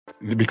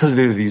because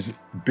they're these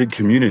big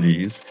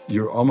communities,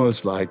 you're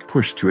almost like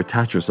pushed to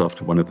attach yourself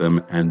to one of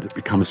them and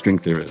become a string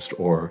theorist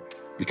or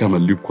become a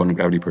loop quantum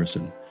gravity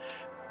person.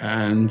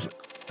 And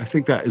I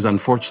think that is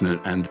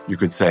unfortunate. And you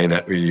could say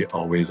that we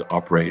always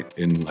operate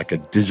in like a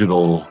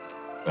digital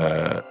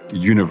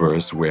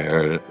universe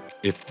where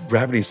if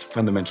gravity is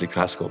fundamentally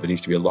classical, there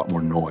needs to be a lot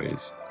more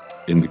noise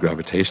in the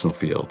gravitational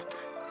field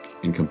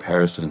in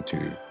comparison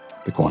to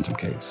the quantum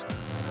case.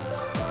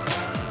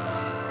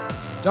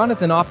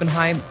 Jonathan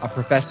Oppenheim, a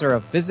professor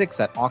of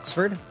physics at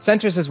Oxford,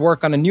 centers his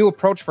work on a new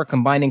approach for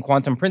combining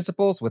quantum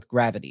principles with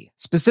gravity,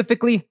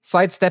 specifically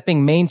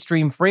sidestepping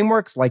mainstream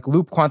frameworks like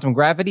loop quantum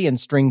gravity and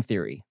string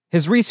theory.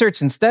 His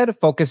research instead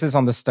focuses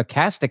on the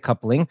stochastic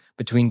coupling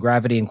between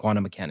gravity and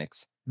quantum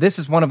mechanics. This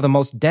is one of the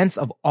most dense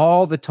of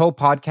all the TOE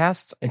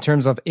podcasts in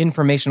terms of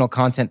informational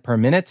content per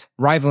minute,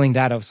 rivaling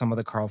that of some of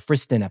the Carl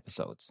Friston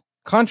episodes.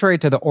 Contrary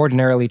to the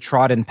ordinarily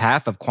trodden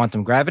path of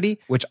quantum gravity,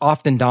 which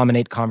often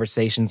dominate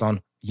conversations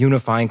on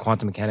unifying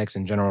quantum mechanics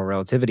and general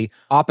relativity,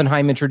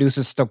 Oppenheim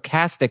introduces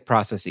stochastic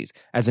processes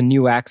as a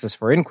new axis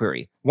for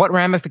inquiry. What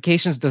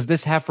ramifications does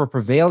this have for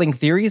prevailing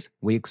theories?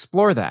 We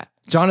explore that.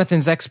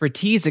 Jonathan's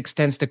expertise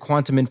extends to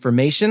quantum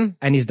information,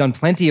 and he's done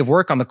plenty of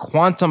work on the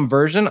quantum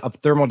version of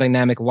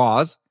thermodynamic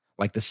laws,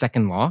 like the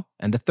second law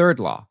and the third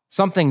law.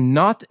 Something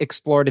not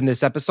explored in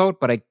this episode,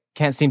 but I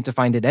can't seem to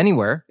find it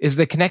anywhere, is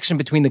the connection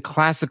between the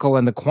classical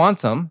and the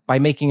quantum by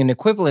making an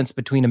equivalence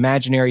between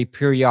imaginary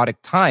periodic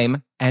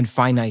time and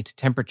finite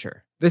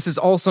temperature. This is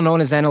also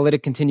known as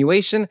analytic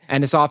continuation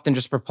and is often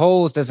just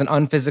proposed as an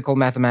unphysical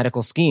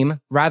mathematical scheme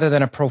rather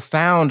than a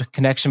profound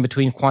connection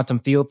between quantum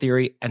field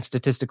theory and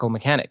statistical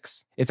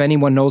mechanics. If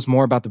anyone knows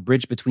more about the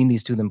bridge between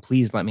these two, then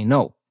please let me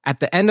know. At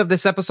the end of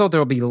this episode,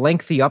 there will be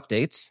lengthy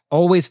updates.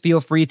 Always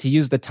feel free to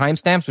use the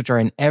timestamps, which are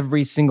in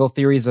every single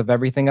Theories of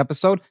Everything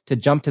episode, to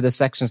jump to the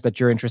sections that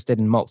you're interested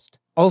in most.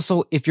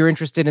 Also, if you're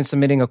interested in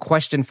submitting a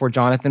question for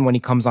Jonathan when he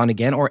comes on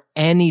again, or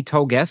any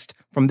TOE guest,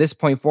 from this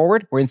point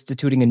forward, we're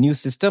instituting a new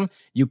system.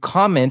 You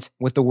comment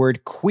with the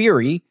word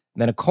query,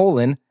 then a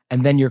colon,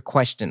 and then your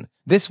question.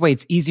 This way,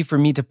 it's easy for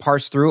me to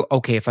parse through,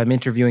 okay, if I'm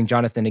interviewing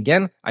Jonathan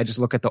again, I just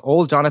look at the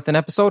old Jonathan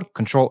episode,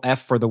 Control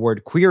F for the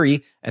word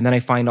query, and then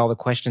I find all the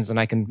questions and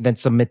I can then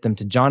submit them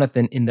to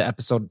Jonathan in the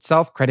episode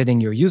itself,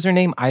 crediting your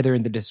username either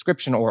in the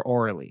description or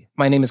orally.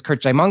 My name is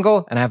Kurt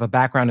Jaimungal, and I have a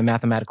background in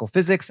mathematical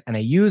physics, and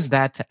I use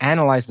that to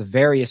analyze the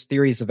various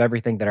theories of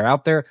everything that are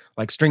out there,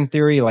 like string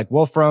theory, like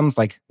Wolfram's,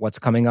 like what's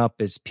coming up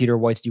is Peter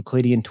White's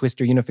Euclidean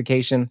twistor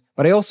unification.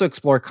 But I also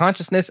explore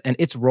consciousness and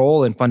its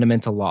role in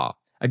fundamental law.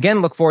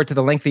 Again, look forward to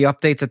the lengthy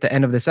updates at the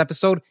end of this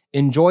episode.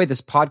 Enjoy this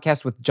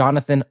podcast with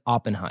Jonathan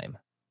Oppenheim.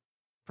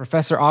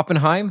 Professor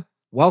Oppenheim,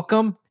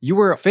 welcome. You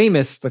were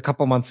famous a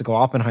couple months ago.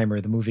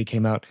 Oppenheimer, the movie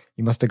came out.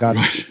 You must have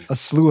gotten a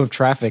slew of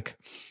traffic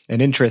and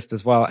interest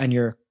as well. And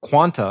your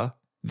Quanta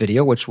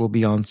video, which will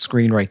be on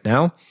screen right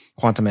now,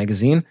 Quanta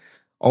Magazine,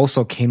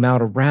 also came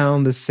out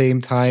around the same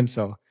time.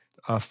 So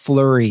a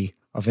flurry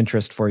of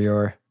interest for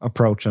your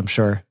approach, I'm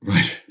sure.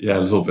 Right. Yeah,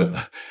 a little bit.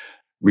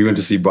 We went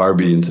to see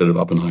Barbie instead of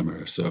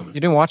Oppenheimer. So you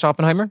didn't watch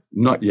Oppenheimer?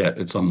 Not yet.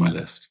 It's on my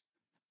list.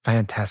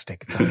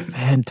 Fantastic. It's a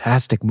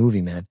fantastic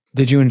movie, man.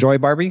 Did you enjoy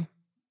Barbie?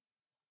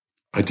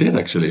 I did,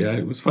 actually. Yeah,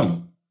 it was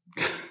fun.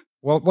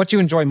 Well, what do you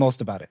enjoy most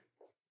about it?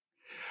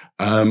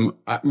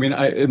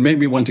 It made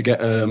me want to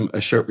get a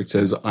shirt which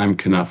says "I'm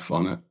Knuff"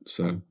 on it.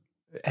 So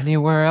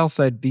anywhere else,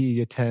 I'd be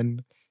a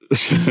 10.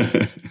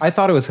 I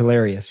thought it was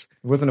hilarious.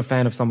 I wasn't a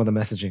fan of some of the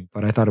messaging,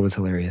 but I thought it was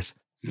hilarious.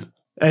 Yeah.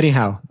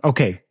 Anyhow,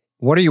 okay.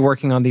 What are you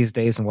working on these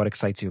days, and what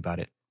excites you about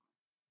it?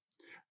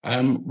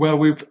 Well,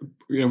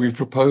 we've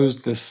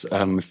proposed this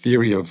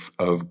theory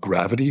of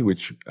gravity,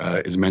 which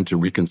is meant to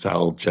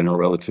reconcile general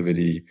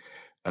relativity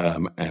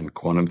and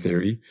quantum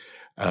theory,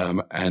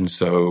 and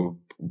so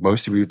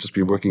mostly we've just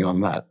been working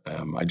on that.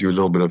 I do a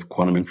little bit of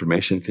quantum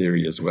information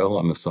theory as well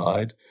on the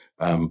side,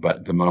 but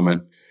at the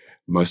moment,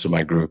 most of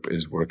my group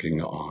is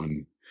working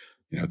on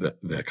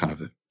the kind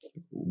of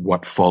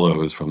what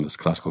follows from this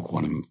classical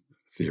quantum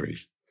theory.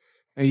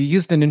 You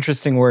used an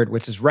interesting word,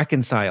 which is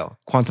reconcile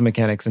quantum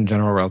mechanics and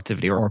general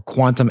relativity, or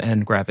quantum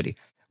and gravity.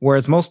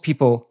 Whereas most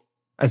people,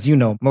 as you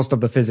know, most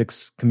of the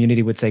physics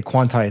community would say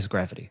quantize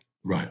gravity.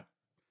 Right.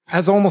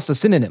 As almost a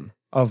synonym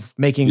of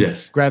making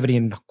gravity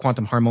and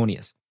quantum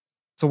harmonious.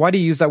 So why do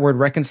you use that word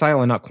reconcile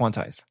and not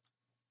quantize?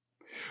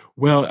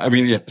 Well,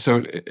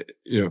 so,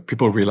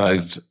 people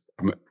realized,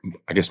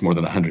 I guess more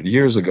than 100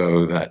 years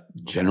ago, that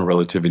general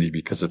relativity,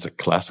 because it's a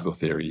classical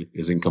theory,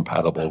 is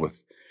incompatible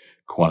with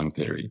quantum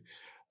theory.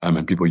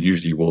 And people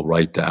usually will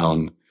write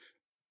down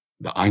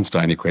the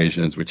Einstein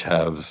equations, which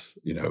have,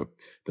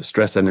 the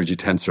stress energy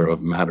tensor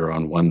of matter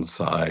on one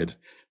side,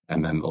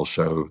 and then they'll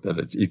show that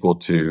it's equal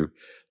to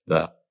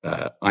the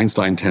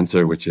Einstein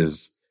tensor, which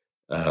is,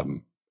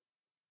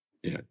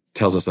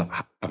 tells us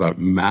about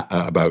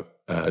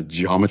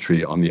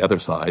geometry on the other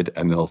side.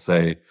 And they'll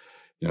say,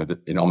 that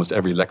in almost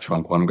every lecture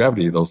on quantum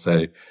gravity, they'll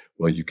say,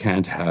 well, you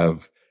can't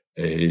have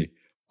a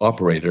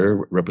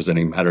operator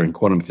representing matter in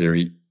quantum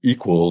theory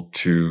equal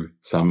to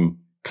some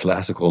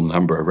classical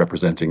number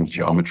representing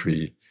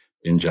geometry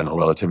in general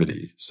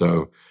relativity.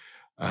 So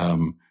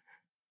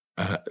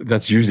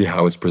that's usually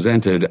how it's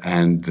presented.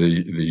 And the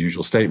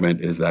usual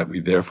statement is that we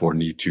therefore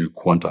need to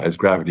quantize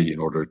gravity in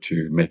order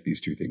to make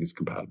these two things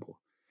compatible.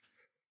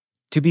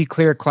 To be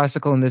clear,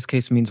 classical in this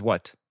case means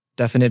what?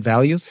 Definite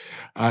values?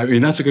 I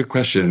mean, that's a good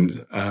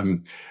question.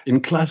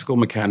 In classical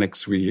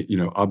mechanics,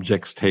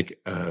 objects take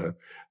a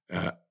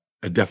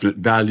definite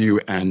value.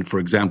 And for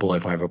example,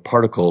 if I have a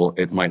particle,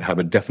 it might have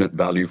a definite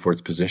value for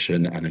its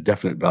position and a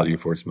definite value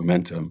for its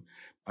momentum.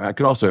 I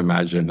could also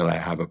imagine that I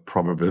have a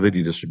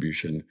probability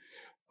distribution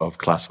of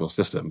classical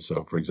systems.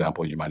 So for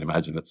example, you might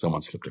imagine that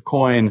someone's flipped a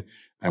coin,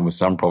 and with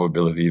some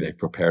probability, they've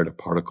prepared a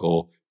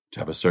particle to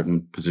have a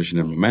certain position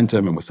and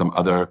momentum. And with some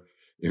other,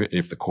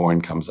 if the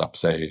coin comes up,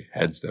 say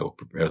heads, they'll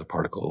prepare the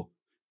particle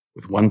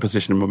with one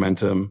position and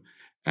momentum.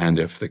 And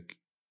if the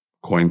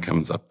coin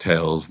comes up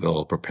tails,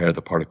 they'll prepare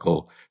the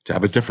particle to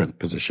have a different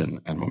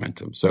position and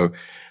momentum. So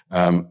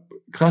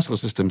classical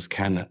systems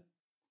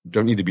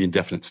don't need to be in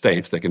definite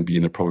states. They can be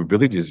in a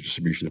probability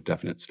distribution of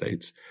definite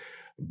states.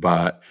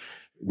 But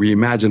we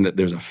imagine that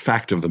there's a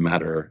fact of the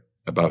matter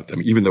about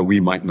them, even though we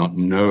might not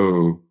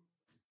know,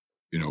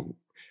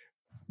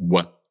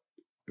 what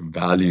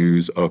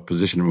values of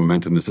position and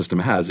momentum the system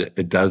has.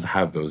 It does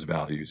have those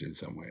values in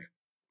some way.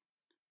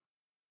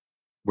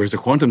 Whereas a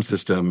quantum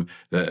system,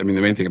 the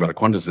main thing about a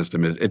quantum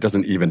system is it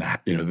doesn't even,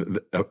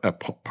 a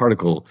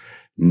particle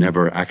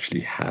never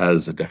actually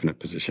has a definite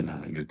position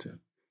and momentum.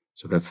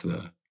 So that's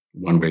the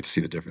one way to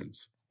see the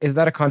difference. Is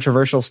that a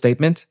controversial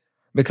statement?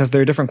 Because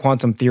there are different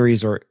quantum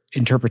theories or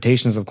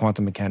interpretations of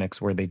quantum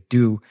mechanics where they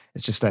do.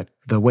 It's just that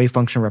the wave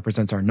function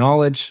represents our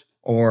knowledge,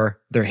 or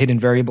they're hidden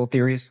variable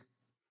theories.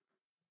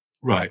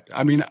 Right.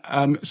 I mean,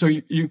 one of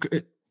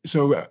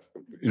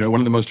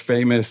the most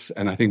famous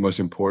and I think most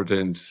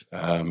important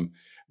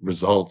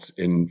results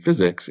in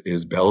physics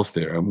is Bell's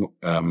theorem,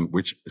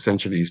 which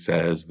essentially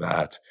says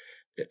that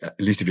at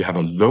least if you have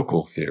a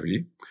local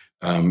theory,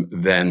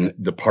 then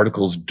the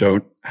particles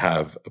don't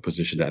have a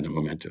position and a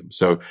momentum.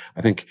 So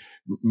I think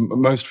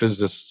most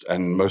physicists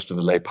and most of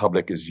the lay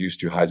public is used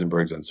to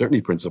Heisenberg's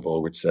uncertainty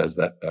principle, which says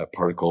that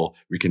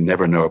we can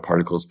never know a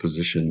particle's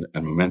position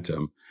and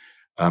momentum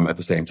at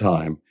the same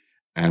time.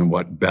 And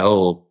what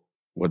Bell's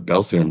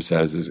theorem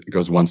says is it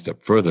goes one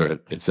step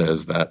further. It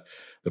says that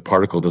the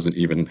particle doesn't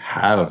even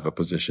have a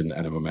position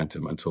and a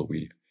momentum until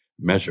we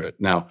measure it.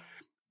 Now,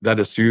 that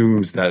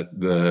assumes that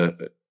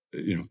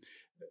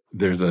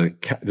there's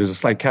a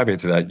slight caveat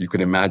to that. You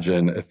can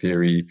imagine a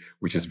theory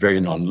which is very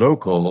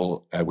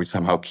non-local, which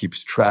somehow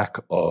keeps track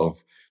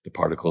of the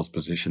particle's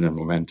position and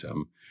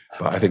momentum.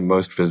 But I think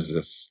most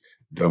physicists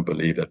don't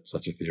believe that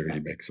such a theory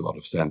makes a lot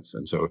of sense.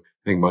 And so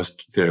I think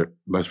most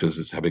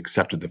physicists have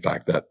accepted the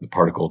fact that the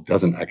particle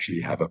doesn't actually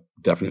have a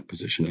definite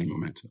position and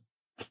momentum.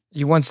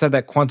 You once said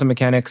that quantum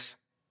mechanics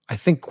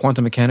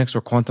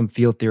or quantum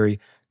field theory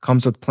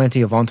comes with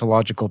plenty of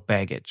ontological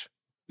baggage.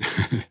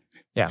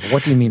 Yeah,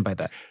 what do you mean by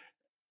that?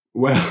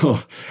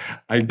 Well,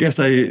 I guess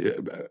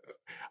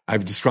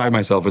I've described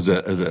myself as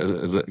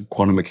a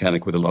quantum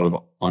mechanic with a lot of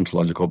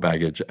ontological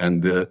baggage,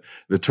 and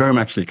the term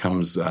actually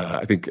comes,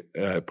 I think,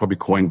 probably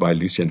coined by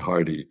Lucien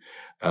Hardy,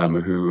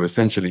 who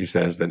essentially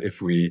says that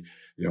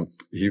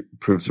he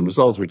proved some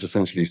results which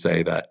essentially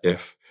say that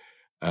if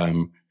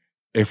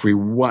we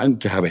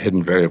want to have a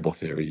hidden variable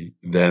theory,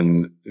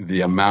 then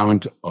the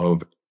amount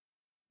of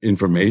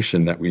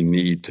information that we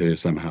need to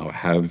somehow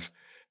have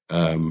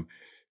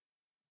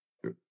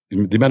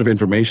the amount of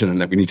information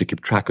that we need to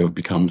keep track of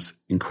becomes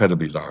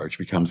incredibly large,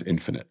 becomes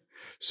infinite.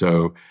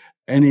 So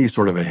any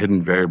sort of a hidden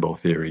variable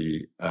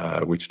theory,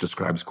 which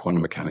describes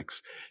quantum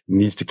mechanics,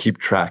 needs to keep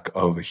track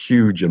of a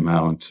huge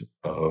amount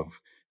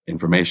of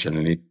information,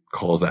 and he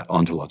calls that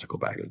ontological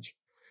baggage.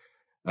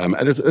 And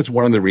it's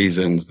one of the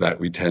reasons that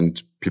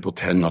people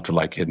tend not to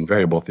like hidden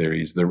variable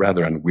theories. They're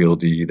rather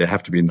unwieldy. They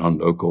have to be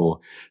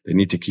non-local. They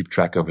need to keep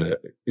track of an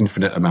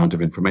infinite amount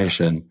of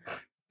information.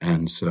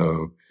 And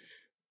so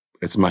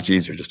it's much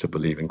easier just to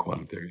believe in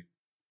quantum theory.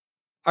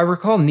 I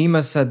recall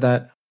Nima said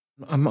that,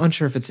 I'm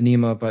unsure if it's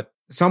Nima, but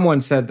someone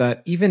said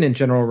that even in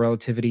general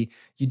relativity,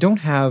 you don't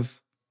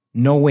have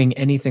knowing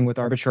anything with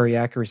arbitrary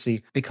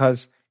accuracy,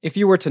 because if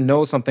you were to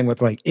know something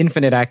with like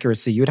infinite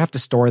accuracy, you'd have to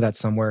store that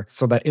somewhere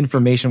so that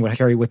information would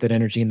carry with it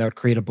energy, and that would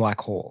create a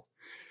black hole.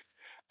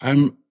 I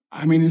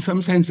mean, in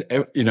some sense,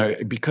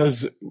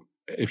 because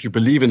if you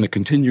believe in the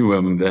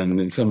continuum, then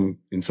in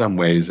some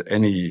ways,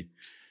 any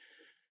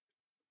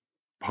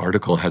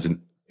particle has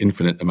an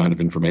infinite amount of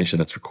information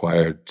that's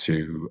required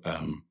to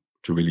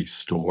really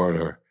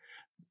store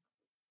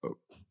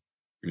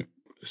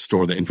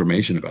the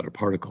information about a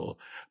particle.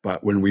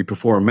 But when we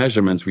perform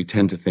measurements, we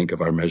tend to think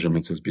of our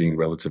measurements as being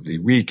relatively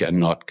weak and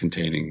not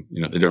containing,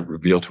 they don't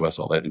reveal to us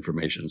all that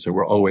information. So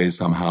we're always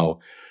somehow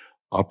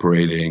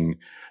operating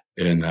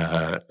in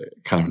a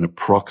kind of an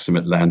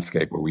approximate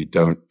landscape where we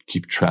don't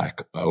keep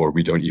track, or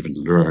we don't even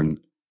learn.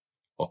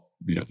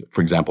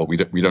 For example, we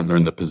don't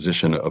learn the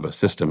position of a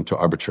system to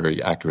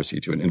arbitrary accuracy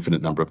to an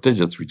infinite number of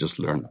digits. We just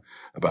learn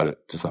about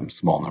it to some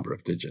small number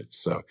of digits.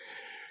 So in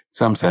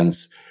some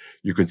sense,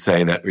 you could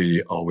say that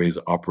we always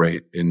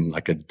operate in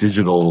like a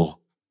digital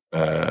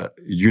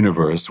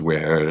universe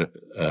where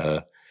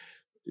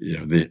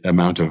the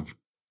amount of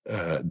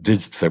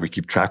digits that we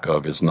keep track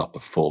of is not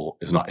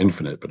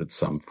infinite, but it's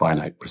some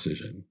finite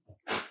precision.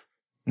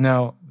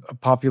 Now, a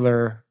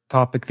popular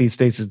topic these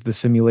days is the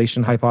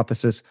simulation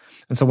hypothesis.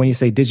 And so when you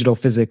say digital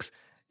physics,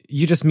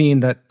 you just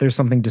mean that there's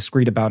something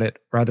discrete about it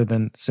rather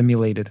than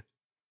simulated.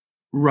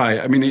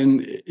 Right. I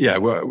mean,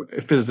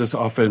 physicists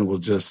often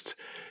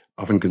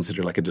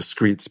consider like a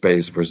discrete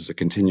space versus a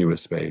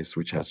continuous space,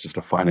 which has just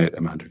a finite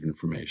amount of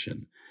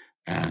information.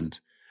 And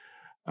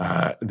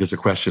there's a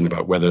question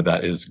about whether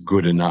that is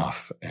good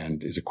enough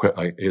and is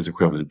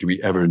equivalent. Do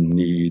we ever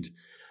need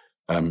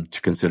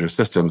to consider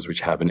systems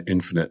which are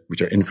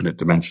infinite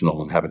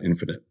dimensional and have an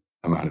infinite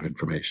amount of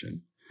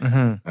information?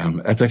 Mm-hmm.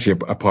 That's actually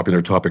a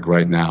popular topic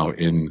right now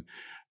in,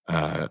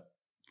 for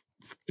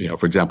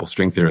example,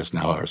 string theorists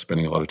now are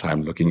spending a lot of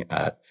time looking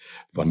at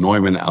von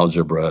Neumann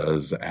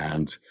algebras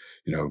and,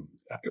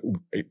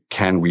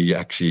 can we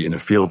actually in a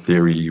field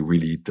theory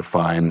really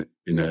define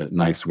in a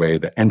nice way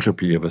the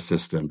entropy of a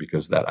system,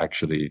 because that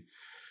actually,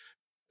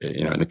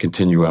 in a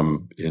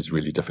continuum is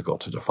really difficult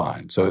to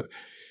define. So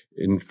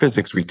in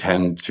physics, we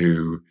tend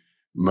to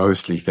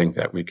mostly think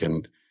that we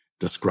can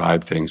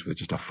describe things with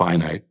just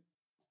finite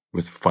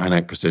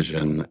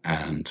precision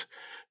and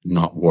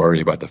not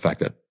worry about the fact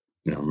that,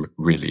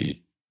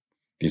 really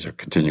these are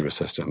continuous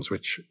systems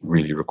which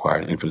really require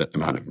an infinite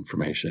amount of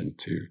information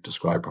to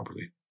describe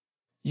properly.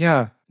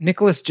 Yeah.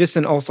 Nicholas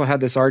Gisin also had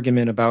this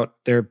argument about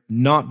there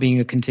not being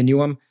a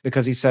continuum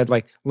because he said,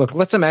 look,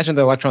 let's imagine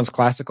the electron's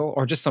classical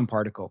or just some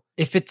particle.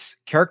 If it's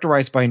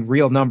characterized by a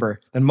real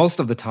number, then most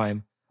of the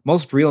time,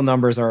 most real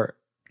numbers are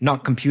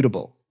not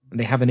computable. And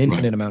they have an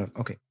infinite amount of,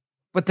 okay.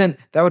 But then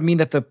that would mean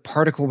that the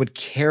particle would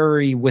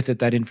carry with it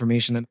that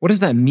information. And what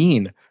does that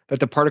mean, that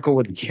the particle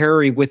would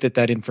carry with it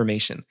that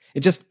information?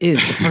 It just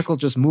is. The particle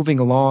just moving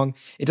along.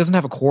 It doesn't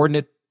have a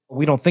coordinate.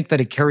 We don't think that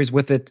it carries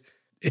with it.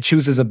 It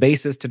chooses a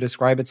basis to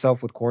describe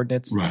itself with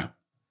coordinates. Right.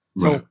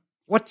 So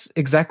what's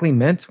exactly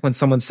meant when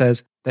someone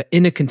says that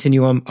in a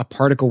continuum, a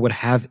particle would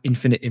have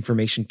infinite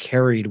information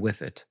carried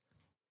with it?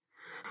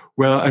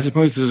 Well, I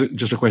suppose it's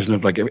just a question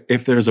of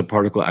if there's a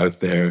particle out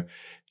there,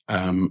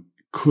 you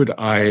could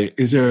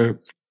just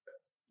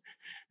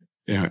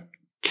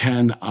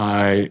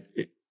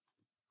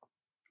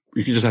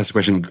ask the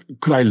question,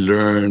 could I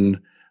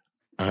learn,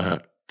 well,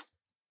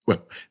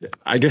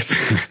 I guess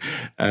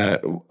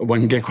one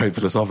can get quite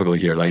philosophical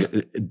here.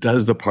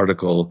 Does the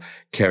particle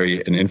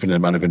carry an infinite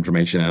amount of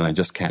information and I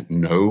just can't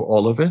know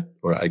all of it,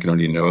 or I can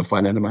only know a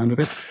finite amount of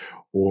it?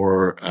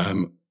 Or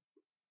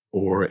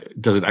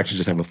does it actually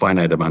just have a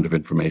finite amount of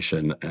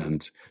information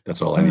and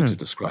that's all I need to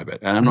describe it?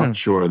 And I'm not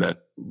sure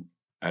that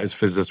as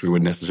physicists we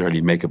would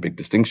necessarily make a big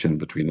distinction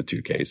between the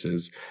two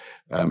cases.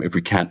 If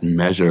we can't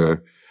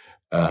measure,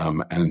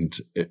 and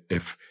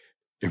if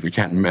we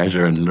can't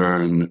measure and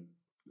learn,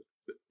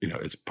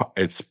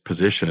 its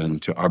position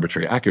to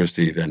arbitrary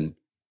accuracy, then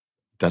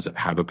does it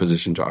have a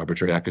position to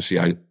arbitrary accuracy?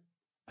 I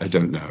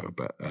don't know,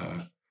 but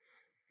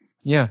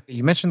yeah,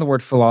 you mentioned the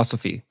word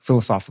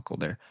philosophical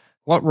there.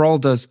 What role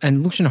does,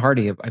 and Lucian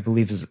Hardy, I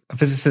believe, is a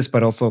physicist,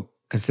 but also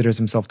considers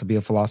himself to be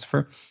a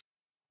philosopher.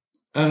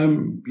 At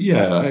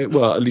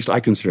least I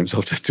consider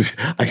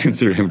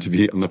him to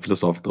be on the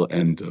philosophical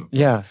end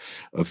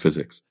of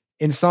physics.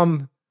 In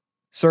some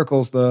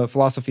circles, the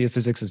philosophy of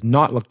physics is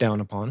not looked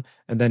down upon,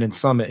 and then in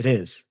some it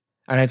is.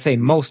 And I'd say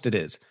in most it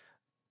is.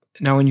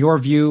 Now, in your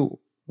view,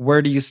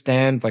 where do you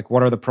stand?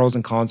 What are the pros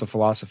and cons of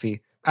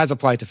philosophy as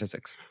applied to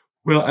physics?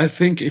 Well, I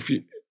think if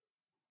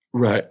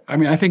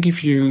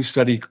you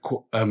study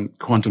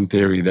quantum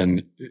theory,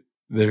 then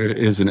there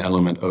is an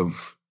element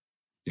of,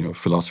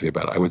 philosophy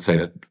about it. I would say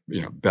that,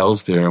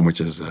 Bell's theorem,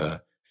 which is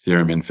a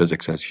theorem in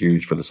physics, has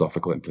huge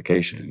philosophical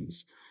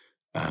implications.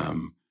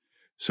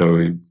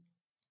 So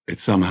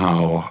it's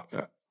somehow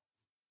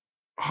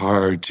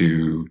hard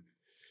to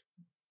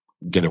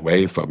get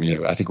away from,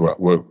 I think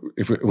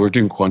if we're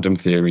doing quantum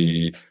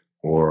theory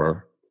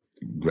or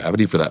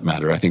gravity for that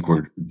matter, I think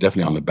we're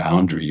definitely on the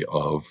boundary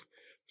of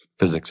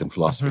physics and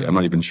philosophy. Mm-hmm. I'm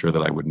not even sure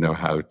that I would know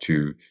how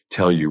to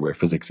tell you where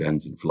physics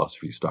ends and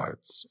philosophy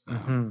starts.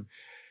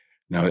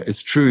 Now,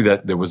 it's true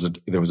that there was a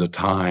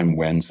time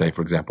when, say,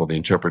 for example, the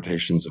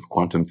interpretations of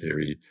quantum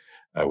theory,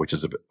 which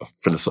is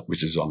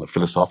on the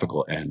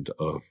philosophical end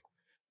of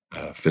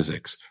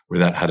physics, where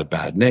that had a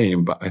bad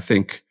name. But I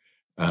think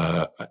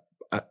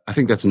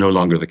that's no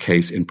longer the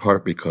case. In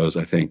part because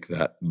I think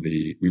that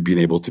we've been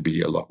able to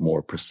be a lot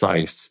more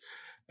precise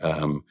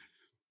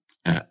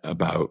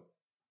about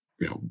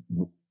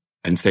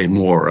and say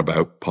more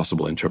about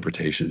possible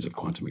interpretations of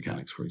quantum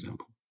mechanics, for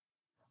example.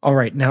 All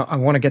right. Now, I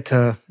want to get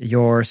to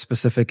your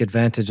specific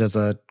advantage as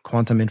a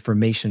quantum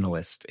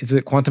informationalist. Is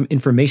it quantum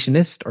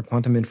informationist or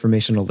quantum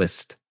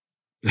informationalist?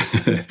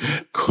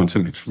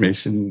 Quantum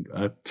information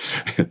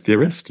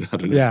theorist? I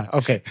don't know. Yeah,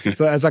 okay.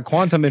 So as a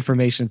quantum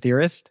information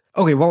theorist,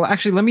 okay, well,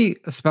 actually, let me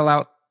spell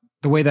out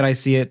the way that I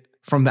see it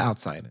from the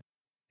outside.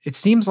 It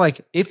seems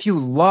like if you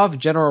love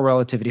general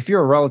relativity, if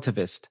you're a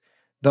relativist,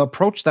 the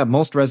approach that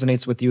most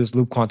resonates with you is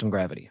loop quantum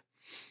gravity.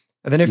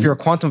 And then if you're a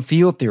quantum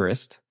field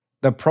theorist,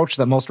 the approach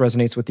that most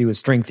resonates with you is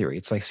string theory.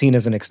 It's like seen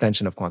as an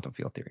extension of quantum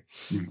field theory.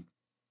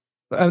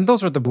 And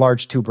those are the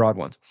large two broad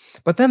ones.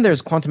 But then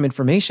there's quantum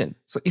information.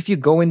 So if you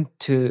go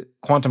into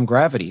quantum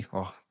gravity,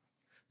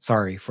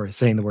 sorry for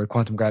saying the word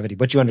quantum gravity,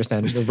 but you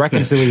understand the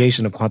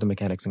reconciliation of quantum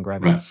mechanics and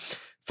gravity. Right.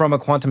 From a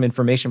quantum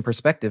information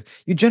perspective,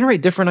 you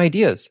generate different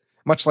ideas,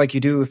 much like you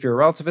do if you're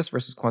a relativist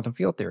versus quantum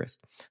field theorist.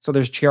 So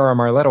there's Chiara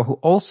Marletto, who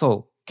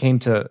also came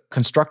to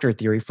constructor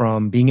theory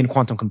from being in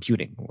quantum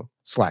computing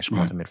 /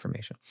 quantum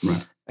information.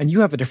 Right. And you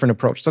have a different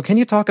approach. So can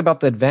you talk about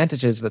the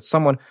advantages that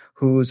someone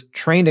who's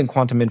trained in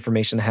quantum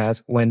information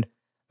has when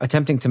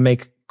attempting to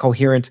make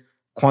coherent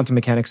quantum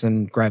mechanics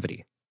and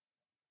gravity?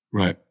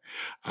 Right.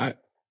 I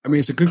mean,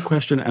 it's a good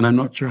question, and I'm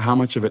not sure how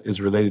much of it is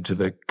related to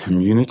the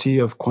community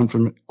of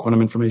quantum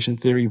information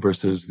theory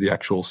versus the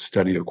actual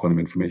study of quantum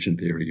information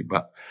theory.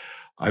 But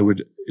I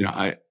would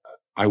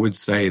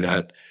say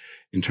that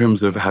in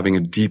terms of having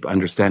a deep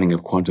understanding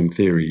of quantum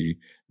theory,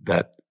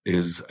 that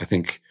is, I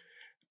think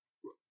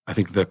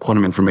the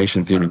quantum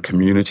information theory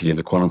community and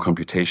the quantum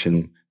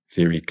computation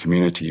theory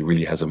community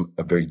really has a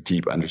very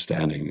deep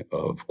understanding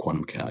of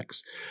quantum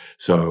mechanics.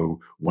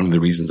 So one of the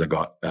reasons I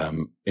got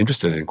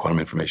interested in quantum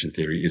information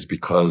theory is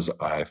because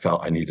I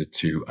felt I needed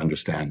to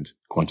understand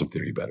quantum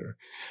theory better.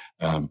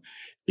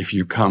 If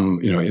you come,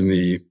 in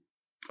the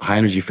high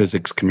energy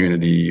physics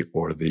community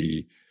or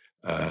the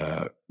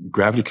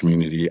gravity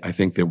community, I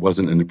think there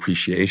wasn't an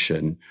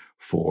appreciation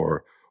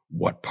for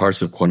what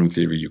parts of quantum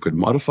theory you could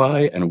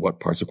modify and what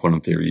parts of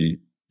quantum theory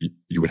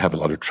you would have a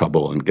lot of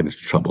trouble and get into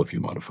trouble if you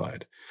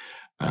modified.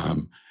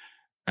 And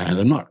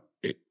I'm not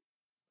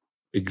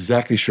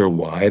exactly sure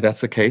why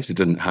that's the case. It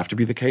didn't have to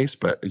be the case,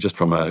 but just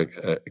from a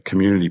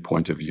community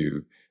point of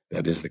view,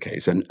 that is the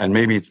case. And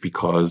maybe it's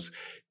because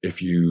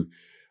if you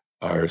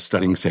are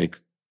studying, say,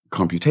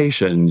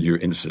 computation, you're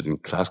interested in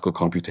classical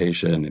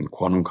computation and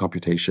quantum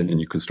computation,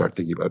 and you can start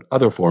thinking about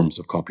other forms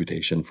of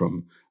computation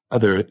from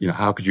other,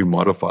 how could you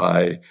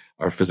modify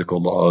our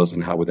physical laws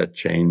and how would that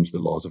change the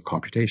laws of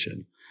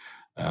computation?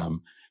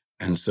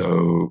 And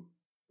so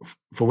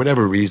for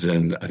whatever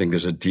reason, I think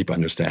there's a deep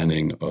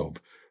understanding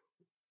of,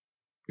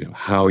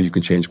 how you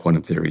can change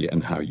quantum theory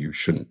and how you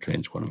shouldn't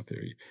change quantum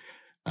theory.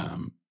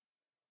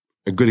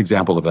 A good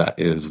example of that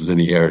is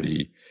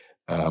linearity.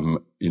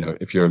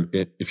 If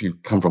you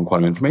come from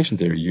quantum information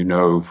theory,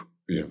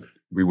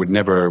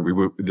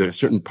 there are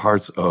certain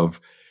parts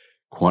of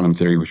quantum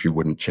theory which we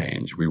wouldn't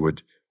change. We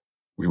would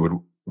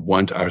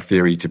want our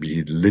theory to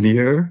be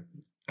linear,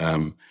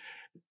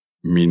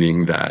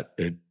 meaning that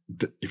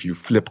if you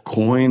flip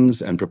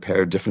coins and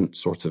prepare different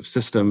sorts of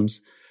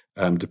systems,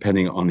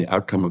 depending on the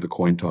outcome of the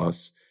coin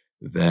toss,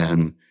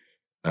 then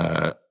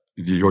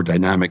your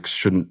dynamics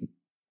shouldn't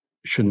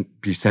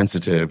be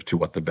sensitive to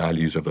what the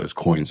values of those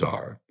coins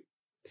are.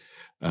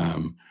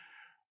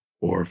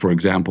 Or, for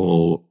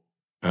example,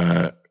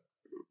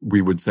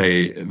 we would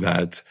say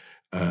that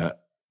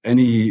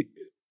any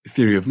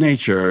theory of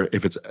nature,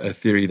 if it's a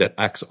theory that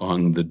acts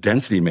on the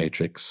density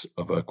matrix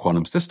of a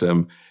quantum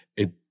system,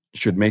 it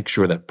should make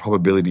sure that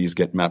probabilities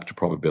get mapped to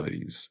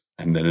probabilities,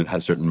 and then it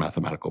has certain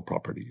mathematical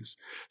properties.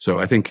 So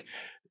I think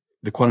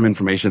the quantum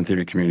information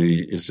theory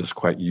community is just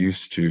quite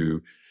used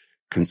to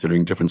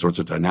considering different sorts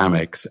of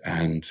dynamics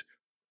and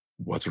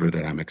what sort of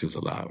dynamics is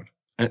allowed.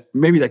 And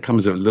maybe that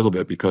comes a little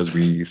bit because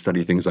we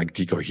study things like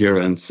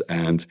decoherence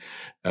and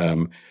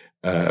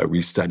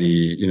we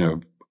study,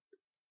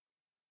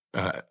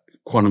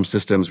 quantum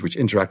systems which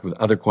interact with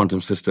other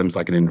quantum systems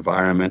like an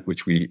environment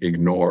which we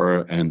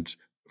ignore and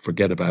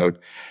forget about.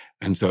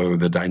 And so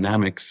the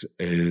dynamics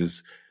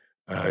is,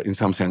 in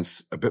some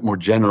sense, a bit more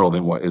general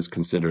than what is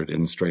considered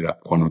in straight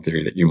up quantum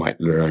theory that you might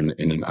learn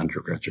in an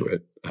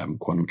undergraduate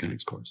quantum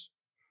mechanics course.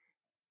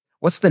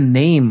 What's the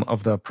name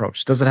of the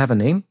approach? Does it have a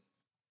name?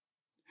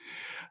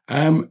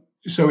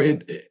 So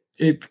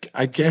it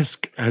I guess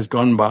has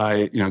gone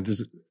by,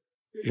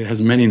 it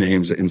has many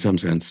names in some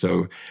sense.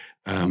 So,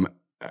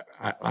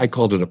 I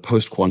called it a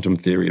post-quantum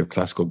theory of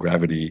classical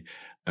gravity,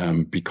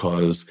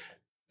 because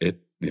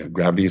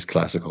gravity is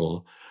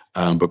classical,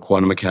 but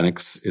quantum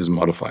mechanics is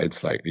modified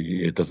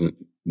slightly. It doesn't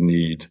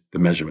need the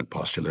measurement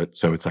postulate.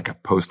 So it's like a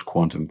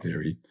post-quantum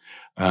theory.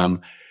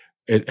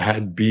 It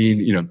had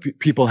been,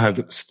 people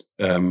have,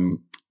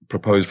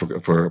 proposed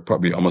for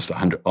probably almost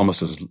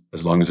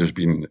as long as there's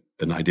been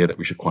an idea that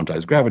we should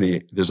quantize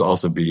gravity. There's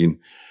also been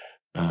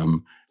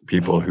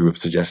people who have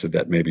suggested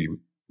that maybe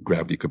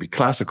gravity could be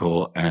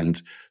classical,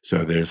 and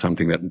so there's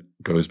something that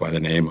goes by the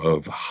name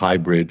of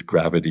hybrid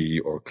gravity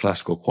or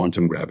classical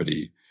quantum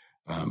gravity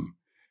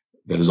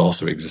that has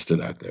also existed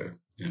out there.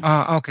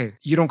 Yeah. Okay.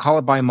 You don't call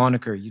it by a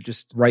moniker. You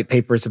just write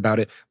papers about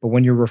it. But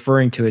when you're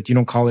referring to it, you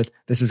don't call it,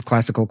 this is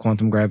classical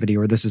quantum gravity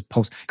or this is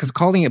post, because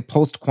calling it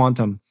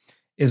post-quantum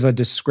is a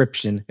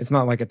description. It's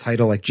not like a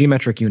title like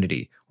geometric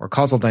unity or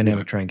causal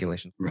dynamic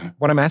triangulation. Right.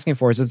 What I'm asking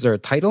for is there a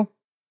title?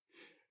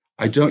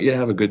 I don't yet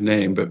have a good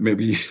name, but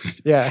maybe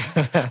Yeah.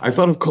 I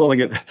thought of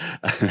calling it.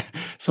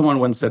 Someone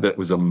once said that it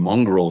was a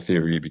mongrel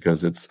theory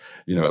because it's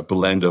a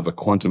blend of a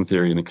quantum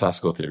theory and a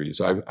classical theory.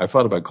 So I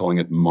thought about calling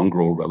it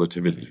mongrel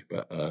relativity,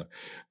 but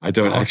I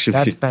don't actually.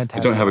 That's I don't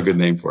fantastic. have a good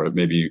name for it.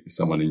 Maybe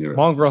someone in your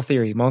Mongrel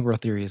theory. Mongrel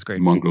theory is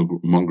great.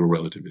 mongrel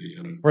relativity.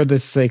 I don't know. For the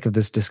sake of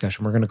this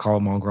discussion, we're going to call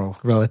it mongrel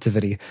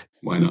relativity.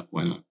 Why not?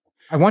 Why not?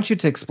 I want you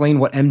to explain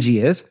what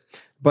MG is,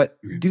 but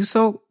do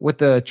so with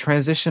the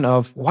transition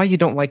of why you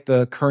don't like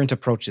the current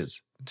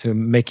approaches to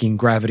making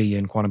gravity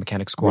and quantum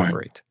mechanics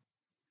cooperate.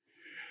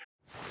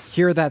 Right.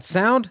 Hear that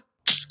sound?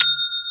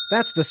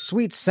 That's the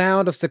sweet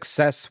sound of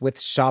success with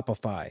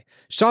Shopify.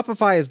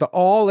 Shopify is the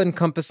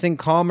all-encompassing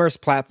commerce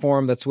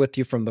platform that's with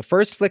you from the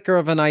first flicker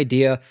of an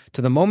idea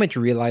to the moment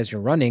you realize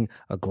you're running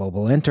a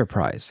global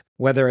enterprise.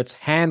 Whether it's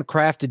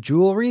handcrafted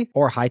jewelry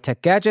or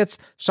high-tech gadgets,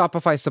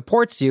 Shopify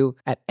supports you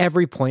at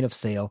every point of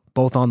sale,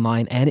 both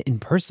online and in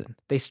person.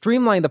 They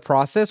streamline the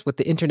process with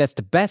the internet's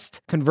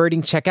best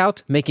converting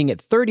checkout, making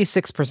it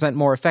 36%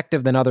 more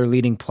effective than other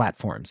leading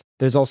platforms.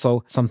 There's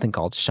also something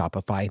called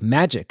Shopify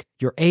Magic,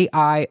 your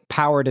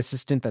AI-powered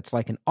assistant that's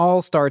like an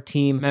all-star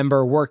team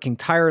member working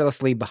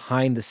tirelessly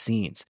behind the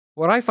scenes.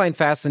 What I find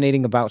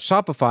fascinating about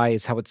Shopify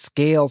is how it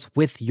scales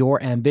with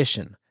your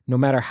ambition. No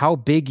matter how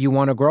big you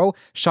want to grow,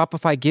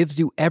 Shopify gives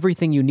you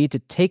everything you need to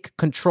take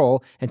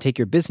control and take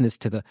your business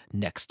to the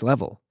next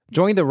level.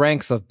 Join the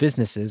ranks of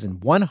businesses in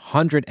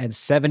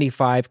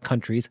 175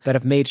 countries that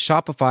have made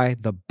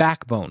Shopify the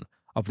backbone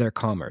of their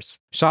commerce.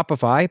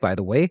 Shopify, by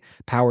the way,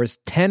 powers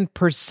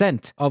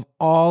 10% of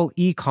all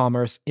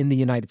e-commerce in the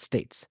United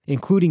States,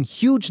 including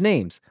huge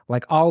names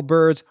like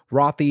Allbirds,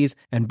 Rothy's,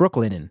 and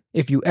Brooklinen.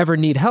 If you ever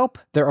need help,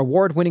 their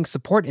award-winning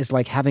support is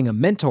like having a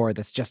mentor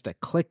that's just a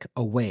click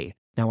away.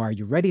 Now, are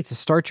you ready to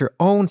start your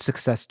own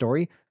success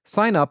story?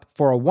 Sign up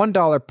for a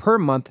 $1 per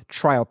month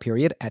trial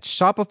period at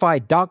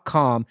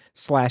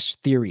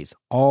shopify.com/theories,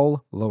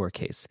 all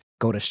lowercase.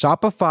 Go to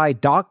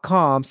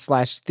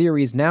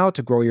shopify.com/theories now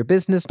to grow your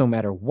business no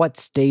matter what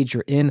stage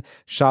you're in.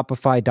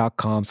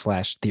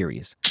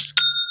 Shopify.com/theories.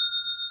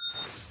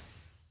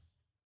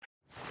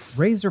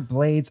 Razor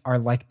blades are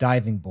like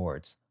diving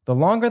boards. The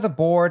longer the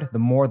board, the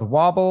more the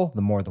wobble,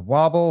 the more the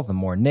wobble, the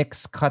more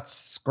nicks, cuts,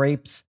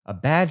 scrapes. A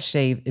bad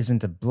shave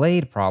isn't a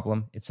blade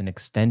problem, it's an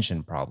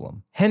extension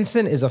problem.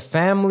 Henson is a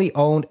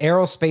family-owned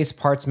aerospace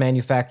parts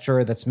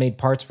manufacturer that's made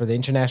parts for the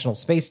International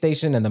Space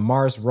Station and the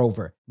Mars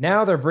rover.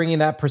 Now they're bringing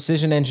that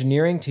precision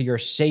engineering to your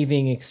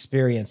shaving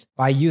experience.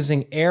 By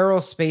using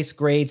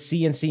aerospace-grade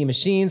CNC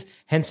machines,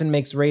 Henson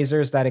makes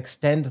razors that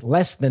extend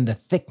less than the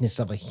thickness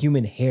of a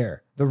human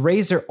hair. The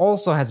razor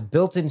also has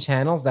built-in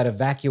channels that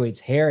evacuates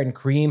hair and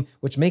cream,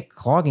 which make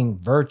clogging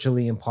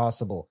virtually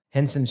impossible.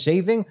 Henson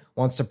Shaving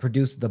wants to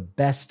produce the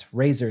best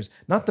razors,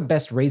 not the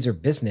best razor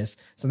business.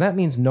 So that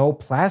means no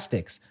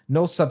plastics,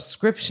 no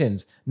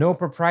subscriptions, no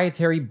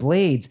proprietary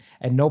blades,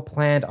 and no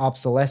planned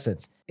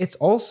obsolescence. It's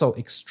also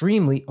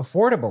extremely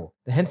affordable.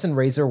 The Henson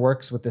razor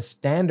works with the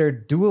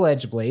standard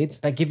dual-edge blades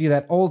that give you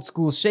that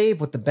old-school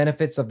shave with the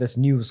benefits of this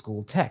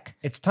new-school tech.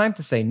 It's time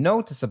to say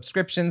no to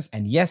subscriptions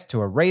and yes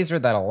to a razor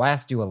that'll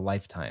last you a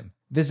lifetime.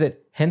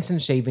 Visit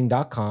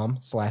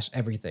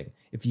hensonshaving.com/everything.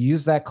 If you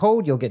use that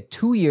code, you'll get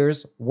 2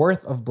 years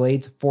worth of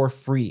blades for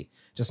free.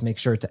 Just make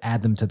sure to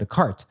add them to the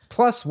cart.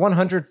 Plus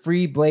 100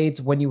 free blades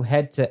when you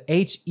head to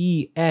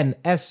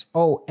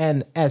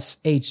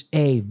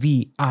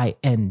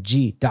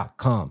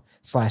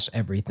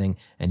hensonshaving.com/everything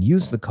and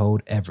use the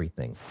code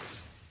everything.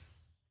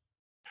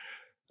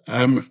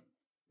 Well,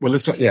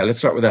 let's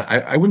start with that.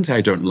 I wouldn't say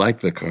I don't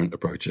like the current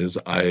approaches.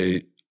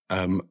 I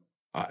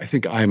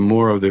think I'm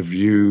more of the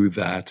view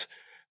that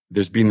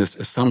there's been this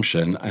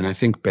assumption, and I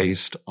think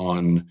based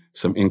on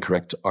some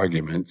incorrect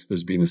arguments,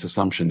 there's been this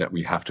assumption that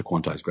we have to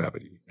quantize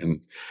gravity.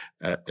 And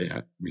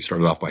we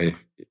started off by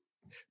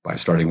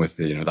starting with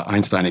the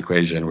Einstein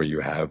equation, where you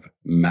have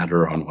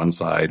matter on one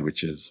side,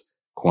 which is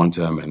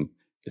quantum, and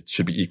it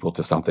should be equal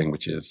to something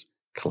which is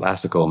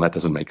classical, and that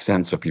doesn't make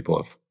sense. So people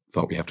have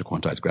thought we have to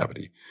quantize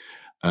gravity.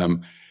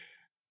 And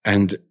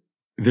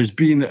there's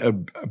been a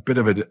bit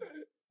of a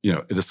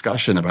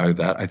discussion about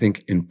that, I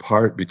think in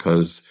part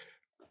because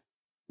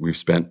we've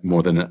spent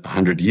more than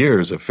 100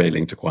 years of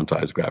failing to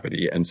quantize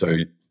gravity. And so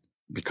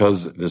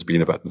because there's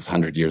been about this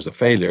 100 years of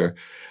failure,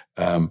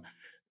 one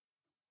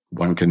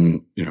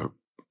can,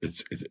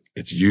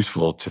 it's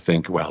useful to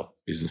think, well,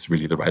 is this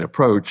really the right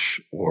approach?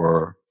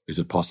 Or is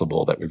it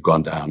possible that we've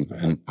gone down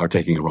and are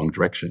taking a wrong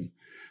direction?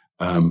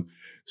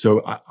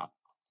 So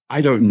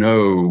I don't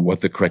know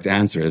what the correct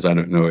answer is. I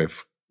don't know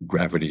if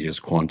gravity is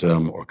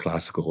quantum or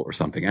classical or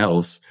something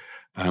else.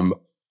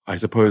 I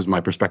suppose my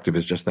perspective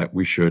is just that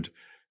we should,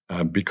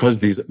 because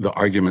the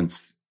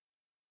arguments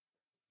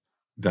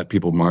that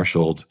people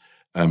marshaled,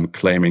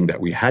 claiming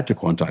that we had to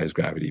quantize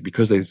gravity,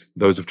 because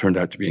those have turned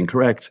out to be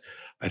incorrect,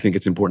 I think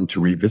it's important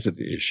to revisit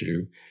the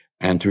issue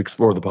and to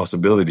explore the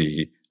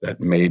possibility that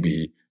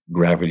maybe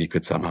gravity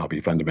could somehow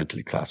be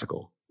fundamentally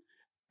classical.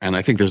 And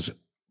I think there's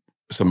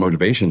some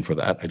motivation for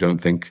that. I don't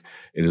think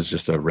it is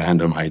just a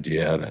random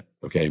idea that,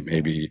 okay,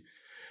 maybe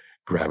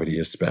gravity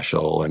is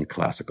special and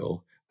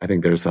classical. I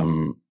think there's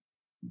some,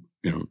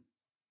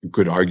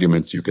 good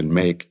arguments you can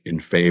make in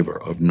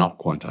favor of not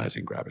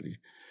quantizing gravity.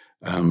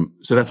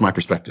 So that's my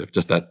perspective,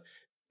 just that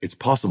it's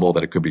possible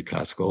that it could be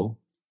classical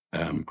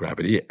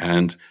gravity,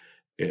 and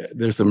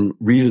there's some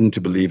reason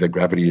to believe that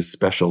gravity is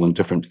special and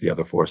different to the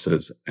other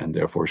forces and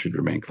therefore should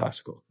remain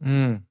classical.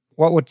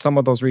 What would some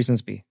of those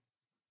reasons be?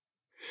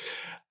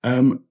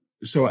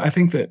 So I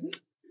think that,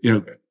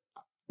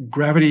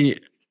 gravity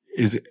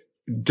is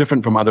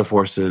different from other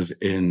forces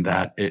in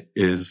that it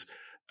is,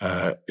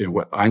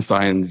 what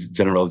Einstein's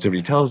general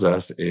relativity tells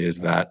us is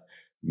that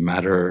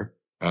matter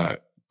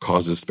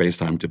causes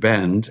space-time to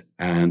bend,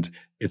 and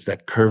it's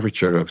that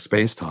curvature of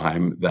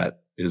space-time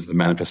that is the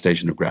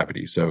manifestation of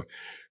gravity. So,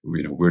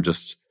 we're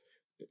just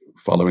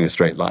following a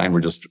straight line.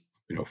 We're just,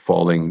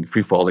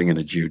 free falling in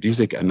a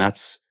geodesic, and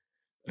that's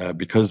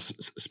because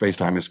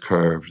space-time is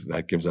curved.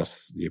 That gives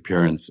us the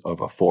appearance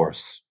of a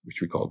force,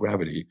 which we call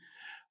gravity.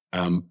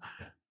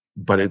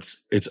 But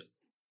it's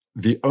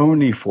the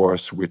only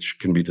force which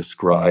can be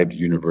described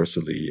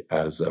universally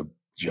as a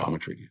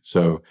geometry.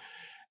 So,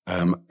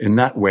 in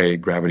that way,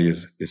 gravity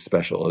is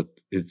special.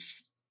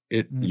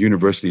 It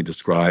universally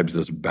describes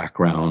this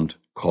background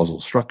causal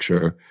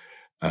structure,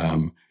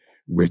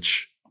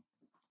 which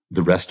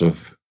the rest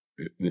of,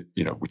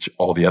 which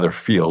all the other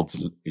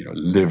fields,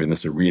 live in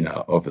this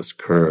arena of this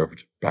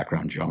curved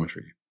background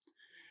geometry.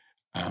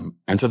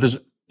 And so there's,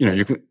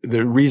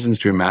 there are reasons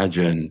to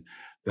imagine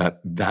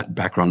that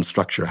background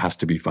structure has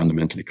to be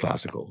fundamentally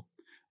classical.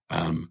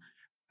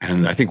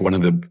 And I think one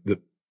of the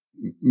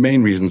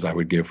main reasons I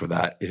would give for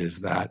that is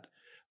that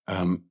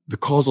the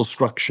causal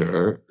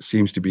structure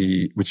seems to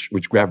be,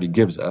 which gravity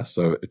gives us.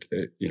 So it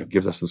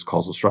gives us this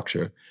causal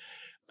structure.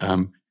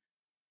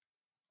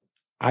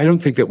 I don't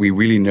think that we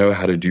really know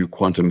how to do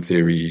quantum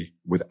theory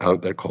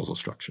without that causal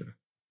structure.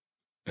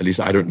 At least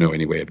I don't know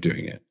any way of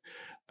doing it.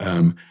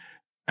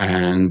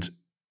 And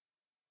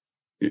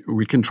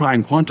we can try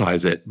and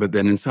quantize it, but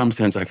then in some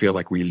sense, I feel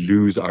like we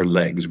lose our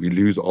legs. We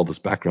lose all this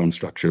background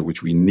structure,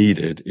 which we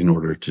needed in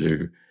order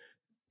to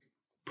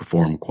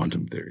perform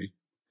quantum theory.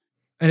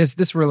 And is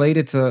this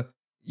related to,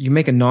 you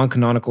make a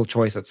non-canonical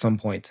choice at some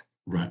point?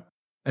 Right.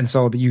 And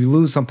so you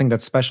lose something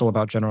that's special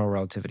about general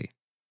relativity.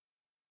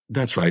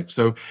 That's right.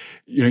 So,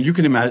 you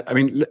can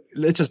imagine,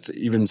 let's just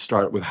even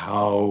start with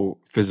how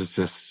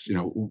physicists,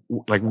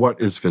 like what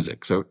is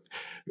physics? So,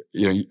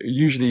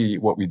 usually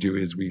what we do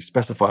is we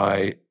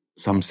specify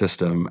some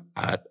system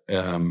at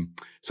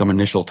some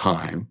initial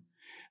time,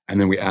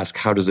 and then we ask,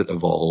 how does it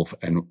evolve,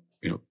 and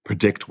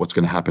predict what's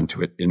going to happen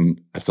to it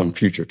at some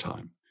future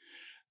time.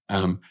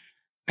 And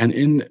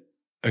in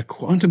a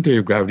quantum theory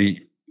of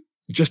gravity,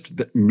 just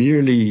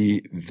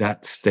merely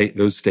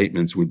those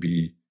statements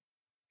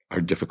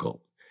are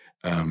difficult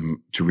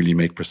to really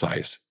make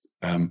precise.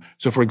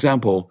 So, for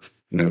example,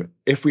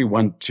 if we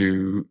want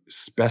to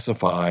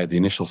specify the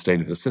initial state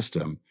of the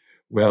system,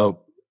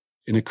 well,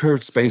 in a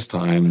curved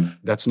space-time,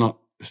 that's not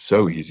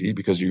so easy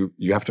because you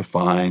have to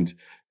find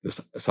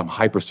some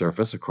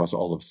hypersurface across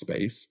all of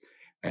space,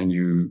 and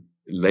you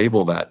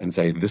label that and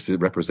say this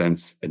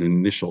represents an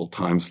initial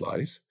time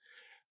slice.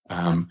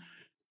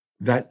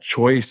 That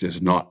choice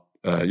is not,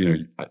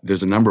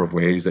 there's a number of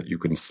ways that you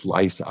can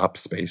slice up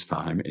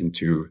space-time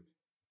into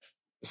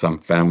some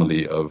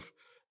family of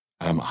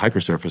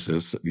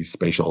hypersurfaces, these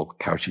spatial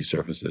Cauchy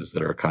surfaces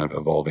that are kind of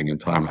evolving in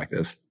time like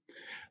this.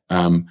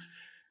 And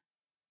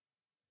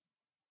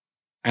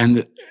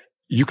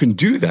you can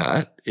do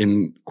that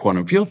in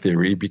quantum field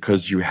theory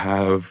because you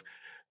have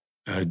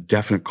a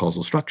definite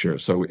causal structure.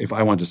 So if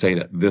I want to say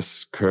that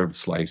this curved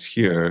slice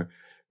here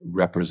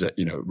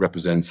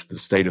represents the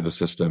state of the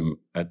system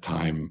at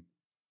time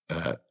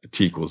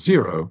t equals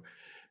 0,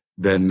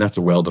 then that's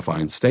a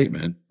well-defined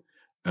statement.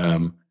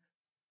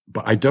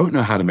 But I don't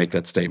know how to make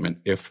that statement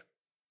if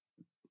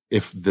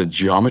the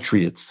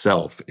geometry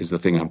itself is the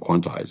thing I'm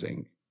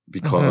quantizing,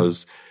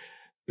 because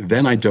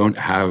then I don't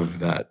have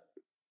that,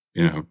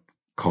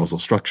 causal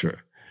structure.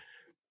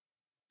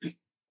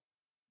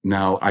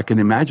 Now I can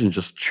imagine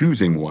just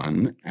choosing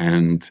one,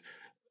 and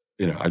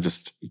I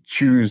just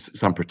choose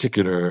some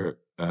particular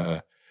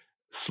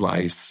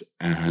slice,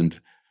 and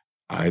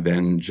I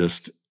then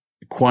just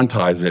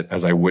quantize it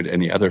as I would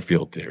any other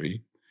field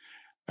theory.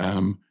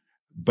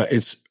 But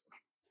as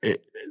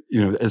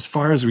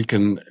far as we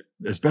can,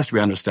 as best we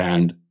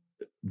understand,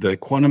 the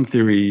quantum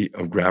theory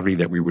of gravity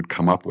that we would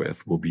come up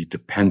with will be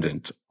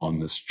dependent on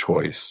this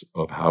choice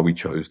of how we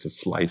chose to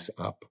slice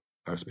up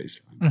our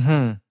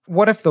space-time.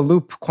 What if the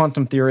loop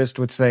quantum theorist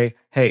would say,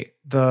 hey,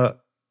 the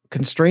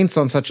constraints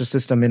on such a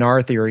system in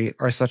our theory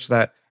are such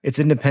that it's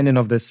independent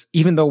of this,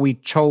 even though we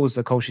chose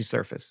a Cauchy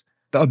surface.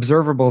 The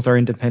observables are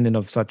independent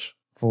of such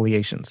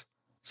foliations.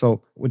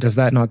 So does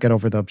that not get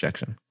over the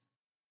objection?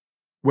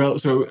 Well,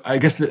 so I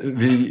guess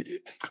the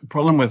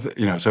problem with,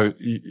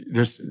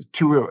 there's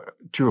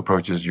two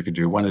approaches you could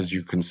do. One is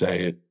you can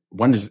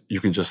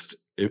just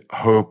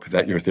hope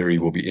that your theory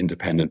will be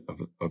independent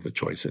of the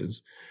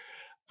choices.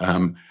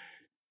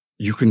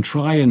 You can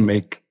try and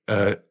make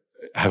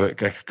have a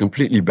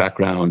completely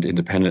background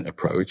independent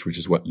approach, which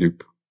is what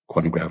loop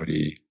quantum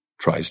gravity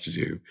tries to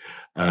do.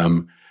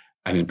 And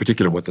in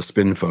particular, what the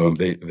spin foam,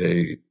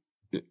 they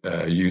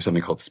use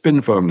something called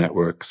spin foam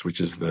networks,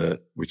 which is the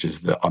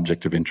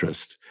object of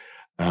interest,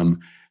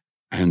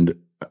 and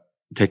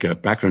take a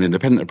background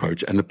independent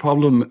approach. And the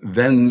problem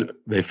then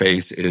they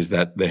face is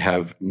that they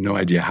have no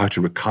idea how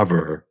to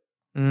recover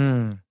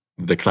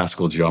the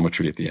classical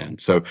geometry at the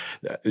end. So,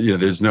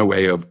 there's no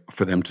way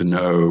for them to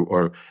know,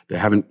 or they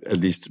haven't at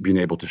least been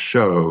able to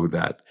show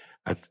that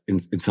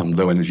in some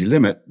low energy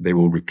limit, they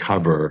will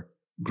recover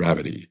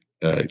gravity,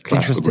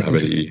 classical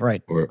gravity.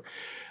 Right. Or,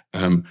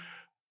 on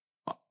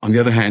the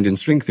other hand, in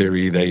string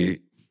theory, they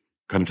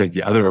kind of take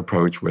the other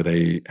approach where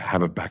they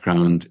have a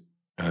background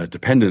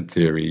dependent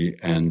theory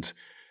and,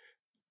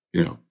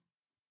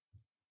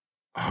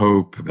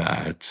 hope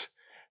that,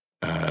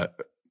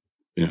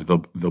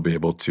 they'll be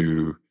able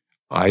to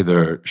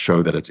either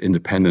show that it's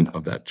independent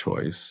of that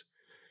choice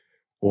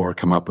or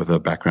come up with a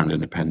background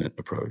independent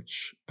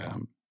approach.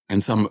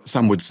 And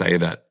some would say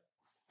that,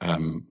 a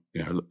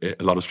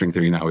lot of string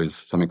theory now is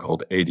something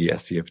called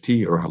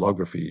ADS-CFT or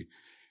holography.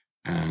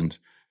 And,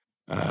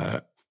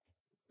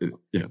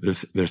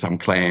 there's some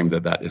claim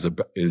that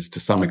is to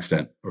some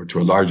extent or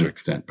to a larger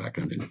extent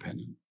background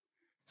independent.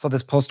 So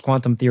this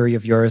post-quantum theory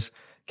of yours,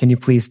 can you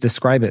please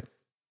describe it?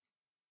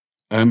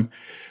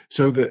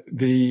 So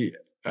the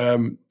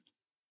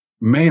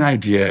main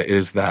idea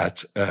is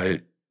that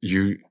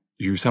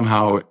you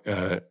somehow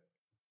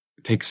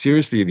take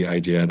seriously the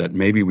idea that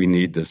maybe we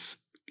need this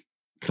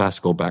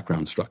classical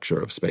background structure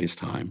of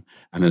space-time,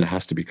 and then it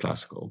has to be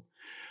classical.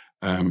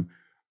 And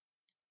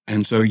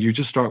so you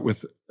just start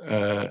with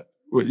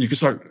you can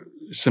start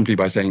simply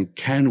by saying,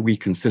 can we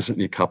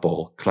consistently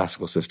couple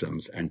classical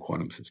systems and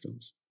quantum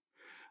systems?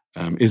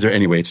 Is there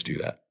any way to do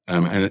that?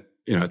 And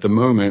at the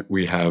moment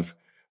we have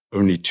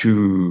only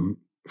two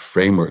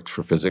frameworks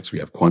for physics. We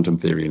have quantum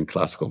theory and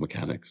classical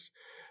mechanics.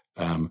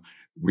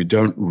 We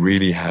don't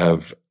really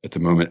have at the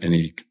moment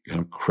any kind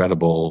of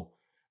credible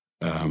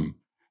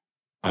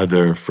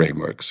other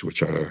frameworks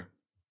which are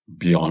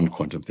beyond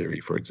quantum theory,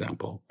 for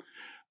example.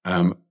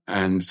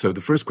 And so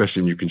the first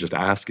question you can just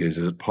ask is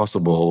it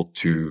possible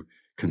to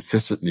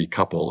consistently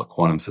couple a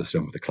quantum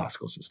system with a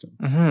classical system?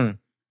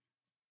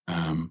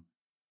 Mm-hmm.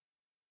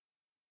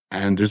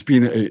 And there's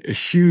been a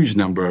huge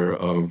number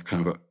of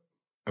kind of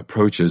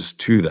approaches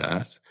to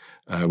that,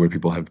 where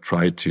people have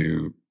tried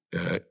to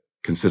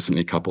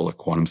consistently couple a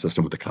quantum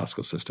system with a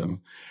classical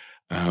system.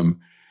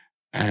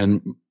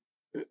 And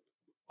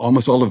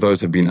almost all of those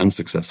have been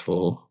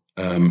unsuccessful.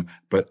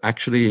 But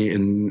actually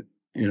in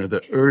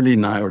the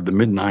the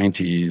mid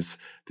 90s,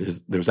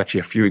 there was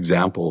actually a few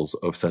examples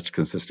of such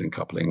consistent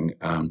coupling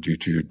due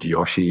to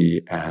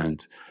Dioschi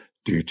and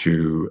due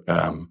to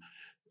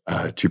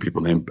two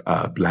people named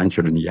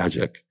Blanchard and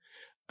Jacek.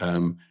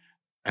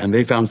 And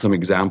they found some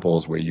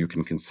examples where you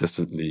can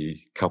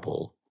consistently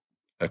couple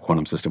a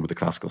quantum system with a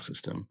classical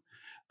system.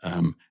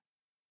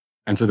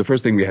 And so the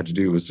first thing we had to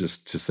do was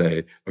just to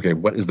say, okay,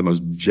 what is the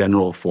most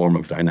general form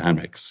of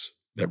dynamics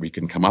that we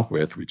can come up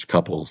with, which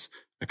couples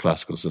a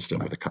classical system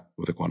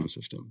with a quantum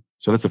system?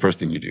 So that's the first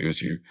thing you do,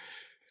 is you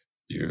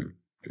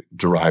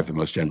derive the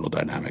most general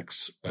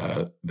dynamics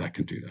that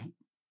can do that.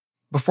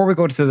 Before we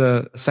go to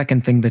the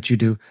second thing that you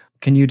do,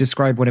 can you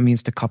describe what it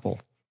means to couple?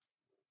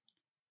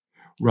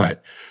 Right.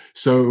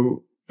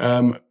 So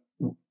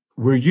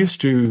we're used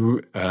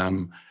to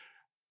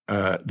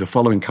the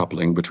following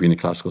coupling between a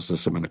classical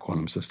system and a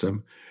quantum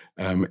system.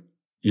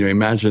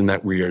 Imagine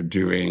that we are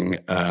doing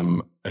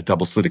a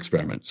double slit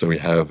experiment. So we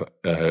have,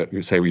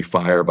 we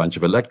fire a bunch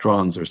of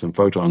electrons or some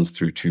photons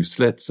through two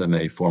slits, and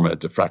they form a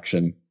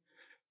diffraction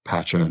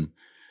pattern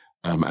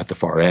at the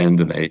far end,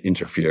 and they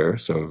interfere.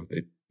 So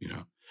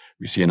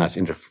we see a nice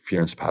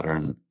interference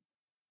pattern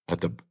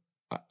at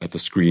the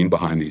screen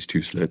behind these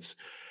two slits.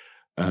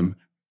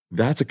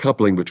 That's a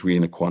coupling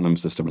between a quantum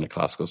system and a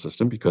classical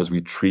system, because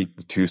we treat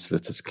the two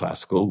slits as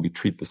classical. We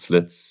treat the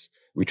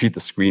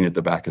screen at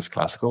the back as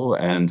classical,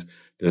 and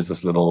there's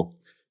this little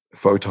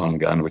photon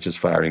gun which is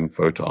firing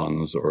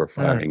photons or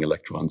firing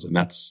electrons, and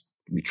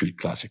we treat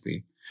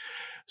classically.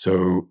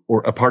 So,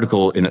 or a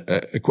particle in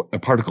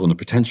a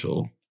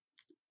potential.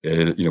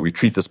 We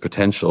treat this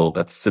potential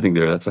that's sitting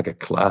there. That's like a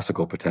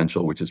classical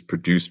potential, which is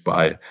produced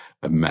by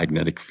a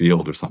magnetic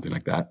field or something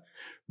like that.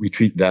 We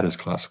treat that as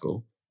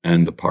classical,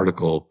 and the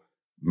particle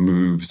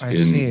moves I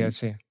see.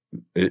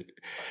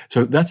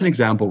 So that's an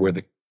example where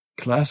the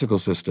classical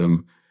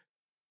system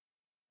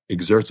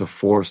exerts a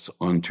force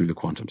onto the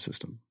quantum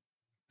system.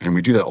 And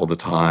we do that all the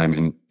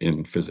time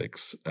in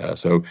physics.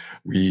 So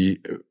we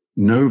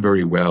know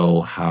very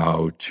well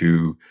how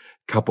to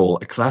couple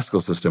a classical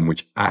system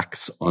which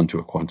acts onto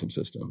a quantum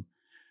system.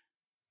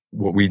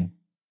 What we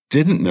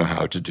didn't know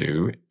how to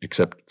do,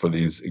 except for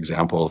these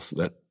examples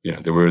that,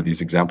 there were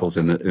these examples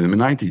in the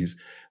 90s,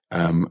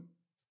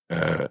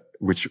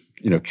 which,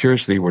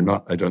 curiously were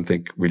not, I don't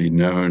think, really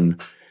known,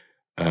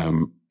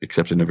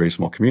 except in a very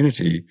small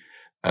community.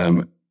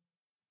 So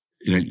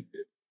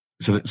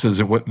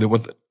what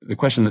the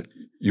question that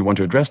you want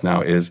to address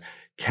now is,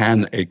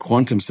 can a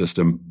quantum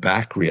system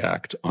back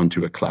react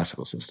onto a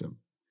classical system?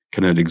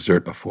 Can it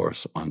exert a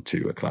force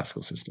onto a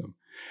classical system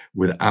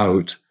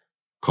without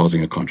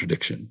causing a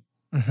contradiction?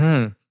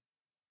 Mm-hmm.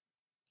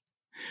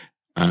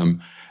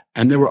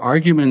 And there were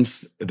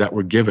arguments that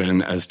were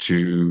given as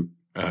to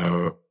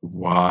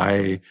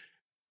why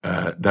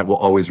that will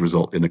always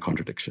result in a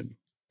contradiction.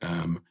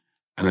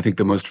 And I think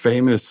the most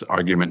famous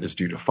argument is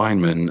due to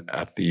Feynman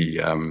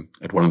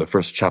at one of the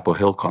first Chapel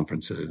Hill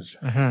conferences,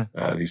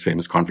 these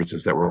famous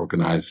conferences that were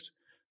organized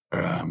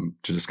to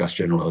discuss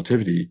general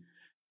relativity.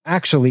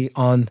 Actually,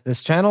 on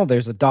this channel,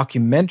 there's a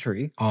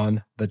documentary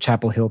on the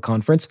Chapel Hill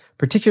conference,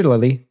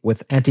 particularly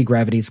with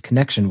anti-gravity's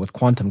connection with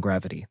quantum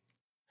gravity.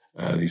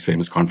 These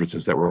famous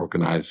conferences that were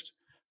organized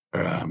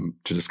to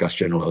discuss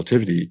general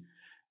relativity.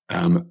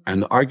 And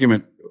the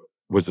argument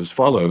was as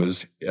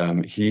follows.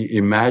 He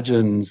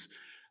imagines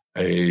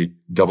a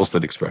double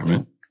slit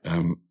experiment,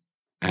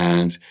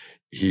 and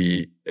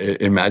he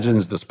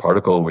imagines this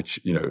particle, which,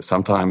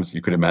 sometimes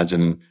you could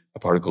imagine a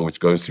particle which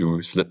goes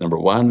through slit number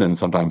 1, and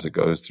sometimes it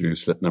goes through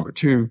slit number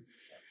 2.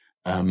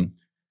 And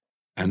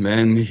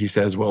then he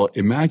says, well,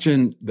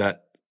 imagine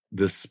that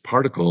this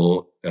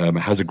particle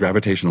has a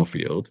gravitational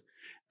field,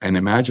 and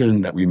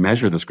imagine that we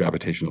measure this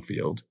gravitational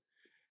field,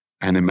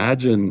 and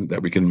imagine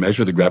that we can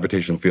measure the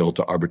gravitational field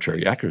to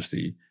arbitrary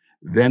accuracy.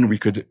 Then we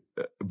could,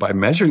 by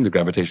measuring the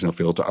gravitational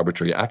field to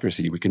arbitrary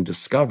accuracy, we can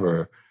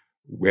discover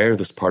where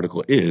this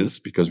particle is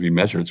because we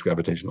measure its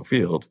gravitational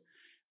field.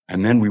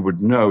 And then we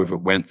would know if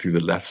it went through the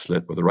left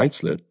slit or the right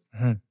slit.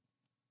 Mm-hmm.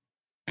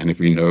 And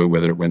if we know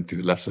whether it went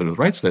through the left slit or the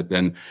right slit,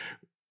 then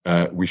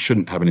we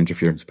shouldn't have an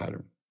interference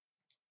pattern.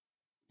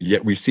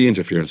 Yet we see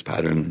interference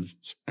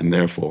patterns, and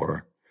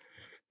therefore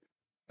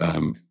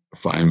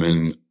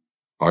Feynman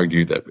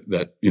argued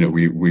that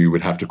we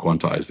would have to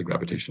quantize the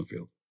gravitational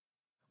field.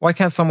 Why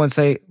can't someone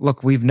say,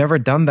 look, we've never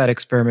done that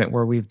experiment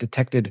where we've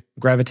detected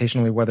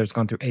gravitationally whether it's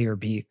gone through A or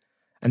B.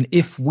 And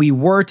if we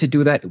were to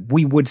do that,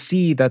 we would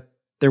see that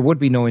there would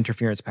be no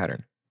interference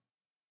pattern.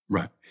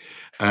 Right.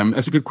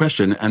 That's a good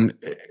question. And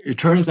it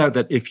turns out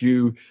that if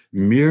you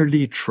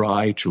merely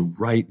try to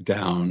write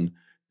down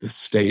the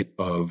state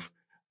of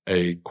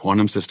a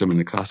quantum system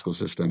and a classical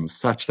system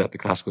such that the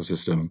classical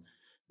system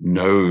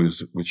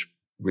knows which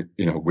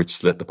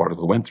slit the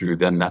particle went through,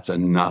 then that's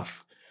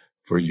enough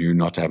for you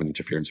not to have an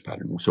interference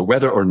pattern. So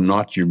whether or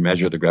not you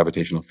measure the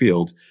gravitational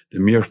field, the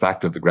mere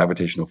fact of the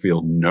gravitational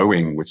field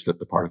knowing which slit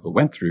the particle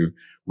went through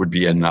would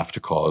be enough to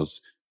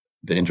cause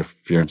the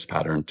interference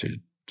pattern to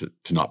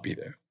not be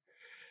there.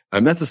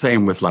 And that's the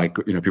same with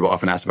people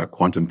often ask about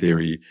quantum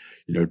theory,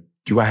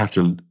 do I have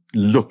to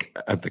look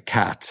at the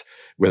cat,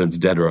 whether it's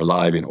dead or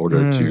alive, in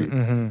order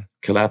to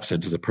collapse it?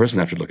 Does a person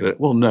have to look at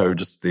it? Well, no,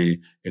 just the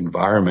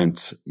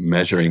environment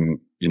measuring,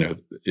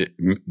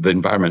 the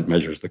environment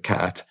measures the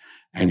cat.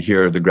 And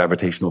here the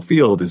gravitational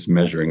field is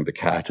measuring the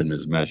cat and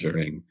is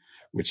measuring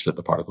which slit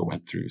the particle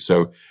went through.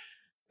 So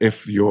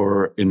if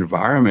your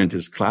environment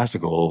is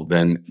classical,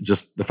 then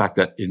just the fact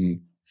that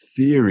in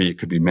theory it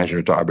could be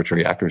measured to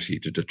arbitrary accuracy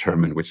to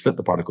determine which slit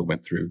the particle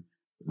went through,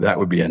 that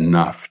would be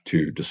enough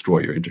to destroy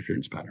your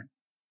interference pattern.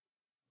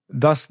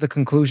 Thus, the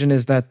conclusion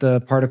is that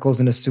the particle's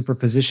in a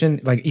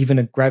superposition, like even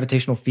a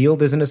gravitational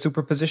field is in a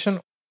superposition?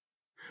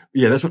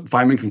 Yeah, that's what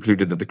Feynman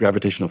concluded, that the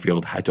gravitational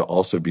field had to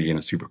also be in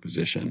a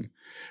superposition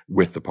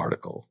with the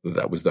particle.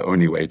 That was the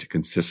only way to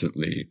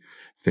consistently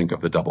think of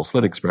the double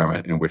slit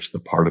experiment in which the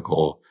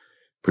particle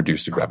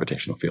produced a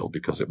gravitational field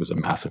because it was a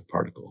massive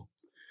particle.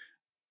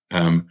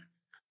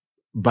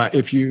 But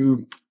if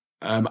you,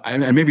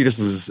 and maybe this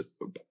is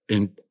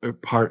in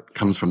part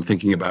comes from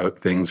thinking about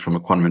things from a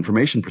quantum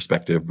information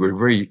perspective, we're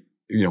very,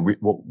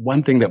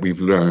 one thing that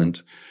we've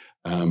learned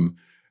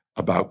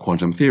about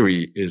quantum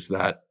theory is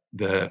that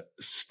the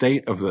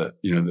state of the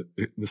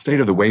state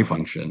of the wave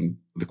function,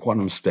 the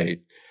quantum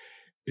state,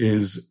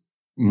 is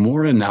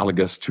more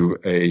analogous to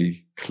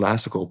a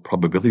classical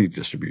probability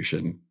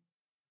distribution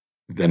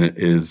than it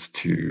is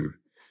to,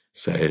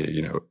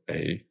 say,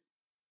 a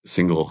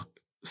single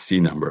C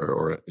number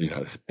or,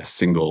 a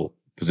single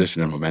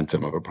position and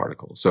momentum of a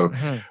particle. So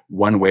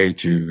one way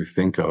to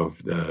think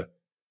of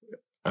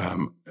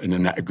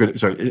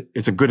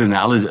it's a good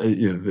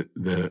analogy,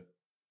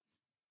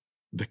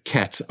 the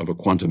ket of a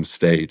quantum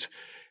state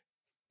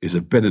is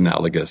a bit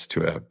analogous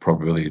to a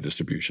probability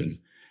distribution.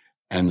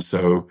 And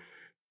so,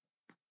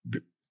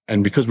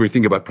 and because we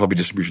think about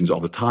probability distributions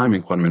all the time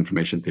in quantum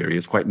information theory,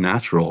 it's quite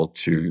natural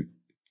to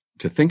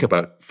think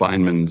about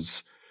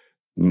Feynman's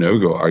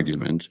no-go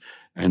argument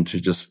and to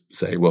just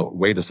say, well,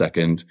 wait a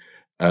second,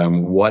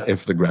 what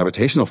if the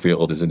gravitational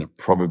field is in a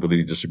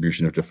probability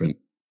distribution of different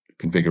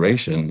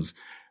configurations?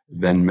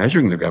 Then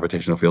measuring the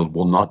gravitational field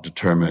will not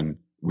determine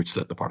which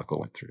slit the particle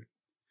went through.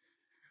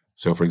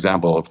 So, for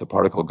example, if the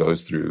particle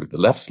goes through the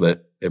left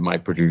slit, it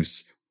might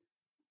produce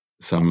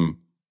some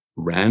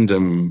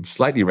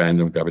slightly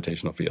random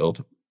gravitational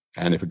field.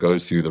 And if it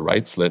goes through the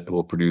right slit, it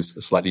will produce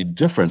a slightly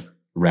different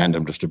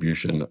random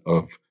distribution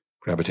of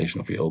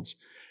gravitational fields.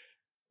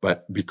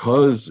 But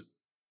because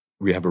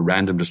we have a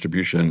random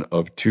distribution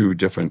of two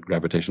different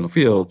gravitational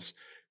fields,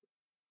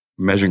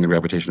 measuring the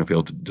gravitational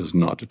field does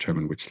not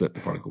determine which slit the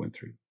particle went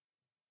through.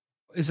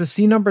 Is a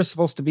C number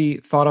supposed to be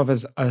thought of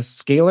as a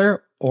scalar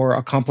or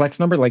a complex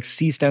number? Like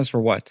C stands for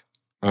what?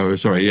 Oh,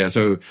 sorry. Yeah.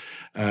 So,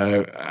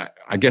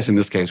 I guess in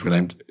this case,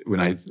 when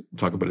I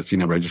talk about a C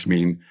number, I just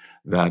mean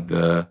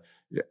that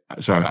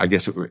I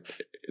guess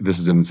this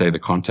is in, say, the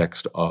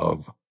context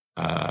of,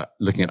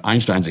 looking at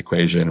Einstein's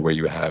equation where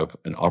you have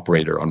an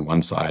operator on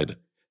one side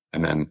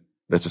and then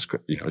it's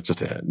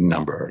just a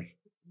number,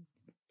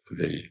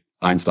 the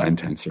Einstein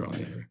tensor on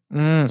the other.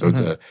 Mm-hmm.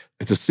 So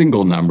it's a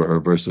single number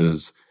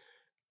versus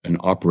an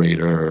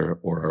operator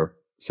or,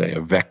 say,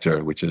 a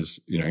vector, which is,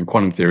 in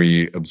quantum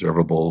theory,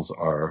 observables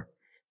are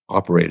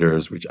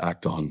operators which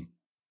act on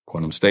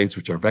quantum states,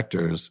 which are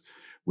vectors,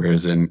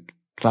 whereas in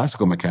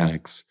classical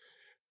mechanics,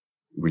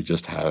 we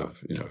just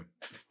have,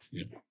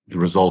 the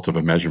result of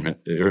a measurement,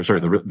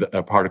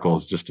 a particle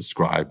is just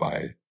described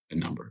by a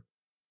number.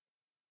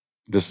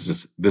 This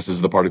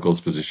is the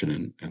particle's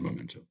position and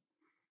momentum.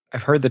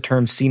 I've heard the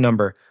term C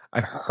number.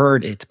 I've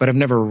heard it, but I've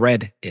never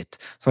read it.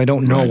 So I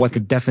don't know what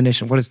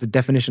is the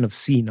definition of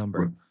C number.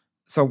 Right.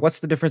 So what's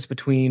the difference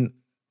between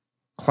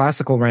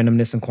classical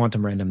randomness and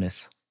quantum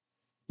randomness?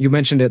 You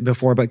mentioned it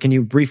before, but can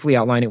you briefly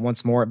outline it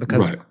once more?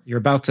 Because you're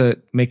about to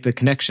make the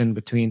connection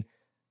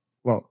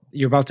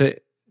you're about to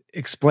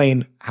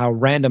explain how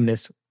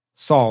randomness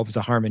solves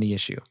a harmony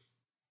issue.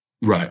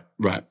 Right.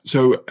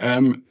 So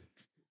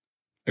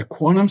a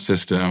quantum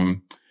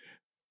system,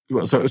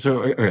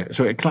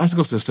 so a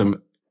classical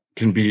system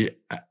can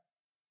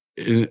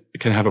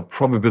have a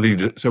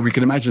probability. So we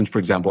can imagine, for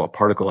example, a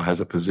particle has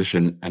a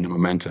position and a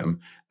momentum,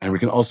 and we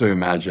can also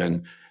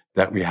imagine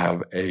that we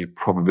have a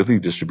probability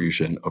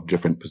distribution of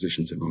different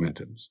positions and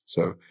momentums.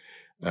 So,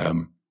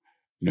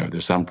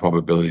 there's some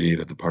probability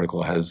that the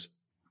particle has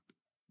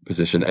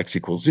position x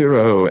equals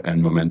 0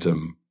 and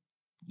momentum,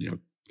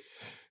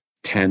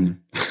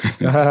 10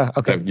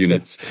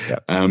 units.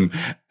 Yep.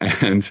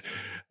 And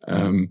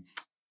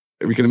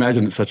we can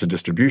imagine such a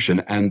distribution,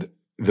 and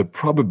the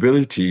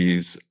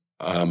probabilities,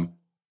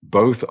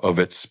 both of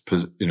its,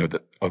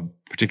 of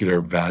particular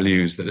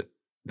values that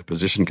the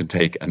position can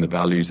take and the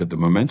values that the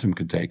momentum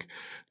can take,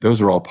 those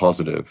are all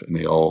positive and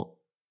they all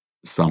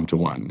sum to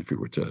 1 if we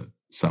were to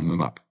sum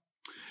them up.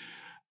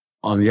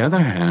 On the other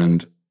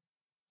hand,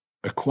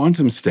 a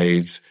quantum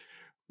state,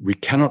 we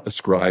cannot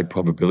ascribe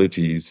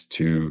probabilities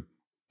to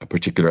a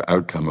particular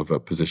outcome of a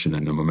position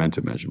and a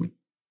momentum measurement.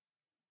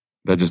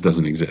 That just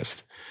doesn't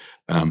exist.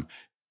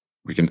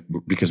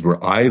 Because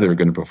we're either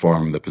going to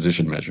perform the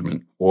position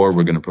measurement or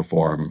we're going to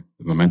perform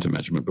the momentum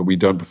measurement, but we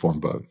don't perform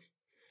both.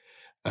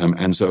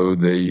 And so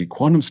the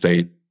quantum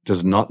state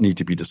does not need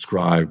to be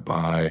described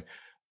by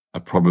a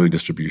probability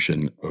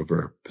distribution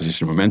over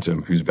position and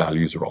momentum whose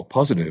values are all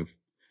positive.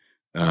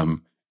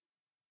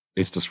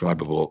 It's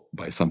describable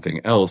by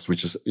something else,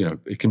 which is,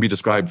 it can be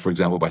described, for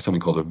example, by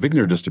something called a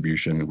Wigner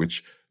distribution,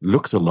 which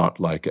looks a lot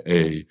like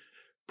a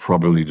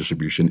probability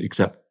distribution,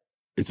 except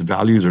its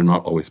values are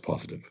not always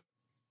positive.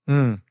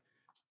 Mm.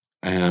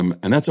 And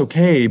that's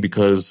okay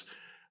because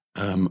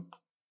I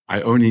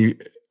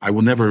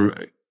will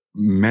never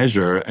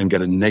measure and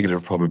get a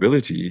negative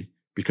probability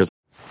because...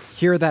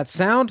 Hear that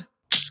sound?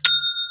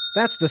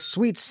 That's the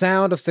sweet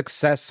sound of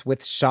success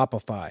with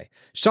Shopify.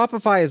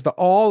 Shopify is the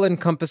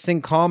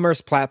all-encompassing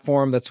commerce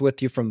platform that's with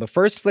you from the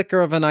first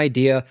flicker of an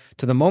idea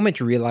to the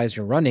moment you realize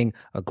you're running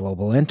a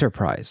global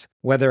enterprise.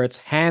 Whether it's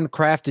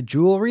handcrafted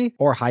jewelry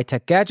or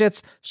high-tech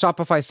gadgets,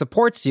 Shopify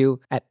supports you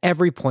at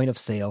every point of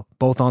sale,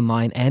 both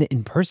online and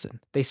in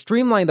person. They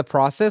streamline the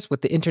process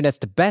with the internet's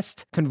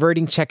best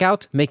converting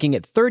checkout, making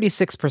it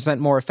 36%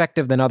 more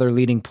effective than other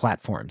leading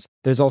platforms.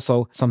 There's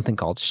also something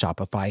called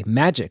Shopify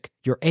Magic,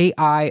 your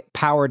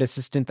AI-powered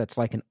assistant that's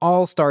like an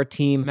all-star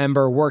team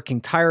member working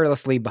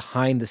tirelessly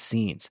behind the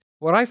scenes.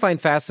 What I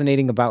find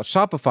fascinating about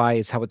Shopify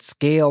is how it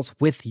scales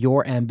with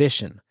your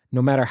ambition.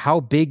 No matter how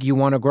big you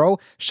want to grow,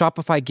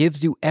 Shopify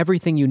gives you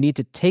everything you need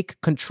to take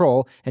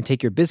control and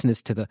take your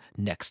business to the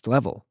next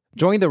level.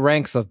 Join the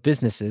ranks of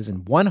businesses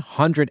in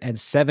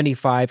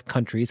 175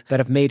 countries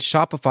that have made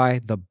Shopify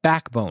the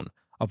backbone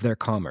of their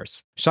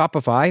commerce.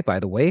 Shopify, by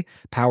the way,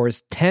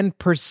 powers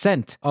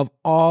 10% of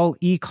all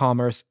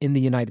e-commerce in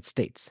the United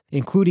States,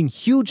 including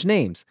huge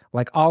names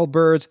like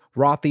Allbirds,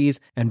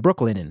 Rothy's, and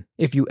Brooklinen.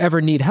 If you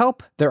ever need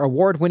help, their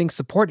award-winning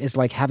support is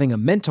like having a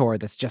mentor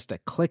that's just a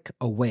click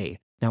away.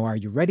 Now, are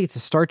you ready to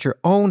start your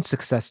own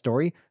success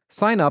story?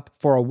 Sign up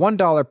for a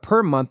 $1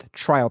 per month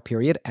trial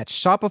period at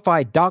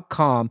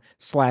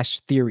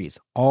shopify.com/theories,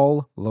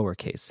 all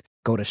lowercase.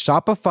 Go to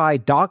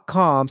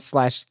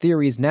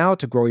shopify.com/theories now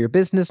to grow your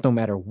business no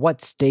matter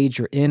what stage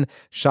you're in.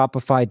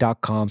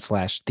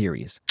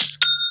 Shopify.com/theories.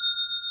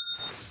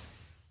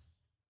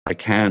 I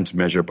can't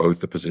measure both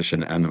the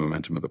position and the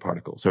momentum of the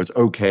particle. So it's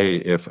okay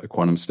if a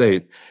quantum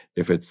state,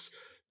 if its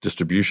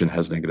distribution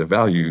has negative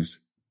values.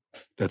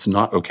 That's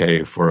not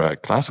okay for a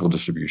classical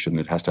distribution.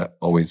 It has to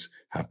always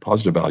have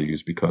positive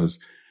values because,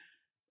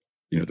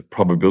 the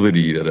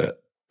probability that a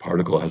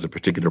particle has a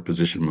particular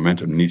position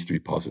momentum needs to be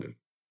positive.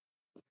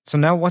 So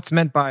now what's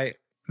meant by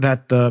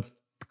that the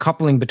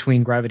coupling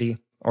between gravity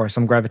or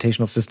some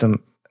gravitational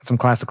system, some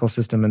classical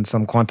system, and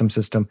some quantum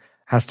system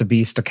has to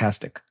be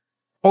stochastic?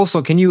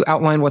 Also, can you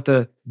outline what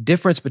the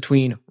difference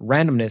between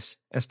randomness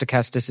and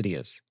stochasticity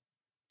is?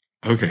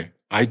 Okay.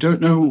 I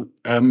don't know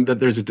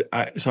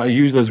that so I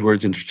use those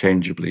words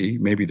interchangeably.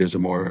 Maybe there's a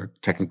more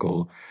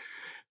technical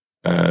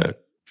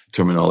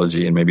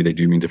terminology and maybe they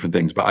do mean different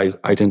things, but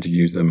I tend to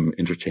use them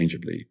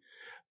interchangeably.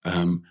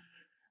 Um,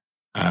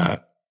 uh,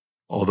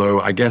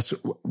 Although I guess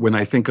when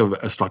I think of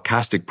a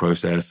stochastic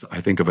process, I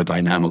think of a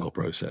dynamical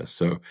process.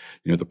 So,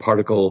 the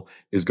particle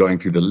is going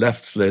through the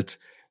left slit,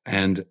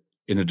 and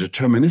in a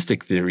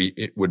deterministic theory,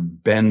 it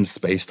would bend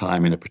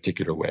space-time in a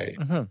particular way.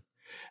 Mm-hmm.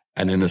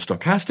 And in a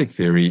stochastic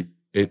theory,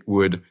 it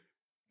would,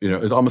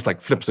 it almost like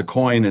flips a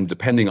coin, and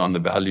depending on the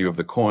value of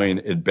the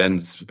coin, it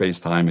bends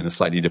space-time in a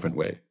slightly different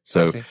way.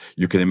 So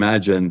you can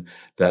imagine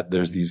that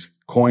there's these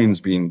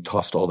coins being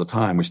tossed all the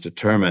time, which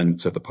determine,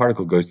 so the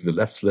particle goes through the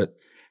left slit,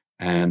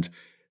 and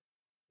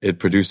it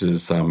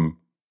produces some,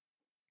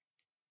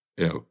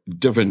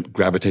 different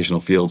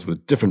gravitational fields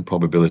with different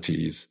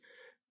probabilities.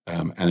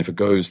 And if it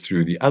goes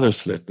through the other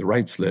slit, the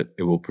right slit,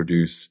 it will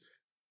produce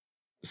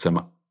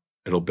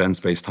it'll bend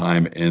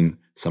space-time in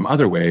some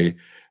other way,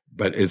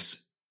 but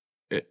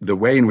the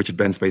way in which it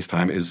bends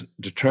space-time is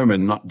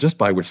determined not just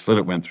by which slit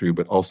it went through,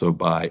 but also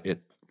by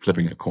it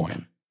flipping a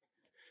coin.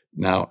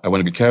 Now, I want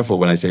to be careful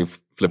when I say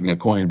flipping a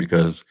coin,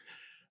 because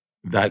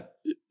that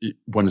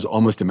one is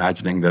almost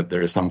imagining that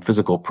there is some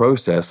physical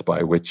process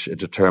by which it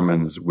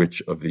determines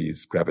which of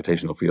these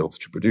gravitational fields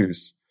to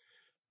produce.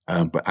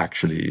 But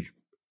actually,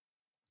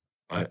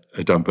 I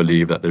don't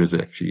believe that there is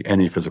actually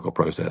any physical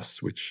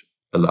process which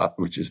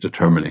is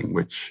determining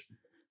which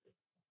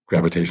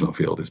gravitational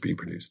field is being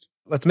produced.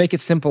 Let's make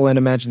it simple and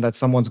imagine that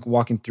someone's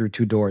walking through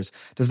two doors.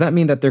 Does that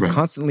mean that they're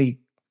constantly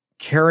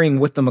carrying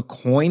with them a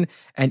coin,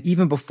 and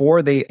even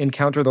before they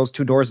encounter those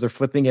two doors, they're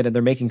flipping it and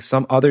they're making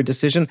some other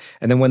decision,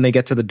 and then when they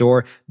get to the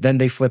door, then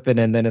they flip it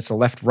and then it's a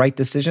left-right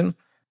decision?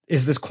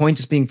 Is this coin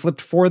just being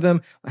flipped for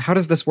them? How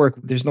does this work?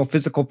 There's no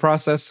physical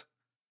process?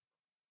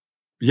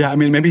 Yeah, I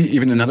mean, maybe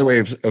even another way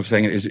of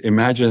saying it is,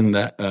 imagine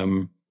that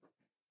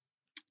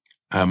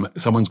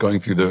someone's going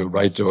through the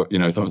right door,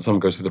 someone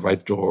goes through the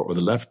right door or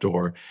the left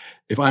door.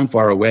 If I'm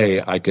far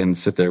away, I can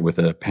sit there with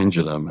a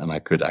pendulum and I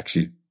could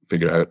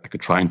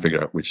try and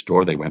figure out which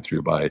door they went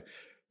through by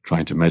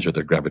trying to measure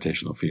their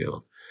gravitational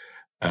field.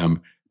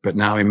 But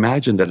now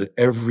imagine that at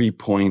every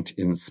point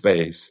in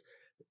space,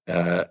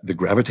 the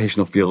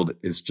gravitational field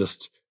is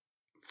just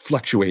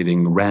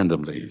fluctuating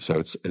randomly. So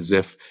it's as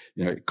if,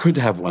 it could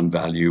have one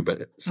value,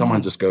 but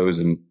someone just goes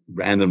and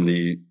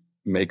randomly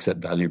makes that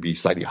value be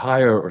slightly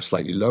higher or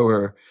slightly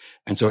lower.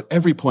 And so at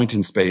every point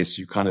in space,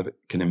 you kind of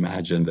can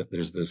imagine that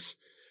there's this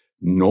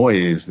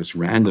noise, this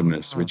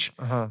randomness, which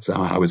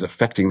somehow is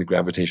affecting the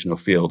gravitational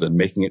field and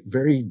making it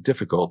very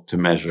difficult to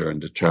measure and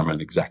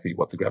determine exactly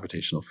what the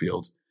gravitational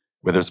field,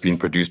 whether it's being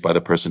produced by the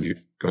person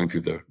who's going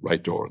through the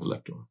right door or the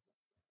left door.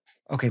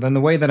 Okay, then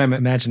the way that I'm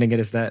imagining it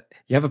is that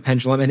you have a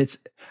pendulum, and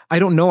I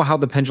don't know how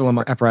the pendulum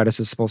apparatus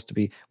is supposed to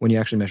be when you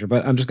actually measure,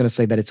 but I'm just going to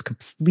say that it's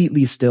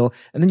completely still.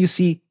 And then you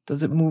see,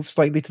 does it move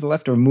slightly to the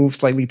left or move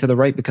slightly to the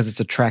right because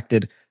it's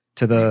attracted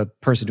to the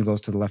person who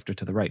goes to the left or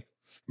to the right?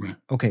 Right.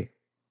 Okay.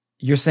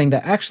 You're saying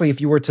that actually, if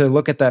you were to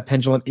look at that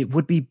pendulum, it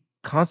would be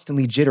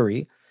constantly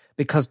jittery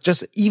because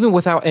just even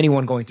without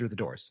anyone going through the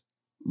doors.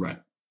 Right.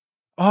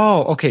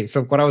 Oh, okay.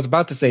 So what I was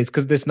about to say is,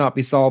 could this not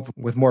be solved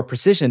with more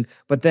precision?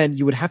 But then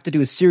you would have to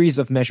do a series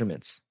of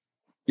measurements.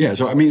 Yeah.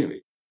 So, I mean,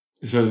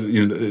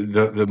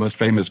 the most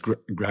famous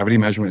gravity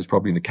measurement is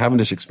probably the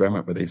Cavendish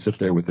experiment, where they sit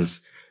there with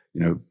this,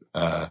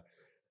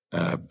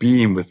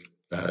 beam with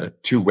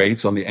two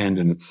weights on the end,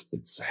 and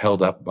it's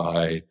held up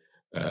by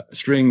a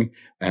string,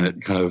 and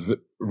it kind of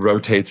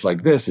rotates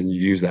like this, and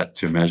you use that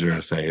to measure,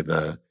 say,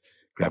 the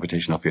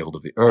gravitational field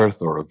of the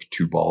Earth or of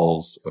two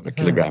balls of a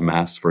kilogram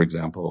mass, for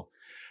example.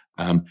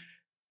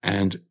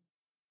 And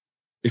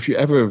if you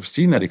ever have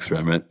seen that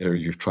experiment, or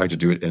you've tried to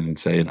do it in,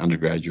 say, an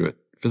undergraduate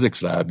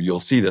physics lab, you'll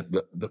see that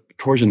the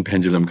torsion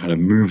pendulum kind of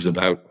moves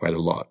about quite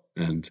a lot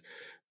and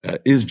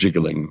is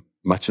jiggling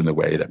much in the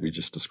way that we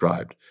just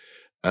described.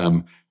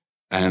 And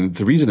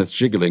the reason it's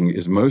jiggling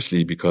is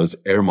mostly because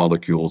air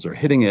molecules are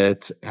hitting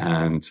it,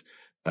 and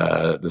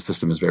the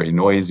system is very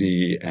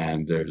noisy,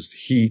 and there's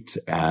heat,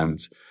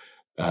 and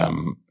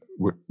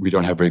we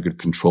don't have very good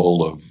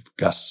control of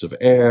gusts of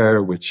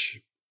air,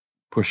 which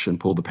push and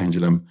pull the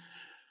pendulum.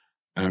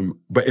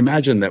 But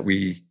imagine that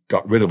we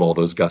got rid of all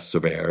those gusts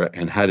of air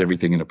and had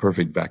everything in a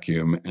perfect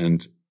vacuum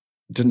and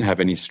didn't have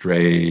any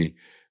stray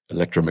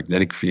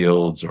electromagnetic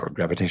fields or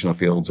gravitational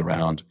fields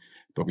around,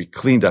 but we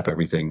cleaned up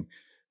everything.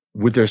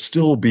 Would there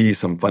still be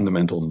some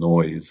fundamental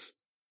noise?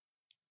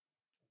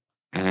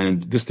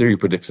 And this theory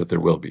predicts that there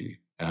will be.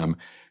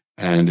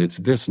 And it's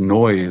this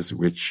noise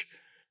which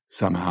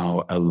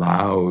somehow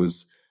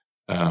allows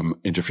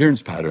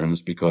interference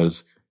patterns,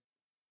 because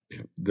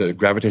the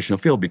gravitational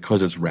field,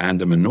 because it's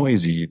random and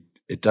noisy,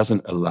 it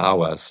doesn't allow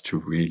us to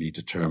really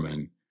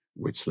determine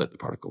which slit the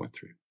particle went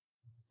through.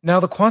 Now,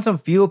 the quantum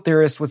field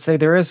theorists would say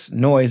there is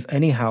noise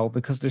anyhow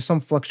because there's some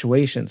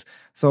fluctuations.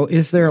 So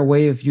is there a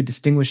way of you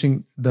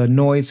distinguishing the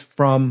noise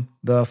from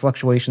the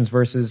fluctuations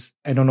versus,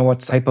 I don't know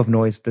what type of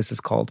noise this is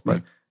called,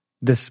 but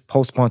this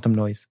post-quantum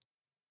noise?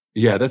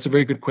 Yeah, that's a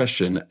very good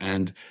question.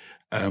 And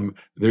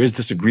there is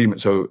disagreement.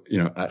 So,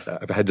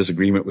 I've had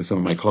disagreement with some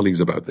of my colleagues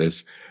about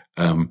this.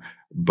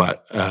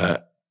 But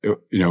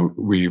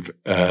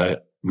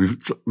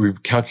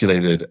we've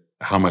calculated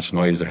how much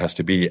noise there has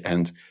to be,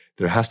 and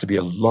there has to be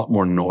a lot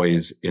more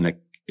noise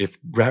if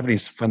gravity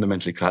is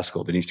fundamentally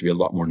classical, there needs to be a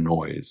lot more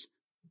noise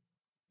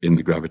in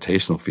the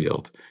gravitational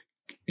field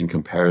in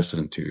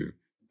comparison to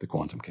the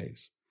quantum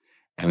case.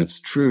 And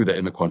it's true that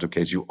in the quantum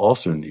case, you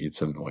also need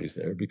some noise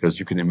there, because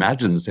you can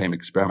imagine the same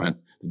experiment,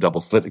 the double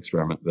slit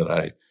experiment that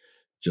I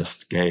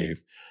just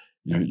gave.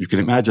 You can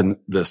imagine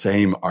the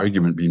same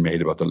argument being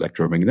made about the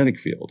electromagnetic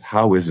field.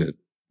 How is it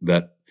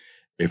that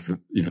if,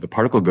 the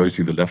particle goes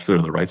through the left slit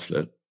or the right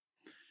slit,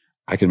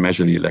 I can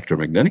measure the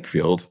electromagnetic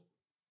field,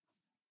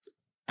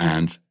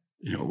 and,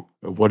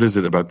 what is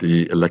it about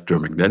the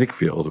electromagnetic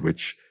field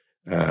which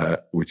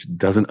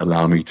doesn't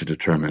allow me to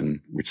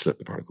determine which slit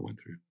the particle went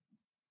through?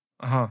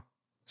 Uh-huh.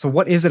 So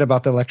what is it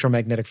about the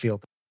electromagnetic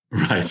field?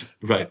 Right.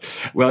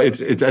 Well,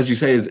 it's as you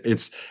say,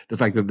 it's the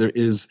fact that there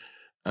is,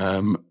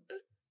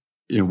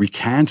 we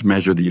can't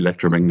measure the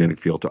electromagnetic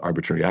field to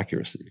arbitrary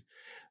accuracy.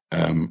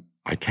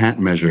 I can't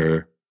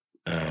measure,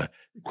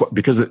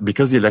 because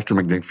the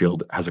electromagnetic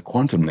field has a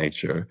quantum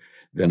nature,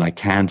 then I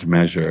can't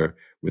measure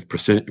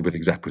with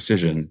exact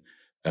precision,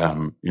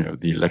 the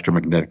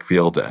electromagnetic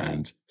field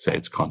and say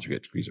its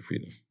conjugate degrees of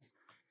freedom.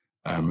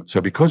 So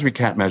because we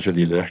can't measure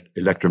the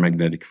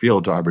electromagnetic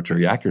field to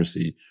arbitrary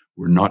accuracy,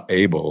 we're not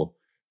able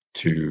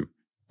to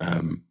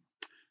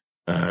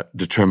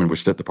determine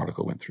which slit the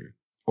particle went through.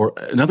 Or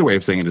another way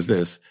of saying it is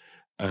this.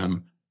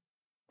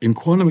 In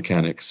quantum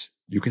mechanics,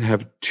 you can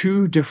have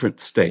two different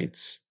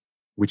states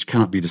which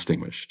cannot be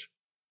distinguished.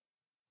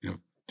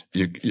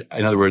 In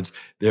other words,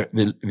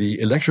 the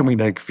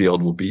electromagnetic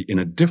field will be in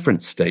a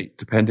different state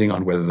depending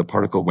on whether the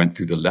particle went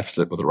through the left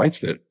slit or the right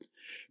slit.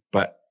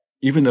 But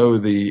even though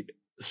the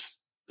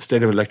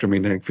state of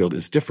electromagnetic field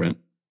is different,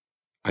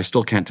 I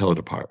still can't tell it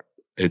apart.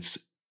 It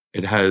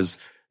has,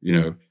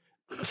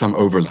 some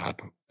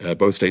overlap.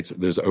 Both states,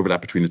 there's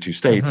overlap between the two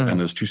states, and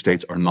those two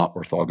states are not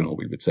orthogonal,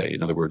 we would say.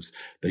 In other words,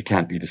 they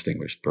can't be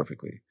distinguished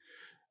perfectly.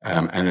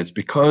 And it's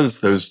because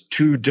those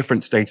two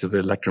different states of the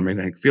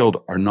electromagnetic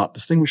field are not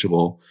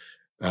distinguishable.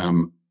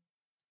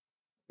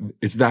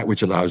 It's that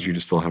which allows you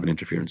to still have an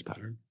interference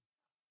pattern.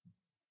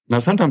 Now,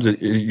 sometimes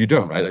you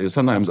don't, right?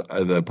 Sometimes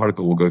the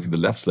particle will go through the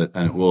left slit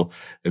and it will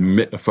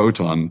emit a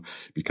photon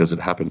because it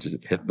happened to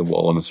hit the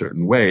wall in a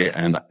certain way.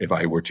 And if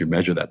I were to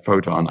measure that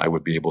photon, I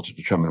would be able to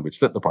determine which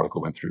slit the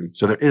particle went through.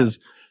 So there is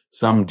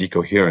some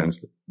decoherence.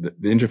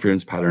 The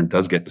interference pattern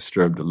does get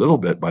disturbed a little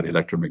bit by the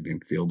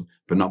electromagnetic field,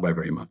 but not by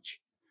very much.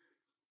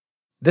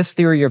 This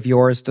theory of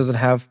yours doesn't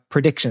have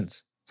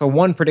predictions. So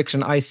one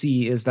prediction I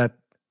see is that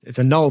it's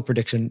a null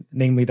prediction,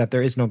 namely that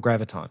there is no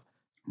graviton.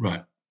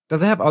 Right.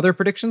 Does it have other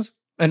predictions?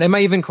 And am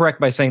I even correct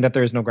by saying that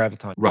there is no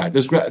graviton? Right.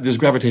 There's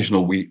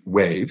gravitational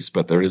waves,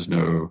 but there is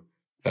no,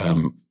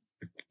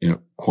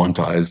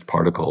 quantized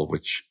particle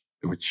which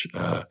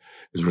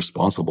is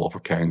responsible for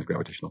carrying the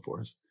gravitational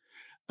force.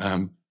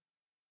 So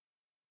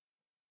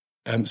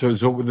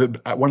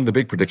one of the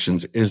big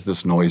predictions is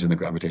this noise in the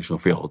gravitational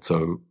field.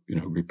 So,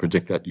 we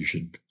predict that you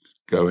should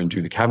go and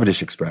do the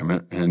Cavendish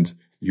experiment, and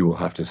you will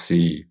have to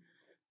see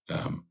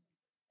a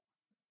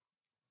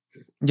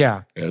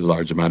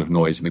large amount of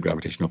noise in the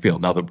gravitational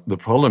field. Now, the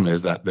problem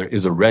is that there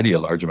is already a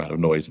large amount of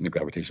noise in the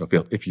gravitational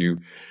field. If you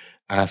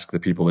ask the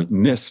people at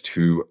NIST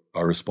who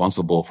are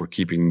responsible for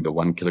keeping the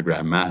 1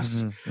 kilogram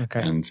mass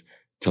and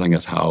telling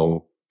us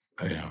how,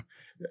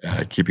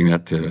 keeping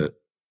that to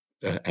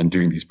and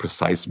doing these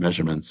precise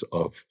measurements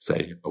of,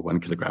 say, a 1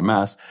 kilogram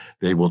mass,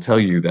 they will tell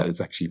you that it's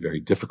actually a very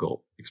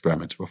difficult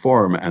experiment to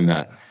perform, and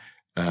that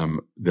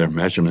their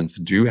measurements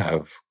do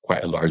have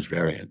quite a large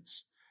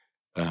variance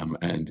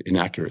and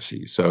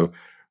inaccuracy. So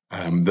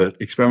the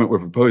experiment we're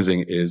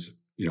proposing is,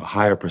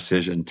 higher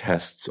precision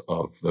tests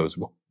of those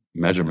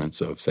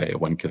measurements of, say, a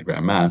 1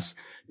 kilogram mass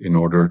in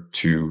order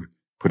to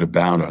put a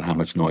bound on how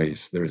much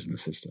noise there is in the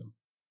system.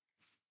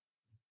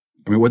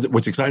 I mean,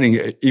 what's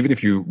exciting, even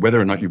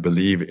whether or not you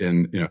believe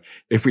in,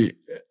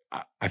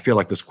 I feel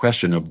like this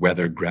question of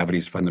whether gravity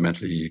is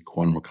fundamentally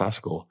quantum or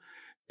classical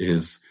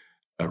is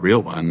a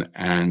real one.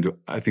 And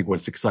I think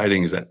what's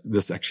exciting is that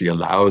this actually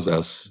allows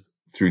us,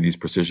 through these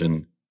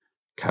precision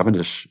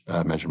Cavendish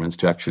measurements,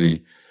 to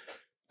actually,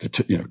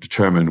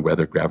 determine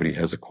whether gravity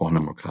has a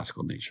quantum or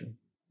classical nature.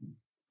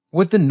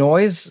 Would the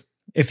noise,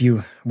 if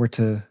you were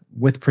to,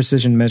 with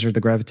precision, measure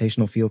the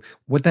gravitational field,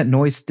 would that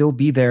noise still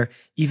be there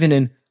even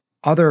in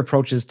other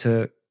approaches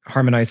to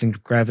harmonizing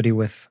gravity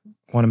with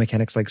quantum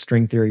mechanics like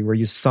string theory, where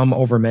you sum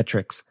over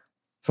metrics?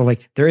 So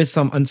there is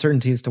some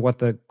uncertainty as to what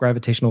the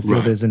gravitational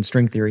field is in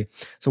string theory.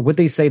 So would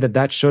they say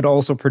that should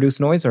also produce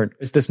noise, or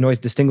is this noise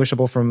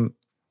distinguishable from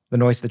the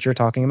noise that you're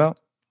talking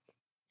about?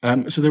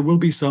 So there will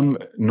be some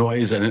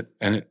noise, and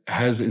it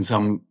has in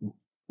some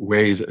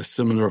ways a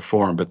similar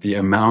form, but the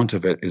amount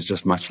of it is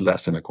just much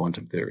less in a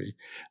quantum theory.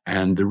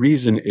 And the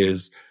reason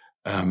is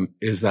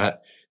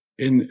that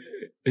you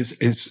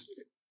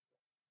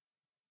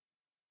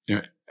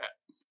know,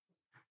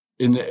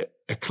 in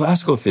a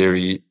classical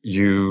theory,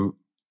 you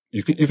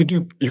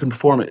can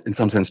perform in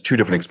some sense two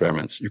different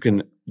experiments. You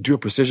can do a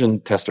precision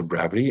test of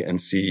gravity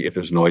and see if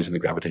there's noise in the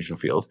gravitational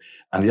field.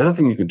 And the other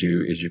thing you can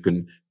do is you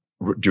can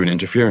do an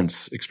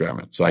interference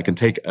experiment. So I can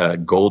take a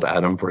gold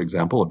atom, for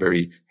example, a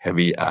very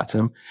heavy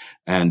atom,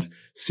 and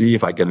see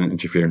if I get an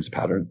interference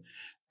pattern.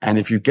 And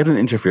if you get an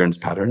interference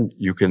pattern,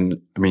 you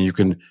can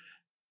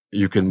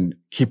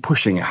keep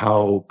pushing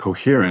how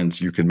coherent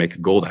you can make a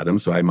gold atom.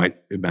 So I might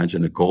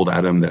imagine a gold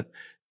atom that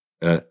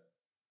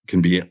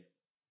can be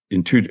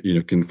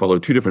can follow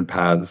two different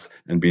paths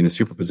and be in a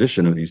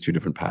superposition of these two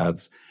different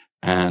paths.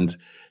 And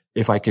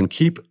if I can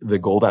keep the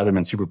gold atom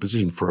in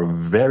superposition for a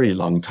very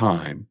long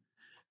time,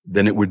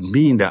 then it would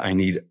mean that I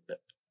need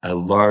a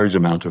large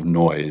amount of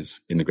noise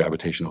in the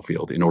gravitational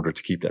field in order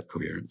to keep that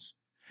coherence.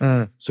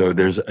 So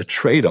there's a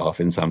trade-off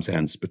in some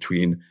sense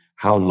between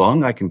how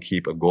long I can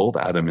keep a gold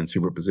atom in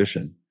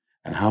superposition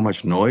and how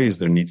much noise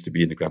there needs to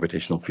be in the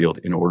gravitational field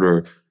in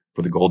order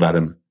for the gold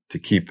atom to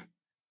keep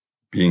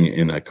being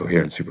in a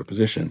coherent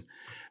superposition.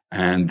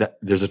 And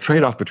there's a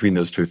trade-off between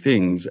those two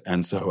things.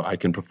 And so I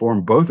can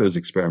perform both those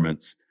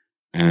experiments.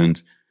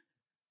 And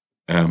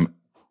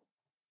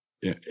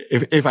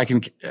if I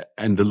can,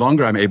 and the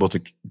longer I'm able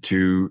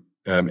to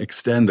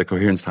extend the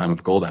coherence time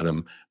of a gold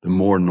atom, the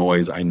more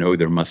noise I know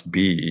there must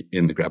be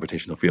in the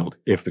gravitational field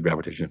if the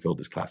gravitational field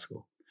is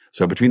classical.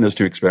 So between those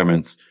two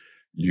experiments,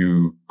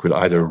 you could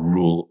either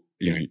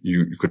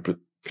you could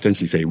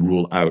potentially say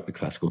rule out the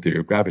classical theory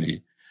of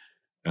gravity.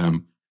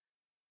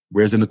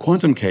 Whereas in the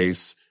quantum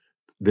case,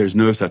 there's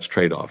no such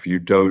trade-off. You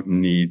don't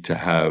need to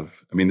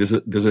have,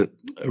 there's a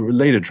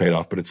related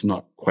trade-off, but it's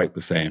not quite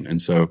the same.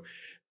 And so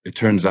it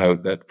turns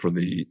out that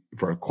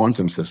for a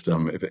quantum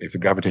system, if the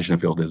gravitational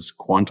field is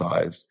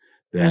quantized,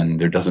 then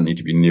there doesn't need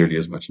to be nearly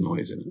as much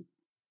noise in it.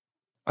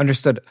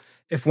 Understood.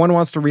 If one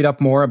wants to read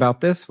up more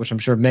about this, which I'm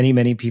sure many,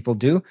 many people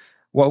do,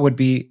 what would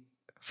be,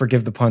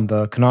 forgive the pun,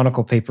 the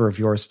canonical paper of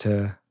yours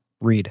to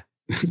read?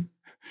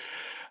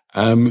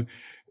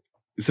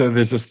 So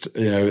there's this,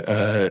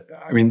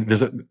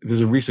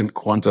 there's a recent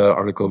Quanta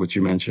article which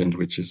you mentioned,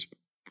 which is,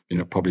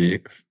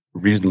 probably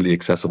reasonably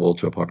accessible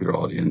to a popular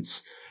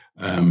audience.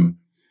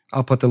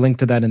 I'll put the link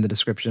to that in the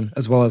description,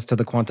 as well as to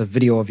the Quanta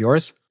video of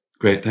yours.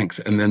 Great, thanks.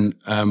 And then,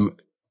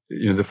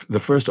 the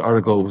first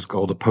article was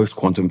called "A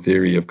Post-Quantum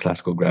Theory of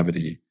Classical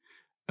Gravity,"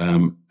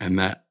 and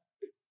that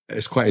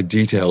is quite a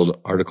detailed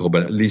article.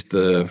 But at least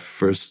the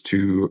first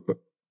 2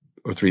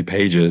 or 3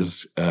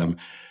 pages,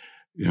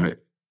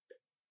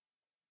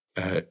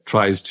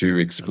 tries to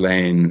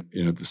explain,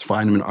 this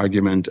Feynman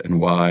argument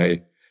and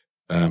why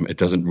it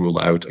doesn't rule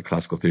out a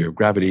classical theory of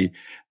gravity.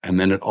 And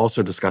then it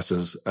also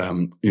discusses,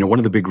 one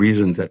of the big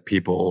reasons that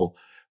people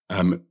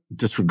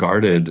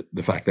disregarded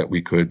the fact that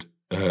we could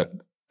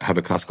have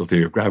a classical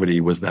theory of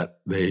gravity was that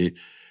they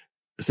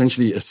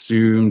essentially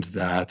assumed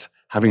that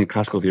having a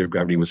classical theory of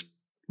gravity was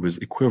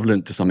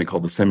equivalent to something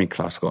called the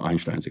semi-classical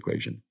Einstein's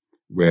equation,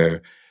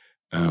 where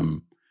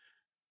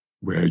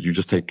you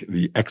just take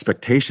the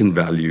expectation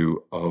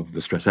value of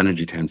the stress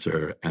energy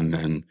tensor and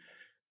then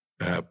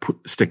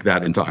stick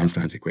that into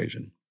Einstein's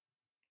equation.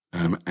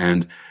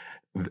 And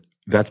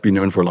that's been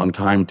known for a long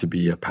time to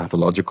be a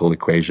pathological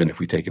equation. If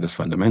we take it as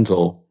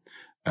fundamental,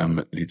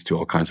 it leads to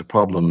all kinds of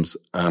problems.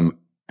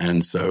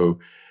 And so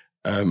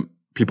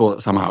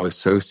people somehow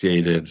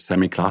associated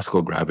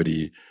semi-classical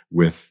gravity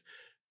with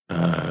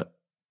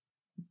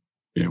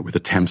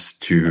attempts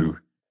to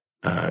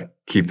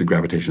keep the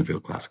gravitational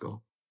field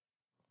classical.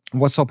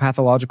 What's so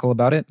pathological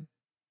about it?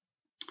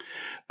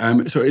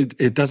 So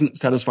it doesn't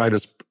satisfy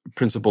this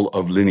principle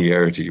of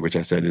linearity, which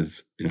I said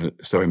is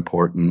so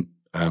important,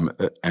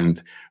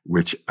 and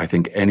which I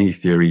think any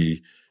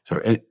theory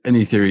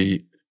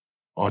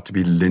ought to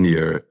be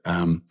linear.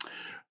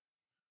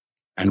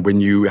 And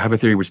when you have a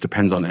theory which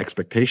depends on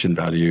expectation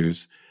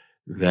values,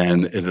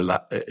 then it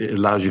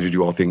allows you to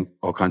do all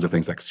kinds of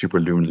things like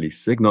superluminally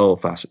signal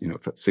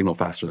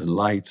faster than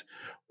light,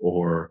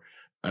 or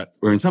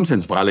in some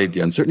sense violate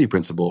the uncertainty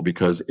principle,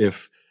 because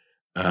if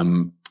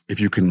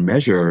you can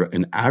measure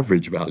an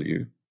average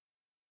value,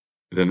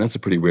 then that's a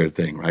pretty weird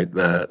thing, right?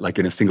 Like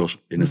in a single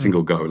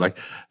go. Like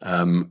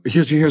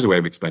here's a way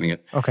of explaining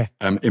it. Okay.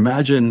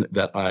 Imagine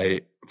that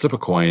I flip a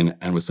coin,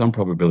 and with some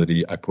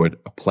probability, I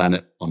put a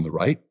planet on the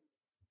right,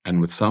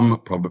 and with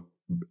some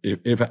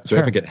if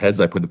I get heads,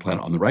 I put the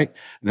planet on the right,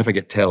 and if I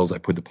get tails, I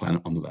put the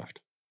planet on the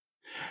left.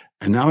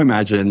 And now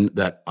imagine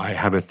that I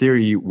have a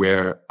theory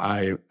where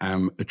I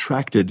am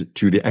attracted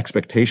to the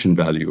expectation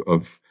value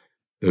of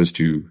those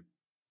two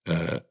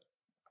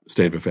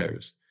state of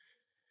affairs.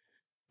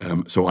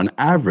 So on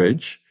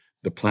average,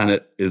 the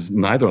planet is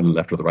neither on the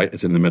left or the right,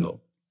 it's in the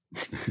middle.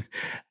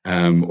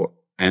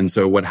 And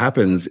so what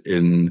happens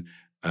in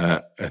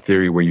a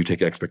theory where you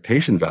take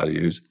expectation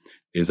values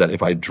is that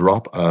if I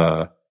drop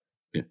a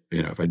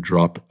if I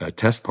drop a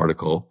test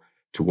particle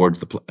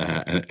towards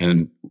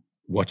and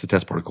watch the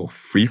test particle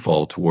free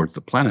fall towards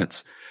the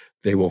planets,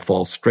 they will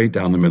fall straight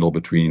down the middle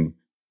between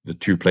the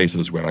two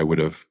places where I would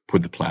have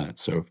put the planet.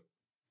 So,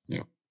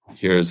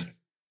 here's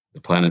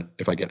the planet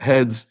if I get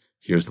heads,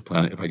 here's the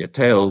planet if I get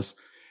tails.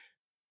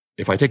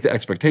 If I take the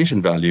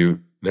expectation value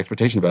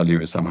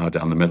is somehow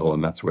down the middle,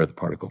 and that's where the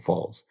particle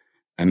falls.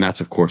 And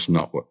that's, of course,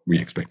 not what we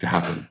expect to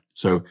happen.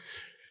 So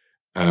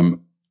a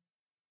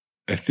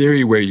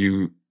theory where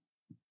you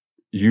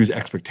use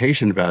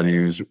expectation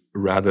values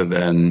rather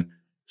than,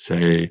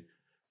 say,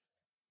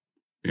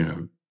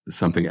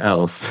 something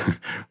else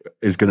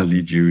is going to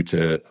lead you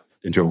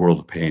into a world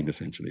of pain,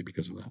 essentially,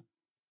 because of that.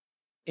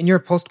 In your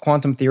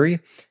post-quantum theory,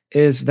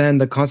 is then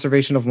the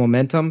conservation of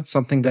momentum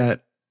something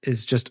that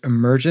is just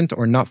emergent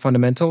or not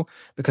fundamental?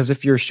 Because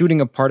if you're shooting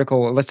a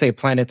particle, let's say a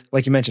planet,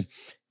 like you mentioned,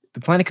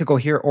 the planet could go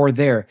here or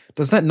there.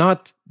 Does that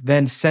not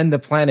then send the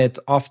planet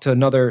off to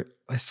another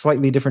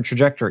slightly different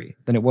trajectory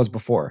than it was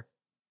before?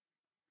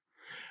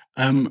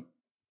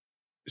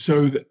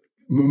 So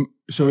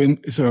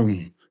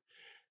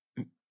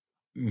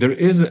there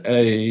is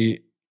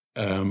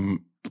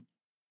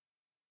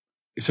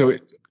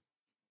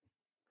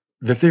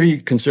the theory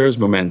conserves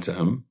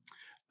momentum,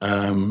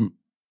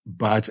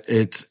 but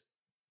it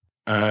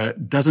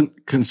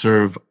doesn't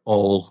conserve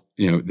all.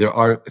 There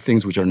are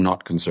things which are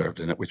not conserved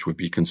in it, which would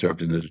be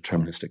conserved in a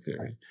deterministic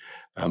theory.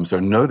 So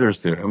Noether's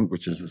theorem,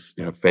 which is this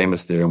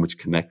famous theorem which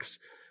connects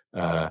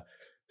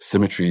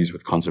symmetries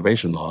with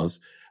conservation laws,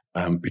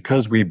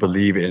 because we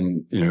believe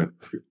in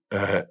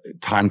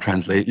time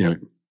translate.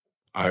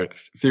 Our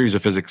theories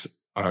of physics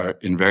are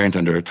invariant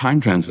under a time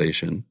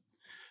translation,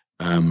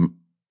 and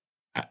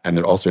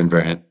they're also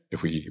invariant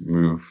if we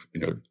move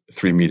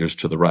 3 meters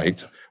to the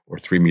right or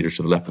 3 meters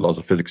to the left. The laws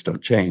of physics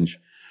don't change,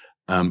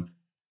 and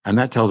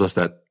that tells us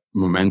that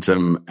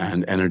momentum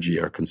and energy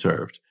are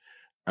conserved.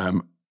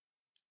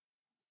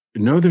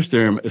 Noether's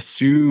theorem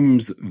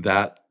assumes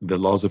that the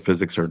laws of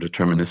physics are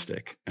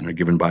deterministic and are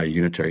given by a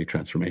unitary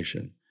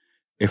transformation.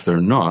 If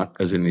they're not,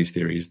 as in these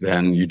theories,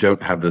 then you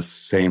don't have the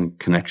same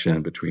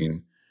connection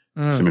between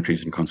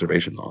symmetries and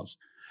conservation laws.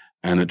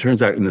 And it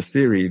turns out in this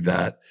theory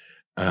that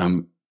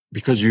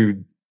because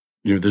you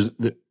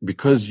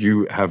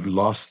have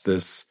lost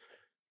this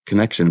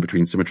connection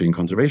between symmetry and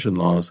conservation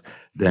laws,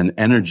 then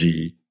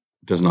energy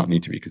does not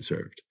need to be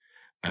conserved.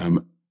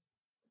 And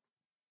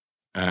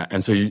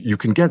so you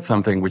can get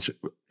something which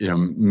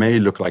may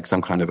look like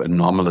some kind of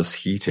anomalous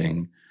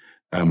heating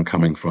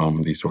coming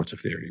from these sorts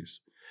of theories.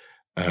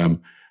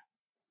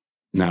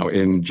 Now,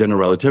 in general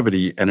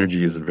relativity,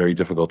 energy is very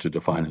difficult to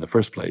define in the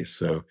first place.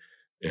 So,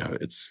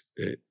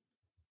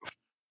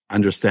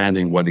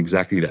 understanding what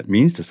exactly that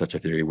means to such a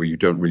theory, where you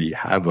don't really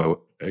have a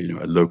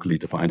locally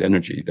defined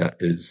energy,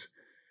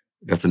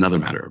 that's another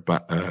matter.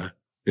 But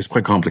it's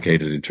quite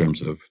complicated in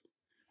terms of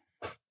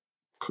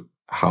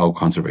how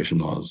conservation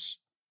laws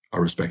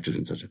are respected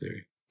in such a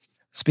theory.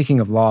 Speaking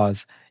of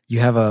laws, you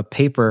have a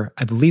paper,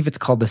 I believe it's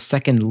called The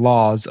Second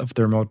Laws of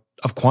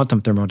Quantum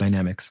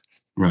Thermodynamics.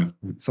 Right.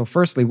 So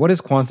firstly, what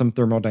is quantum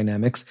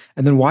thermodynamics?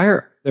 And then why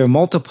are there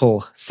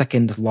multiple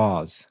second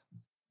laws?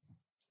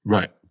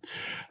 Right.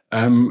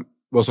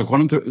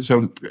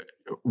 So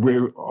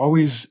we're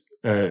always,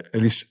 at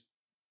least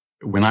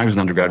when I was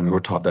an undergrad, we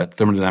were taught that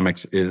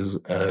thermodynamics is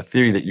a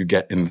theory that you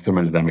get in the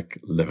thermodynamic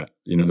limit.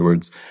 In other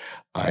words,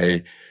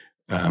 I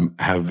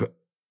have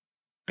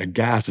a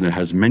gas and it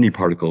has many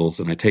particles,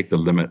 and I take the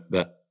limit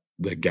that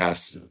the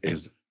gas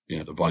is,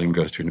 the volume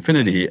goes to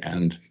infinity,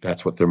 and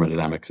that's what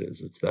thermodynamics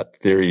is. It's that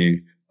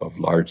theory of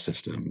large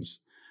systems.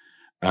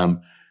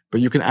 But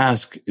you can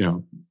ask,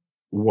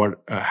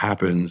 what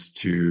happens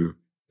to,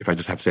 if I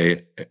just have,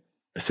 say,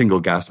 a single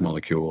gas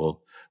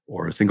molecule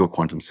or a single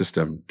quantum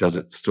system, does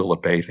it still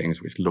obey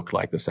things which look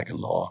like the second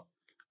law?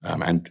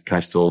 And can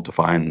I still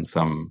define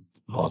some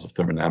laws of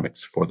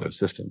thermodynamics for those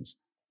systems?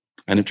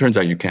 And it turns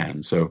out you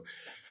can. So,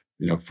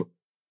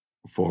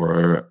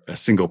 for a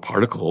single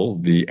particle,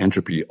 the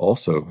entropy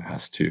also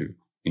has to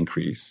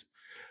increase.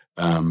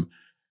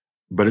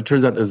 But it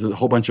turns out there's a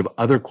whole bunch of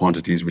other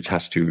quantities which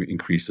has to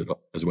increase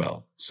as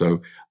well.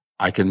 So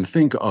I can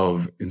think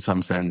of, in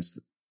some sense,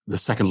 the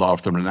second law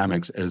of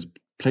thermodynamics as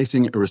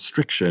placing a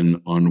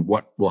restriction on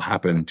what will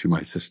happen to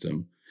my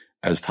system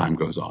as time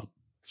goes on.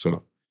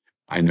 So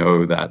I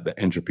know that the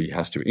entropy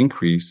has to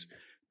increase,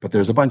 but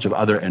there's a bunch of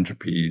other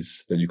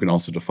entropies that you can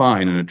also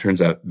define, and it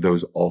turns out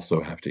those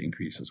also have to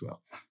increase as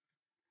well.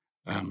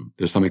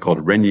 There's something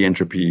called Renyi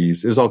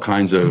entropies. There's all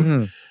kinds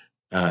of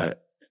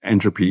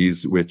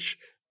entropies which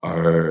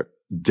are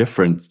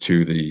different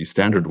to the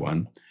standard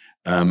one.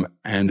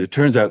 And it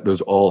turns out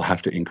those all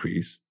have to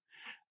increase.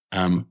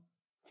 And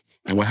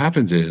what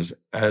happens is,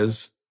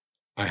 as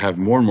I have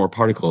more and more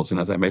particles, and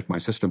as I make my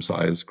system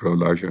size grow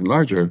larger and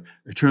larger,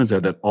 it turns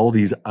out that all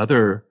these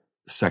other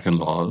second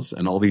laws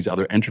and all these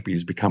other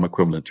entropies become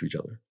equivalent to each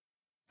other.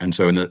 And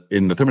so in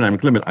the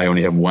thermodynamic limit, I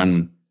only have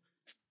one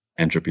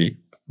entropy,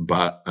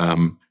 but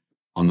on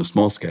the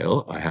small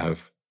scale, I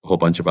have a whole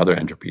bunch of other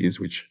entropies,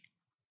 which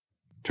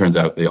turns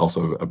out they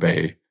also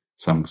obey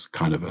some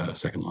kind of a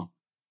second law.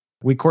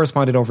 We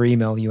corresponded over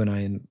email, you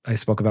and I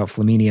spoke about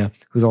Flaminia,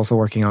 who's also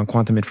working on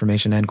quantum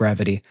information and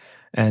gravity.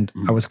 And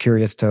I was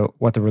curious to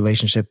what the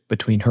relationship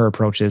between her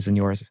approach is and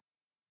yours.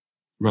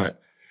 Right.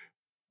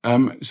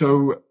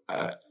 So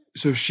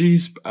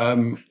she's,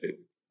 her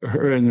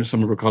and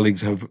some of her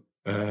colleagues have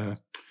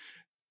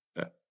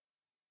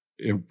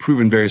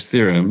proven various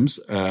theorems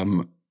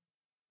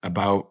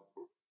about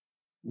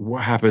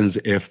what happens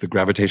if the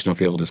gravitational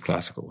field is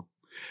classical.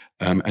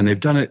 And they've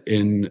done it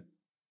in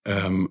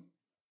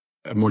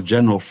a more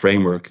general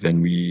framework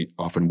than we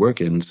often work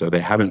in. So they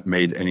haven't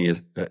made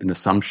an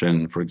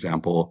assumption, for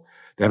example,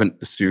 they haven't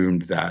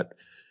assumed that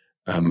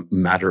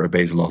matter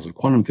obeys the laws of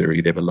quantum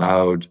theory. They've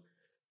allowed,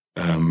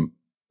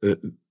 they've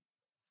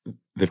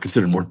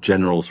considered more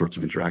general sorts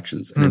of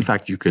interactions. And in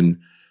fact, you can,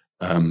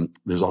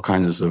 there's all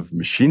kinds of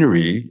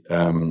machinery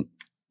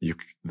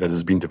that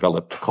has been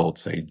developed called,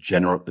 say,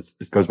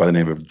 it goes by the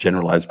name of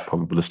generalized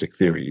probabilistic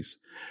theories,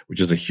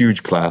 which is a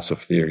huge class of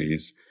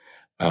theories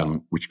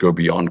which go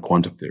beyond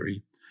quantum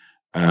theory.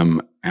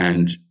 And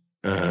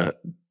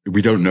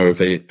we don't know if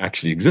they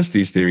actually exist,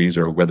 these theories,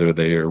 or whether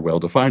they are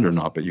well-defined or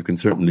not, but you can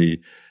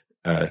certainly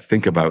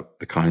think about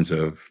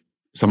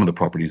some of the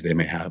properties they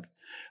may have.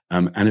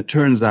 And it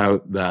turns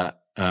out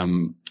that,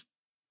 so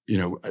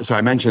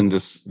I mentioned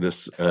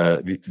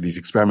these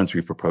experiments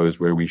we've proposed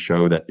where we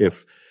show that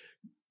if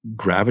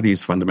gravity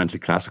is fundamentally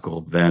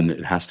classical, then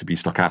it has to be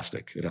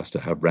stochastic. It has to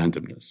have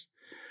randomness.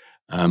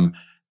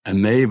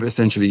 And they've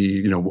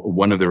essentially,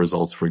 one of the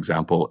results, for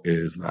example,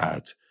 is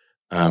that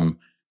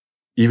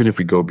even if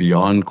we go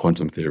beyond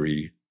quantum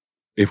theory,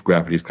 if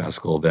gravity is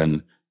classical,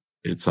 then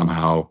it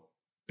somehow,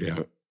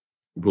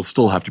 will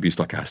still have to be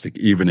stochastic,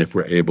 even if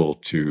we're able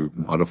to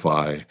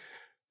modify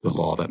the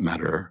laws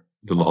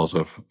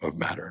of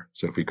matter.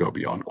 So if we go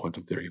beyond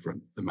quantum theory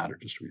from the matter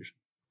distribution.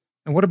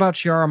 And what about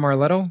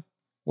Chiara-Marletto?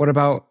 What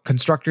about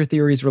constructor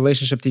theory's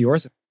relationship to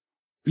yours?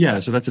 Yeah,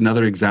 so that's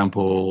another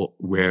example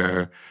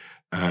where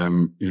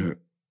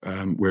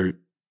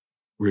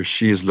where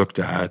she has looked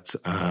at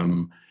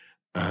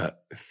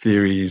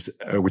theories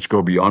which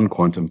go beyond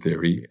quantum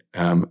theory,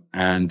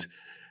 and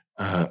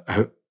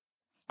I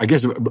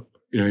guess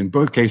in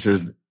both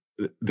cases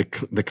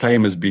the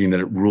claim has been that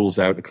it rules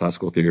out a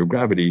classical theory of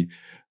gravity,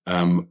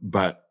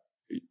 but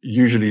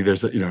usually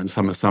there's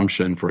some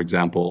assumption, for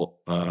example,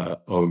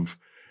 of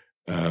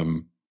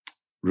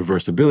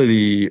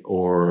reversibility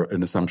or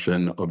an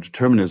assumption of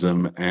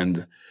determinism.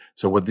 And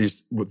so what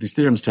these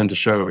theorems tend to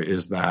show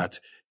is that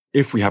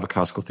if we have a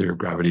classical theory of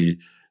gravity,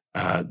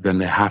 then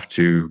they have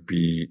to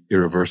be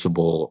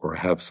irreversible or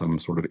have some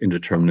sort of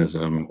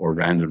indeterminism or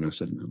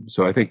randomness in them.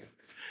 So I think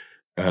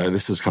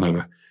this is kind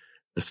of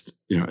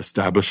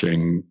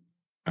establishing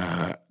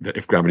that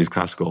if gravity is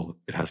classical,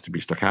 it has to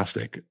be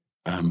stochastic.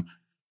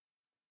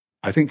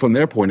 I think from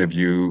their point of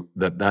view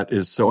that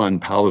is so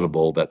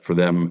unpalatable that for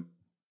them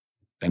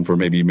and for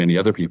maybe many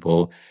other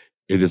people,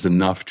 it is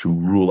enough to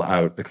rule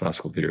out the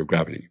classical theory of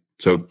gravity.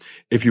 So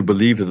if you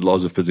believe that the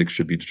laws of physics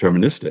should be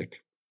deterministic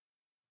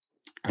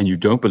and you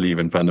don't believe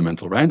in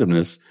fundamental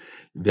randomness,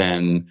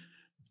 then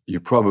you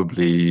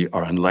probably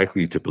are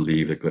unlikely to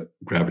believe that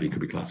gravity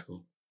could be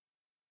classical.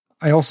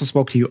 I also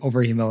spoke to you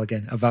over email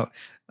again about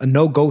a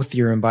no-go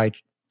theorem by,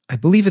 I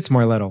believe it's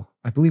Marletto.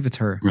 I believe it's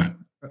her. Right.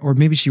 Or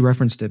maybe she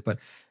referenced it, but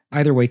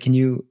either way, can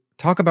you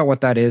talk about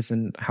what that is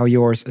and how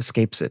yours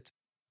escapes it?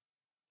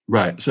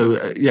 Right. So,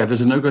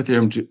 there's a no-go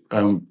theorem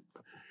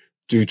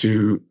due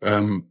to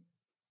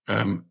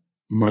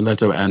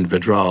Marletto and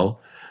Vedral,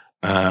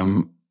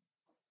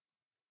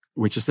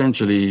 which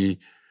essentially,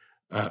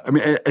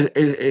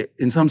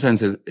 in some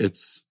sense,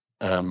 it's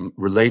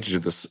related to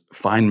this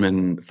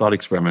Feynman thought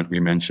experiment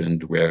we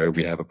mentioned, where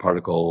we have a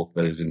particle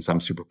that is in some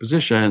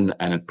superposition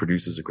and it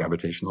produces a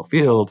gravitational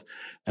field.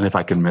 And if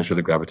I can measure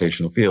the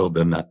gravitational field,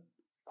 then that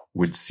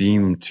would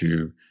seem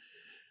to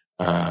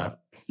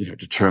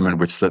determine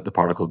which slit the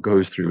particle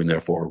goes through and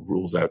therefore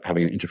rules out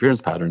having an interference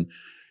pattern.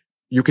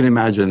 You can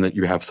imagine that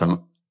you have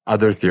some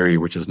other theory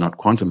which is not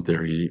quantum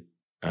theory,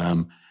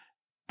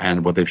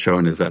 and what they've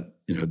shown is that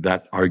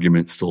that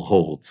argument still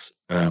holds.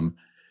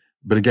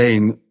 But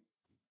again,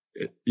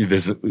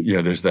 there's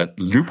that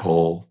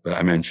loophole that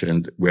I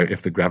mentioned, where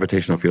if the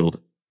gravitational field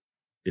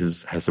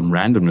has some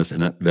randomness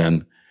in it,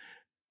 then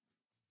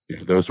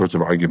those sorts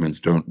of arguments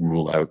don't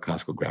rule out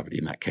classical gravity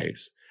in that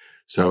case.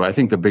 So I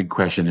think the big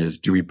question is,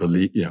 do we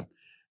believe,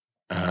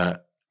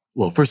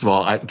 well, first of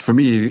all, for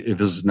me,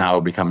 this has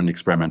now become an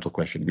experimental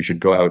question. We should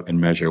go out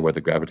and measure whether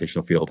the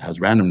gravitational field has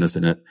randomness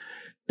in it.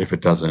 If it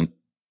doesn't,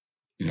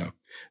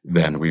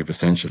 then we've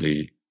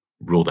essentially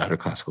ruled out a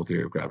classical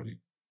theory of gravity.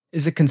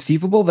 Is it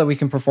conceivable that we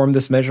can perform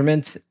this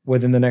measurement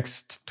within the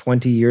next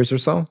 20 years or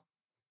so?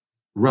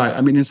 Right.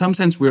 I mean, in some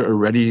sense, we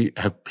already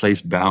have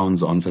placed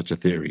bounds on such a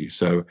theory.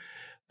 So,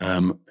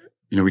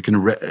 we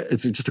can,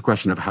 it's just a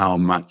question of how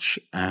much.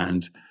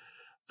 And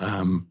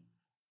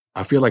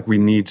I feel like we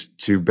need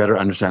to better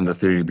understand the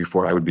theory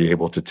before I would be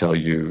able to tell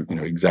you,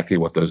 exactly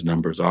what those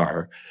numbers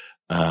are.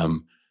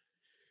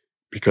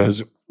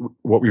 Because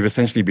what we've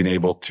essentially been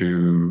able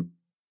to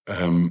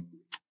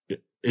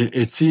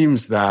it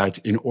seems that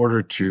in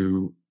order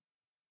to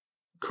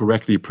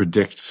correctly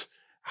predict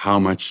how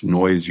much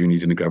noise you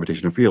need in the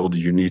gravitational field,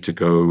 you need to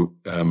go,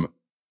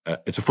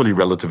 it's a fully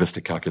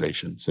relativistic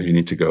calculation. So you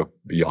need to go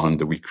beyond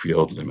the weak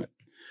field limit.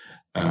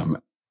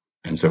 And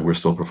so we're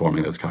still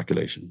performing those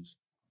calculations.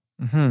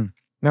 Mm-hmm.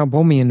 Now,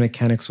 Bohmian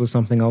mechanics was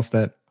something else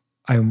that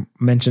I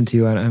mentioned to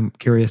you, and I'm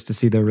curious to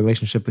see the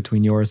relationship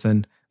between yours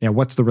and,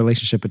 what's the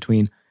relationship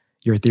between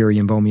your theory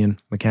and Bohmian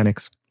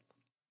mechanics?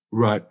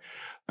 Right.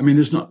 I mean,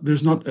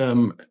 there's not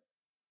an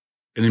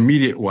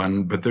immediate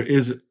one, but there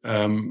is.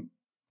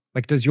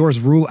 Does yours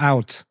rule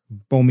out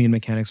Bohmian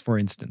mechanics, for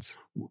instance?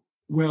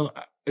 Well,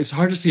 it's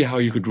hard to see how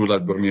you could rule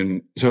out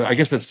Bohmian. So I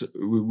guess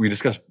we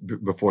discussed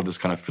before this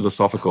kind of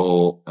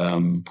philosophical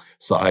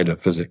side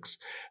of physics,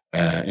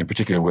 in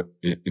particular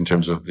in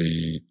terms of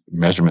the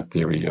measurement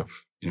theory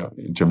of,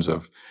 in terms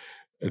of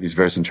these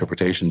various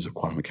interpretations of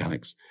quantum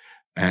mechanics.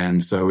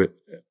 And so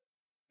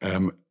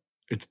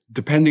it's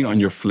depending on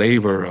your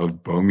flavor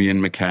of Bohmian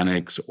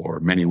mechanics or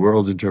many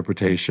worlds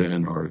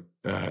interpretation or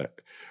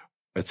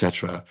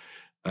etc.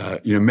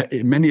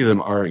 Many of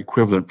them are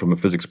equivalent from a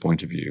physics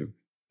point of view,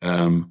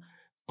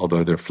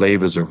 although they're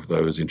flavors of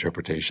those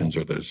interpretations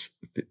or those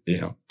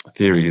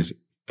theories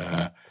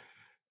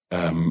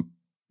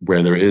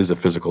where there is a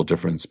physical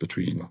difference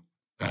between,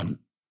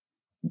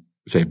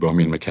 say,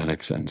 Bohmian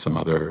mechanics and some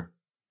other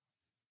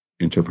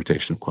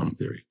interpretation of quantum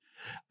theory.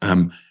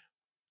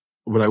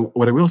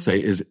 What I will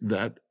say is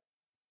that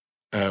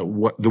the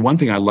one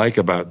thing I like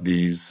about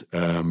these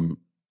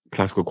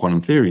classical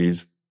quantum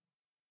theories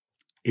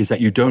is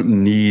that you don't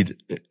need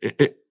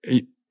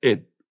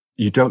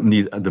you don't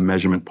need the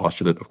measurement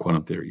postulate of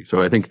quantum theory.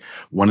 So I think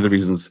one of the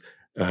reasons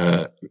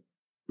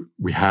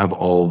we have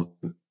all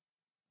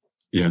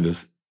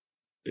this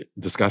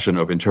discussion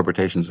of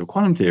interpretations of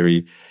quantum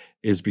theory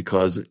is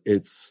because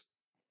it's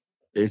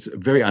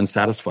very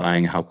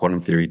unsatisfying how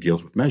quantum theory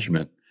deals with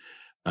measurement.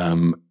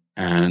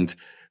 And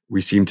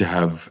we seem to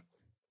have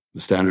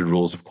the standard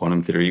rules of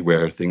quantum theory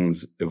where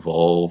things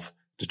evolve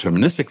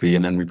deterministically,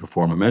 and then we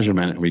perform a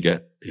measurement and we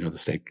get, the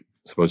state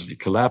supposedly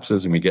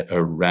collapses and we get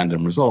a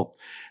random result.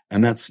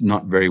 And that's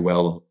not very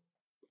well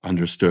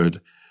understood.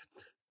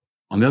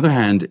 On the other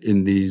hand,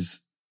 in this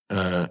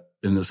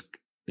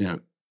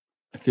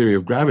theory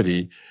of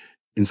gravity,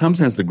 in some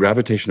sense, the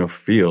gravitational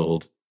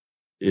field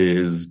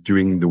is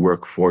doing the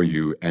work for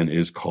you and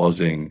is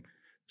causing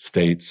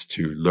states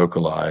to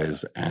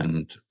localize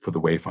and for the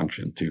wave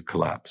function to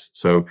collapse.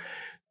 So,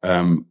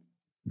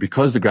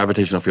 because the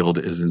gravitational field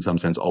is in some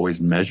sense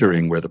always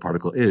measuring where the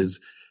particle is,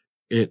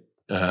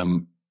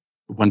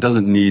 one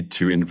doesn't need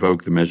to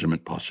invoke the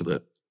measurement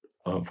postulate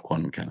of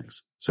quantum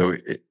mechanics. So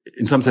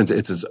in some sense,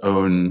 it's its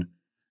own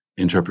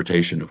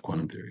interpretation of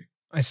quantum theory.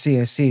 I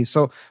see.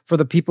 So for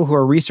the people who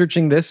are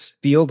researching this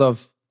field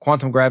of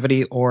quantum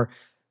gravity or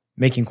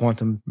making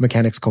quantum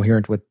mechanics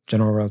coherent with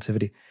general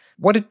relativity,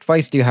 what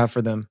advice do you have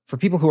for them? For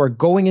people who are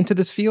going into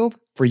this field,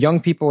 for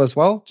young people as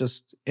well,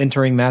 just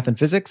entering math and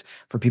physics,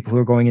 for people who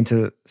are going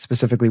into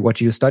specifically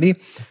what you study,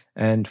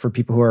 and for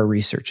people who are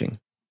researching?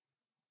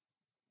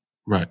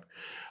 Right.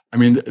 I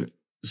mean,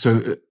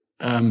 so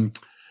I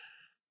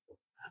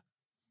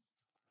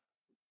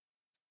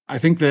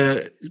think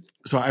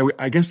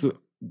I guess the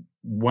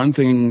one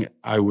thing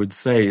I would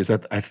say is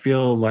that I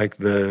feel like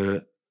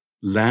the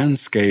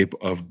landscape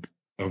of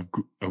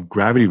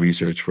gravity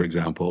research, for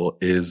example,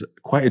 is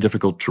quite a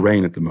difficult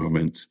terrain at the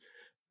moment,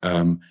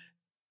 in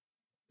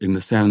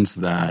the sense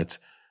that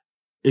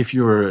if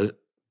you're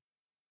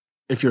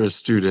a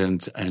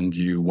student and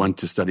you want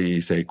to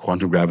study, say,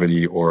 quantum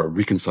gravity or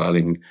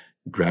reconciling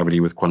gravity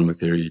with quantum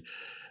theory,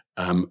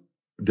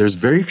 there's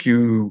very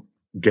few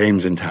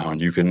games in town.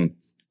 You can,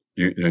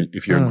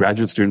 if you're a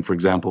graduate student, for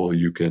example,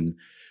 you can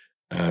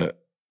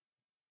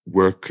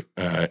work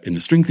in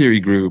the string theory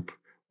group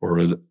or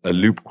a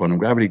loop quantum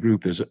gravity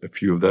group. There's a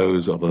few of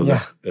those, although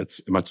that's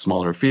a much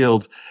smaller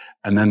field.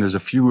 And then there's a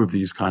few of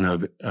these kind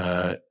of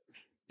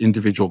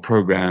individual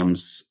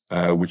programs,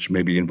 which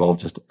maybe involve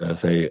just,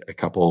 say, a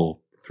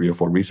couple, 3 or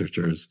 4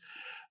 researchers.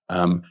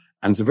 And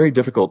it's a very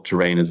difficult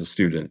terrain as a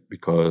student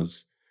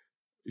because,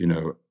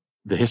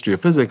 the history of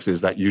physics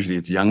is that usually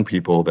it's young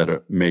people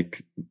that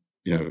make,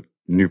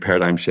 new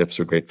paradigm shifts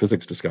or great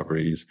physics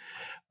discoveries.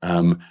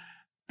 And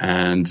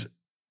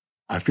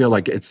I feel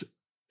like it's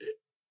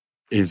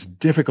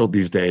difficult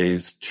these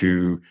days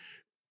to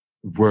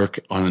work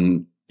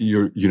on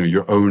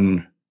your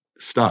own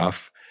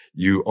stuff.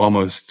 You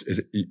almost,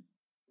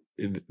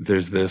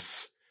 there's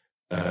this,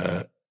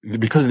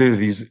 because there are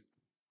these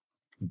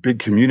big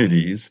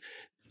communities,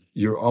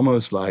 you're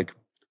almost like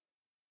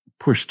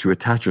pushed to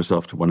attach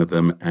yourself to one of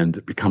them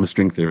and become a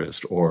string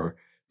theorist or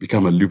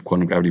become a loop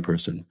quantum gravity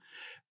person.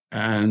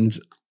 And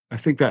I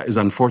think that is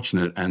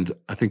unfortunate. And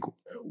I think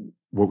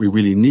what we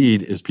really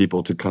need is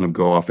people to kind of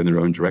go off in their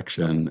own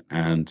direction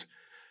and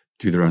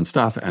do their own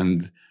stuff.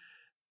 And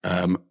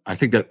I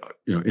think that,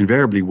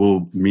 invariably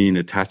will mean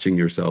attaching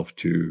yourself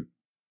to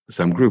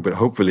some group, but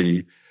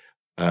hopefully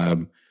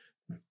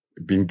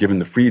being given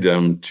the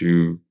freedom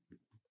to,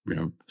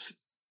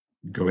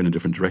 go in a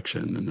different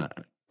direction. And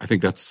I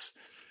think that's,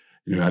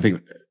 I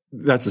think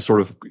that's the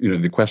sort of,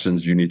 the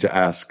questions you need to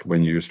ask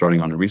when you're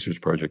starting on a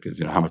research project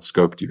is, how much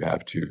scope do you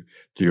have to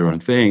do your own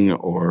thing?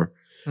 Or,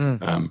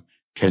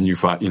 can you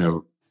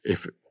find,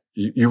 if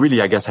you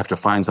really, I guess, have to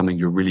find something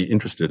you're really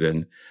interested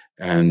in,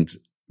 and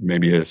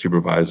maybe a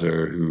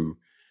supervisor who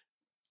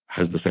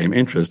has the same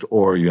interest,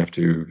 or you have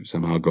to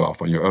somehow go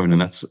off on your own.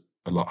 And that's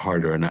a lot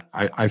harder. And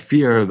I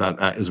fear that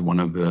that is one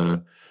of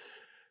the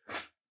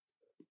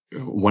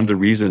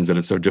reasons that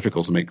it's so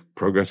difficult to make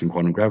progress in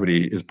quantum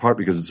gravity is part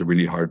because it's a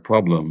really hard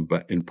problem,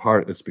 but in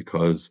part it's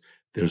because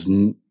there's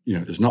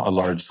not a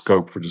large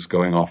scope for just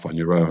going off on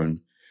your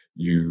own.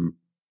 You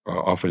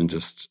are often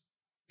just,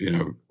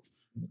 in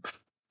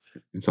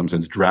some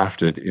sense,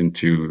 drafted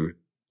into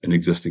an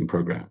existing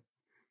program.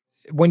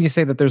 When you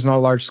say that there's not a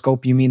large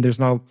scope, you mean there's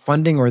not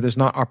funding or there's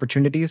not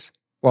opportunities?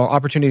 Well,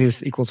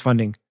 opportunities equals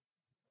funding.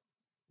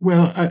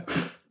 Well,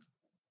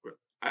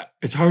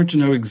 it's hard to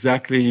know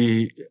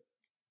exactly.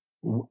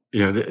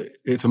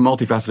 It's a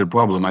multifaceted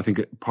problem. I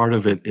think part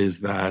of it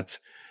is that,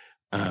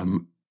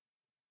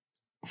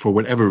 for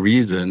whatever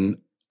reason,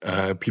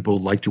 people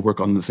like to work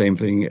on the same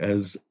thing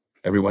as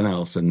everyone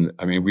else. And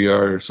I mean, we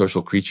are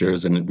social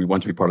creatures and we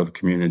want to be part of a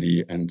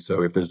community. And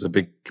so if there's a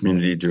big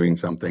community doing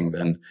something,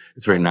 then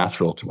it's very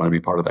natural to want to be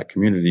part of that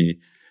community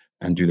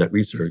and do that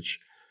research.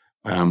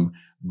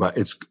 But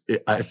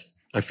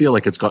I feel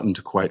like it's gotten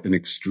to quite an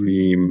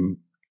extreme,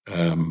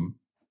 it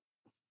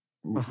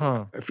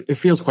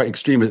feels quite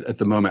extreme at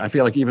the moment. I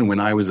feel like even when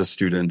I was a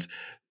student,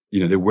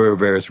 there were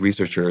various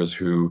researchers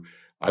who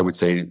I would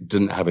say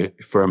didn't have a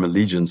firm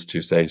allegiance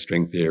to, say,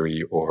 string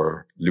theory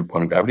or loop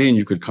quantum gravity, and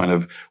you could kind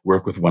of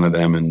work with one of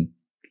them and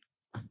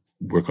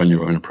work on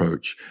your own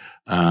approach.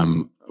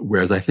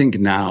 Whereas I think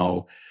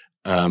now,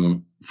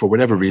 for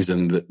whatever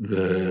reason,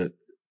 the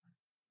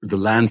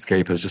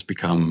landscape has just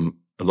become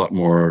a lot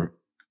more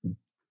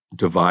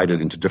divided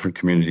into different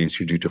communities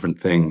who do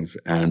different things,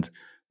 and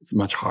it's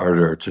much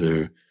harder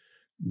to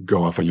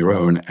go off on your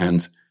own.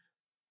 And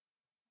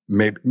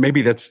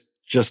maybe that's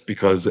just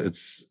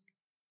because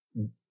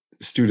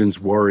students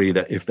worry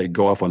that if they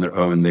go off on their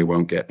own, they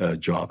won't get a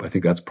job. I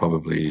think that's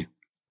probably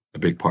a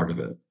big part of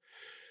it.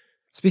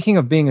 Speaking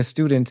of being a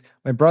student,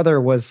 my brother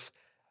was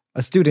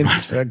a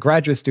student, a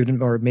graduate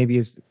student, or maybe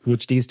a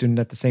PhD student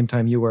at the same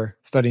time you were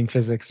studying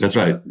physics. That's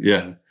right.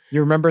 Yeah.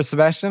 You remember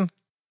Sebastian?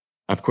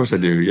 Of course I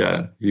do.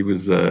 Yeah. He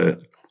was,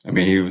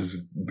 he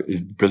was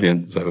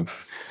brilliant. So,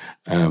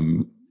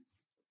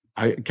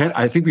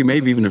 I think we may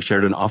have even have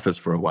shared an office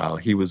for a while.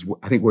 He was,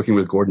 I think, working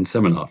with Gordon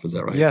Semenoff. Is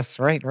that right? Yes.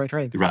 Right.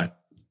 Right.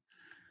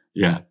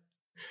 Yeah.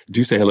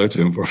 Do say hello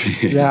to him for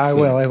me. Yeah, I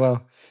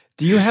will.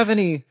 Do you have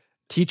any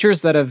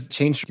teachers that have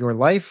changed your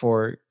life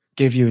or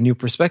gave you a new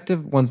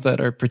perspective, ones that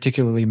are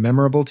particularly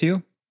memorable to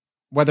you,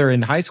 whether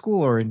in high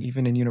school or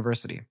even in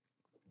university?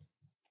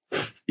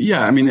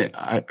 Yeah, I mean,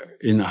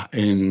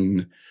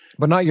 in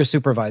but not your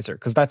supervisor,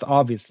 because that's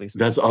obviously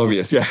that's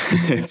obvious. Yeah,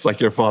 it's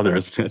like your father,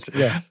 isn't it?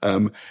 Yeah.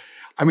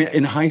 I mean,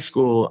 in high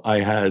school, I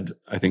had,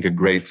 I think, a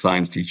great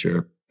science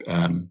teacher,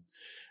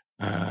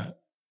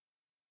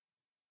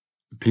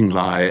 Ping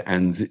Lai,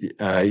 and he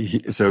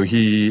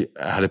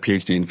had a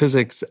PhD in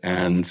physics,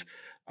 and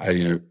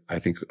I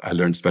think I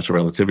learned special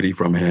relativity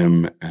from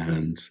him,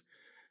 and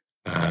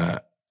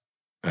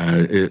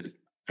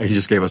he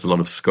just gave us a lot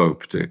of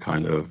scope to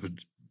kind of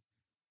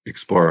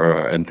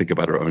explore and think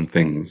about our own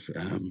things,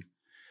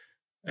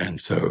 and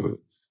so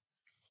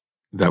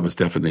that was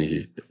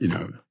definitely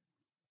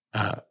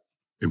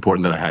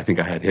important that I think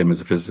I had him as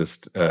a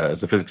physicist,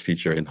 as a physics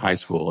teacher in high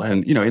school,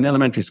 and in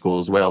elementary school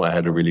as well. I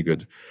had a really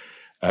good.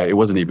 It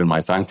wasn't even my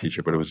science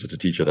teacher, but it was just a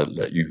teacher that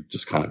let you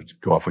just kind of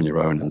go off on your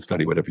own and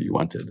study whatever you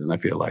wanted. And I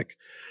feel like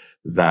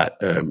that,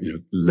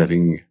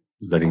 letting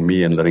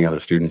me and letting other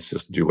students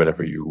just do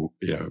whatever you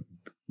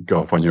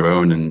go off on your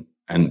own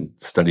and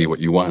study what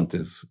you want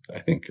is, I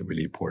think, a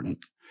really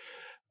important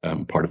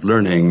part of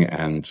learning.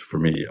 And for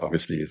me,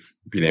 obviously, is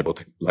being able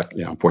to,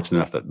 I'm fortunate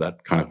enough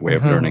that kind of way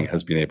of learning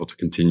has been able to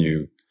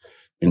continue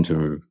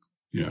into,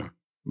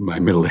 my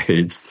middle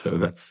age. So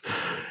that's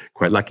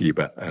quite lucky,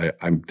 but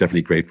I'm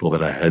definitely grateful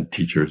that I had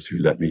teachers who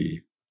let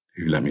me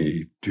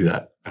do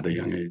that at a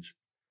young age.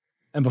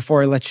 And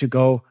before I let you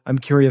go, I'm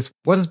curious,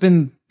 what has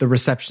been the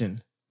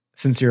reception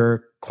since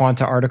your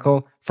Quanta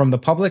article from the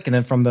public and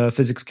then from the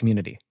physics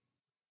community?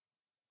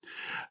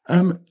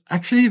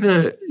 Actually,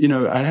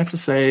 I have to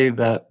say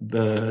that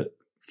the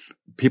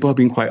people have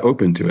been quite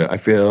open to it. I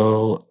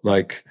feel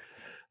like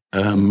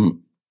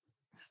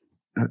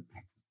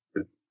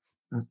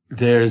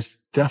there's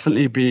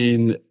definitely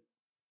been,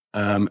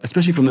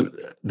 especially from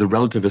the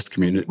relativist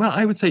community. Well,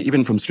 I would say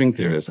even from string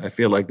theorists, I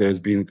feel like there's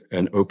been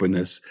an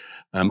openness.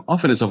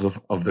 Often it's of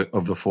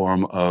the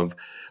form of,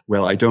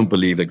 well, I don't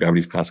believe that gravity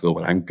is classical,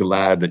 but I'm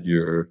glad that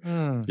you're,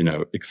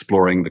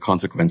 exploring the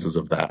consequences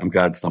of that. I'm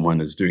glad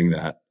someone is doing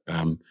that.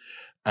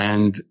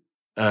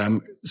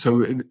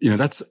 So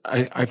that's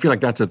I feel like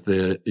that's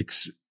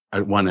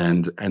at one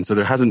end, and so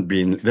there haven't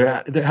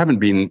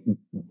been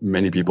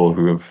many people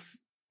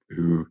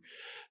who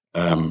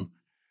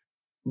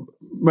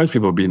most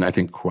people have been, I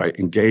think, quite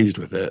engaged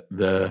with it.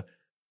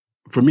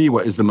 For me,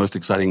 what is the most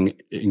exciting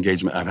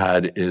engagement I've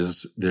had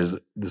is there's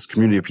this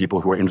community of people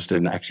who are interested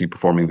in actually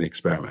performing the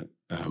experiment.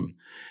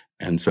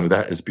 And so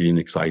that has been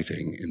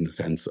exciting in the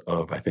sense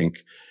of, I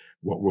think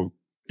what we're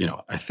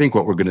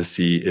going to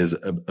see is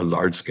a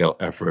large scale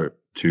effort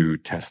to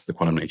test the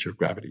quantum nature of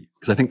gravity.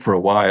 Because I think for a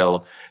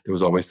while, there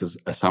was always this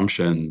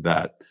assumption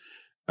that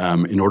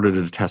in order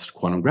to test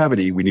quantum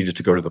gravity, we needed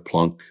to go to the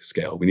Planck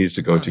scale. We needed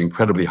to go to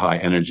incredibly high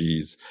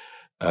energies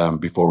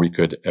before we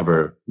could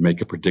ever make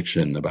a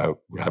prediction about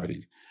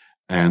gravity.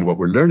 And what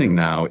we're learning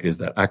now is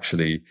that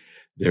actually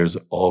there's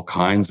all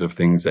kinds of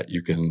things that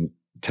you can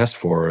test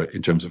for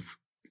in terms of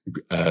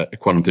a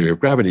quantum theory of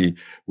gravity,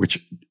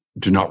 which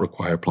do not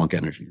require Planck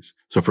energies.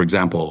 So for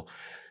example,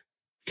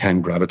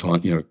 can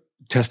graviton,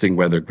 testing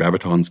whether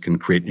gravitons can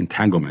create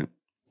entanglement,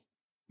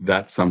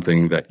 that's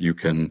something that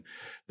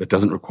that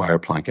doesn't require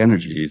Planck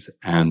energies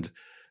and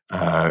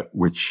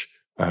which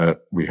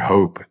we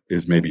hope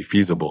is maybe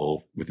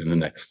feasible within the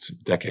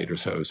next decade or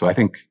so. So I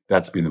think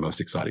that's been the most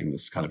exciting,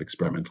 this kind of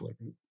experimental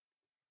effort.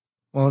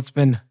 Well, it's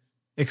been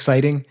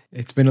exciting.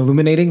 It's been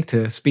illuminating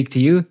to speak to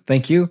you.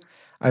 Thank you.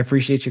 I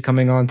appreciate you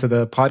coming on to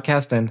the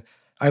podcast, and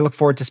I look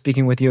forward to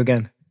speaking with you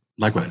again.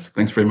 Likewise.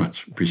 Thanks very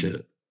much. Appreciate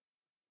it.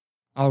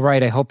 All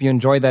right, I hope you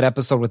enjoyed that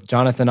episode with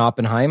Jonathan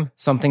Oppenheim.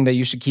 Something that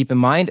you should keep in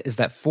mind is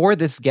that for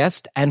this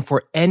guest and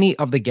for any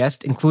of the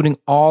guests, including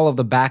all of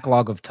the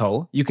backlog of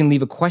TOE, you can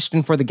leave a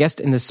question for the guest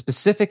in the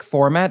specific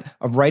format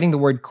of writing the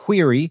word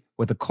query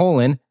with a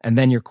colon and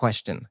then your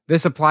question.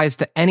 This applies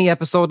to any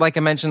episode, like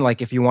I mentioned,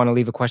 like if you want to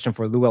leave a question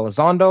for Lou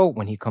Elizondo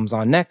when he comes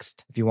on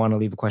next, if you want to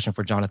leave a question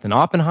for Jonathan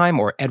Oppenheim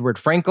or Edward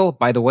Frankel.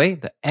 By the way,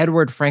 the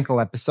Edward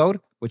Frankel episode,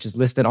 which is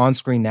listed on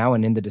screen now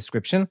and in the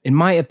description, in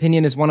my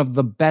opinion, is one of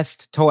the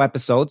best TOE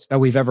episodes that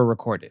we've ever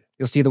recorded.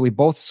 You'll see that we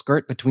both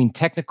skirt between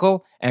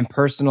technical and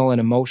personal and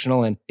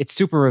emotional, and it's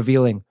super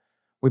revealing.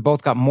 We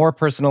both got more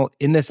personal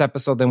in this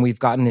episode than we've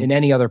gotten in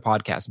any other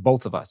podcast,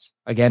 both of us.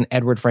 Again,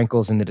 Edward Frankel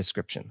is in the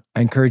description.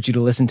 I encourage you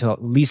to listen to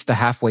at least the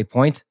halfway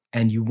point,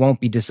 and you won't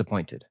be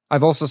disappointed.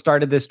 I've also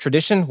started this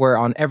tradition where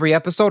on every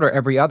episode or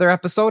every other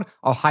episode,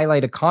 I'll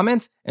highlight a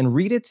comment and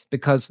read it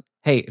because,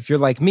 hey, if you're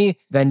like me,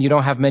 then you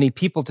don't have many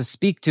people to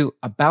speak to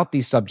about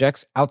these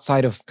subjects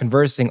outside of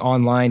conversing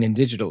online and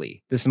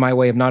digitally. This is my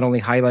way of not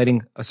only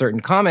highlighting a certain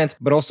comment,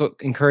 but also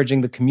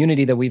encouraging the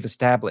community that we've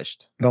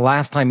established. The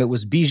last time it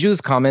was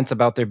Bijou's comment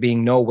about there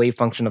being no wave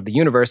function of the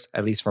universe,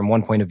 at least from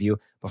one point of view,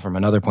 but from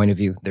another point of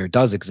view, there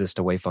does exist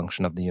a wave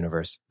function of the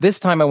universe. This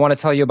time I want to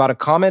tell you about a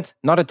comment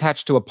not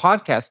attached to a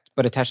podcast,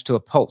 but attached to a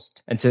post.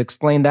 And to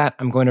explain that,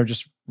 I'm going to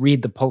just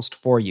read the post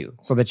for you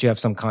so that you have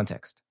some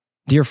context.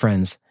 Dear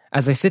friends,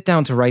 as I sit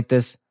down to write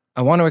this,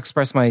 I want to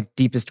express my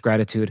deepest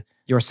gratitude.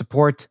 Your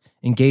support,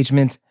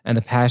 engagement, and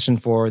the passion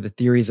for the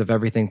Theories of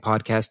Everything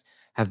podcast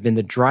have been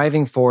the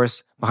driving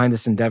force behind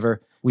this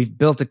endeavor. We've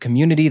built a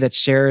community that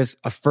shares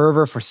a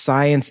fervor for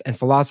science and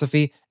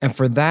philosophy, and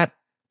for that,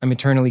 I'm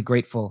eternally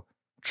grateful.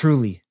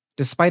 Truly.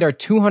 Despite our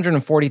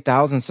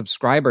 240,000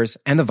 subscribers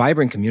and the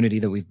vibrant community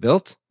that we've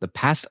built, the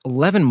past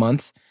 11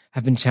 months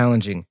have been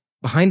challenging.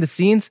 Behind the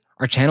scenes,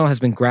 our channel has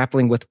been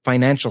grappling with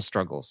financial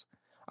struggles.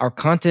 Our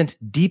content,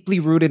 deeply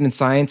rooted in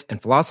science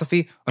and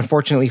philosophy,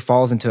 unfortunately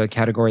falls into a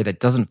category that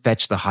doesn't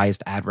fetch the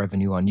highest ad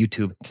revenue on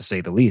YouTube, to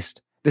say the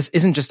least. This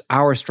isn't just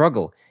our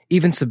struggle.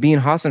 Even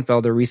Sabine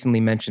Hossenfelder recently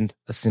mentioned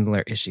a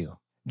similar issue.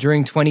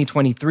 During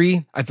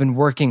 2023, I've been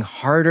working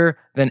harder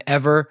than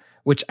ever,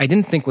 which I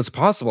didn't think was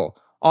possible,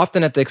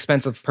 often at the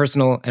expense of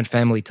personal and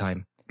family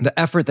time. The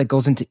effort that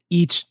goes into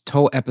each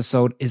TOE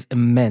episode is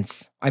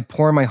immense. I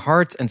pour my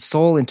heart and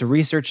soul into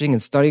researching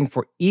and studying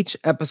for each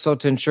episode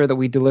to ensure that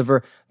we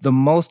deliver the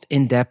most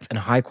in-depth and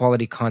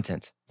high-quality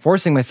content.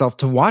 Forcing myself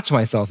to watch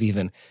myself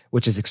even,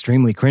 which is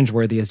extremely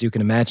cringeworthy as you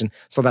can imagine,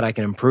 so that I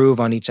can improve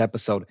on each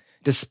episode.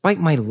 Despite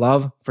my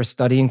love for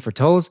studying for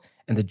TOEs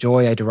and the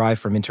joy I derive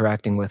from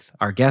interacting with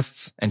our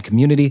guests and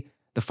community,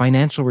 the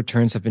financial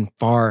returns have been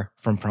far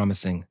from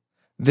promising.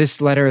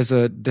 This letter is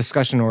a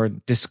discussion or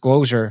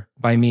disclosure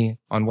by me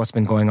on what's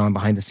been going on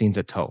behind the scenes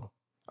at TOE.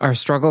 Our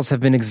struggles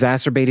have been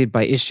exacerbated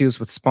by issues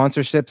with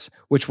sponsorships,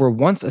 which were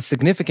once a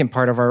significant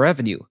part of our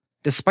revenue.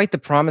 Despite the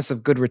promise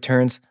of good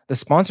returns, the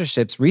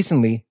sponsorships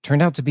recently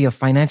turned out to be a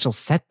financial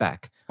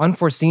setback.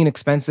 Unforeseen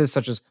expenses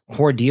such as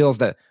poor deals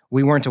that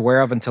we weren't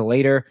aware of until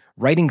later,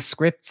 writing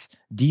scripts,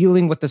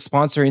 dealing with the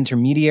sponsor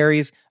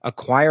intermediaries,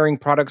 acquiring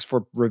products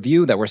for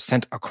review that were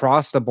sent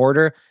across the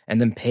border, and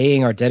then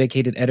paying our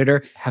dedicated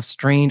editor have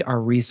strained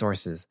our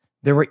resources.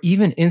 There were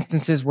even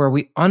instances where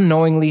we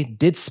unknowingly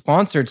did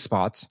sponsored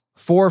spots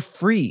for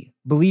free,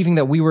 believing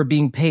that we were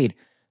being paid.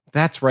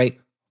 That's right,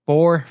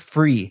 for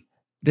free.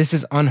 This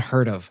is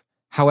unheard of.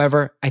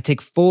 However, I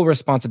take full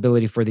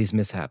responsibility for these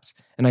mishaps,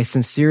 and I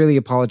sincerely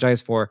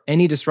apologize for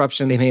any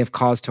disruption they may have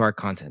caused to our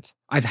content.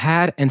 I've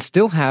had and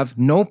still have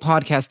no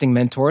podcasting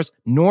mentors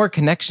nor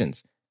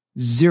connections.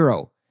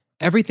 Zero.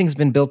 Everything's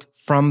been built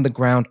from the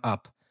ground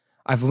up.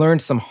 I've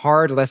learned some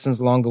hard lessons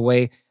along the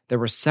way. There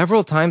were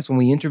several times when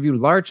we interviewed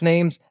large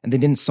names and they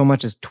didn't so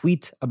much as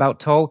tweet about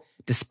TOE,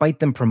 despite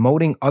them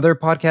promoting other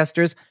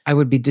podcasters, I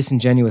would be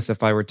disingenuous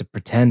if I were to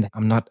pretend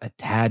I'm not a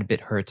tad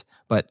bit hurt,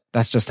 but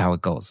that's just how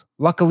it goes.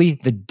 Luckily,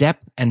 the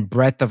depth and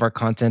breadth of our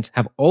content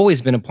have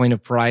always been a point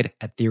of pride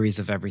at Theories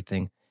of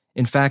Everything.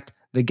 In fact,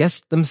 the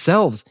guests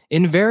themselves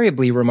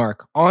invariably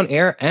remark on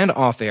air and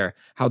off air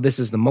how this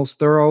is the most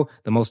thorough,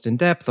 the most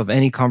in-depth of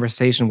any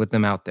conversation with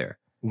them out there.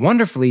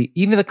 Wonderfully,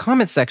 even the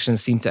comment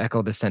sections seem to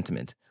echo this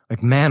sentiment.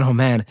 Like, man, oh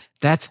man,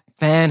 that's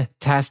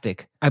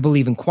fantastic. I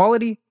believe in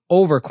quality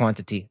over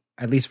quantity,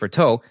 at least for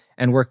Toe,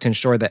 and work to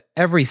ensure that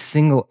every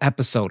single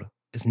episode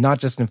is not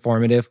just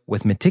informative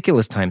with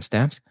meticulous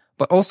timestamps,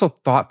 but also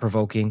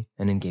thought-provoking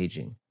and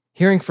engaging.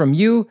 Hearing from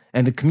you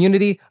and the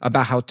community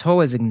about how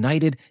Toe has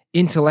ignited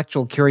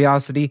intellectual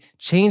curiosity,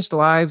 changed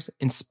lives,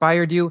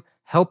 inspired you,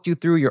 helped you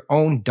through your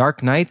own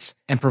dark nights,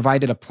 and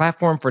provided a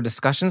platform for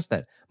discussions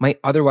that might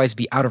otherwise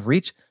be out of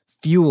reach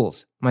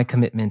fuels my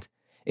commitment.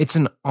 It's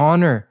an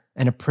honor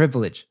and a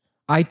privilege.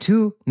 I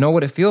too know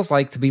what it feels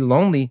like to be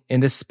lonely in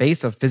this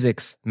space of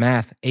physics,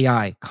 math,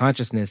 AI,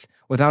 consciousness,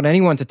 without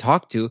anyone to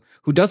talk to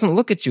who doesn't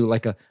look at you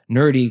like a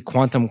nerdy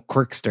quantum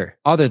quirkster,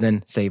 other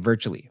than, say,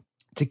 virtually.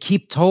 To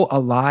keep Toe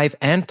alive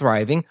and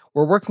thriving,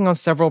 we're working on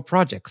several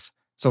projects.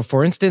 So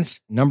for instance,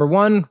 number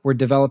one, we're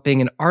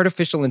developing an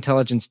artificial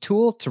intelligence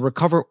tool to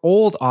recover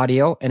old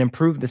audio and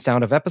improve the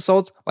sound of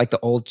episodes, like the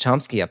old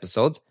Chomsky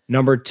episodes.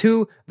 Number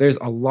two, there's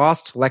a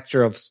lost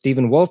lecture of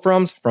Stephen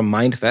Wolfram's from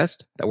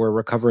Mindfest that we're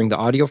recovering the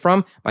audio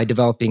from by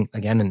developing,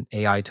 again, an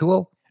AI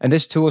tool. And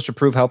this tool should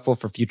prove helpful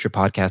for future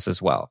podcasts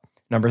as well.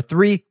 Number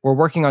three, we're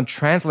working on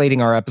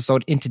translating our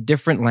episode into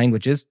different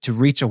languages to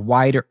reach a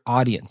wider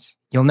audience.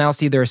 You'll now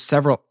see there are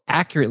several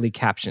accurately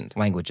captioned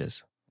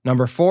languages.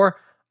 Number four,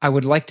 I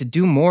would like to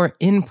do more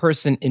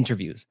in-person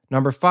interviews.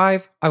 Number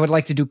five, I would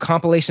like to do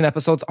compilation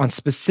episodes on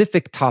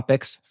specific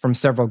topics from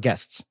several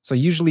guests. So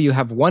usually you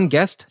have one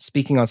guest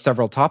speaking on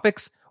several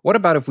topics. What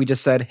about if we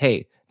just said,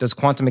 hey, does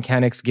quantum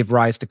mechanics give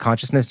rise to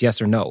consciousness, yes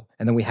or no?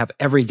 And then we have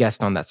every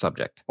guest on that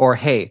subject. Or,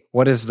 hey,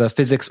 what is the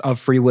physics of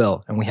free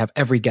will? And we have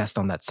every guest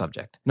on that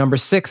subject. Number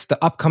six,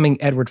 the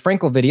upcoming Edward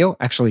Frankel video.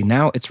 Actually,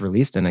 now it's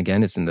released, and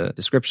again, it's in the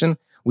description.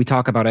 We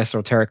talk about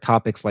esoteric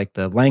topics like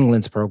the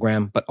Langlands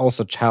program, but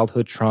also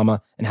childhood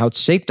trauma and how it's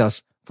shaped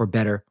us for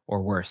better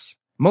or worse.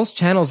 Most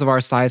channels of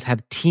our size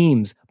have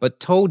teams, but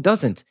Toe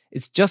doesn't.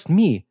 It's just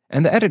me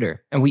and the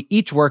editor, and we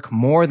each work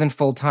more than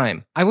full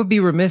time. I would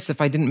be remiss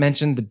if I didn't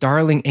mention the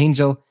darling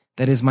angel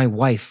that is my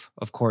wife,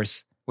 of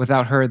course.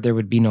 Without her, there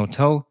would be no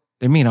Toe.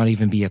 There may not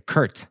even be a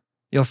Kurt.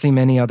 You'll see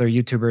many other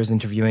YouTubers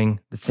interviewing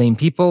the same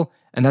people,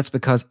 and that's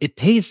because it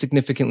pays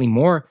significantly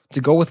more to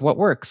go with what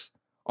works.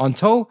 On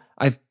Toe,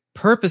 I've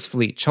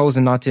purposefully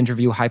chosen not to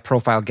interview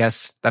high-profile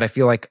guests that I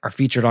feel like are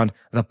featured on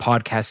the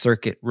podcast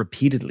circuit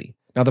repeatedly.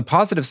 Now, the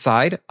positive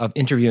side of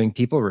interviewing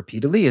people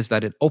repeatedly is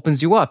that it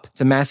opens you up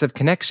to massive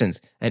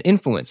connections and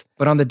influence.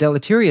 But on the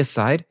deleterious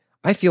side,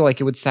 I feel like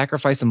it would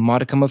sacrifice a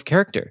modicum of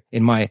character,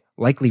 in my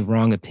likely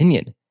wrong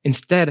opinion.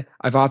 Instead,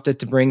 I've opted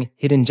to bring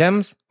hidden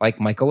gems like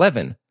Michael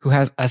Levin, who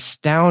has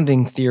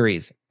astounding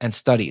theories and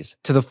studies,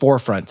 to the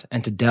forefront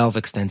and to delve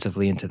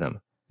extensively into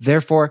them.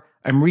 Therefore,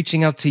 I'm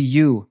reaching out to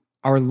you,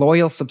 our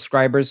loyal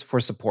subscribers,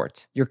 for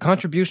support. Your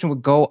contribution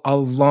would go a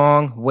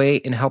long way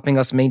in helping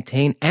us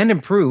maintain and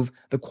improve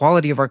the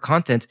quality of our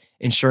content,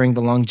 ensuring the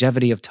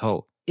longevity of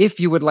Toe. If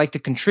you would like to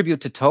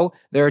contribute to Toe,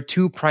 there are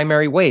two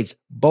primary ways,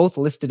 both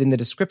listed in the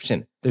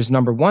description. There's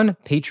number one,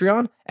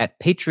 Patreon at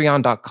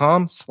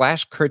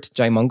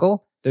patreon.com/KurtJaimungal.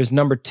 There's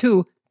number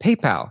two,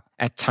 PayPal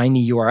at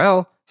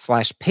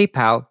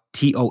tinyurl/PayPal,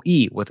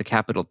 TOE with a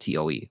capital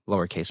TOE,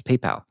 lowercase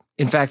PayPal.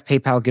 In fact,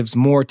 PayPal gives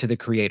more to the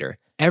creator.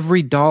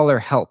 Every dollar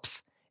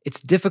helps.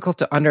 It's difficult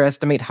to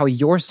underestimate how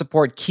your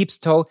support keeps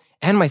Toe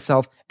and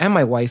myself and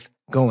my wife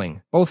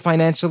going, both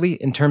financially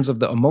in terms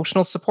of the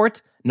emotional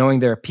support, knowing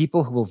there are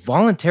people who will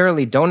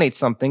voluntarily donate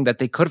something that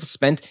they could have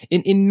spent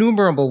in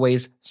innumerable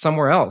ways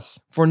somewhere else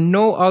for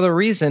no other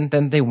reason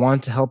than they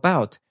want to help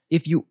out.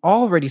 If you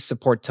already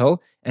support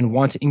Toe and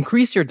want to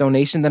increase your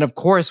donation, then of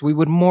course we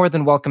would more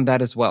than welcome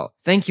that as well.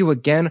 Thank you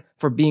again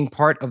for being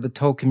part of the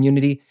Toe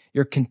community.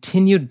 Your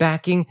continued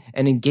backing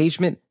and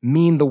engagement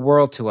mean the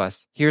world to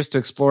us. Here's to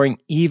exploring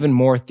even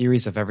more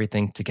theories of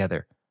everything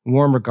together.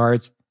 Warm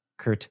regards,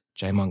 Kurt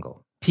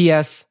Jaimungal.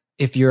 P.S.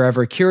 If you're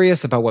ever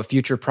curious about what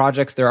future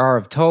projects there are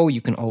of Toe,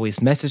 you can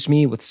always message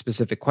me with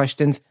specific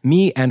questions.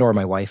 Me and or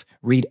my wife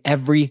read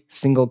every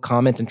single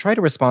comment and try to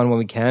respond when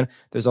we can.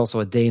 There's also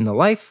a day in the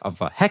life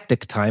of a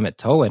hectic time at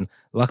Toe, and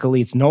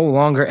luckily it's no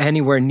longer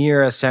anywhere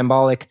near as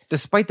shambolic.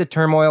 Despite the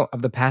turmoil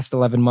of the past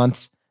 11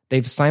 months,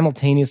 they've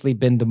simultaneously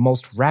been the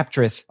most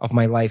rapturous of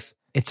my life.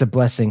 It's a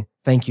blessing.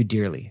 Thank you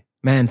dearly.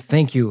 Man,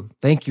 thank you.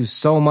 Thank you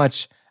so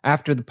much.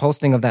 After the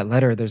posting of that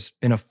letter, there's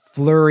been a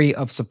flurry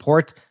of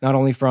support, not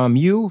only from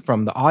you,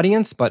 from the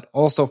audience, but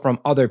also from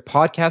other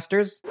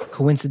podcasters.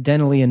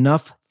 Coincidentally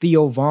enough,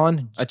 Theo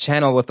Vaughn, a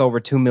channel with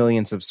over 2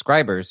 million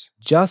subscribers,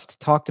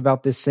 just talked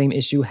about this same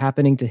issue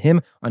happening to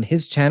him on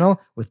his channel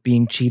with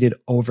being cheated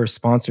over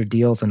sponsored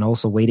deals and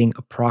also waiting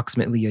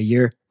approximately a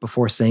year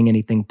before saying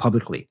anything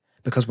publicly,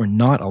 because we're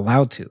not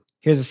allowed to.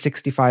 Here's a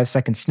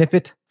 65-second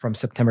snippet from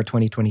September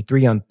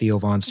 2023 on Theo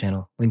Vaughn's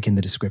channel. Link in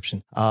the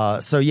description.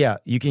 So yeah,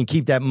 you can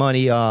keep that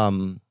money,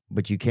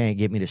 but you can't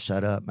get me to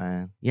shut up,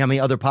 man. You know how many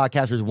other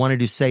podcasters wanted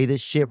to say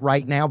this shit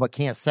right now but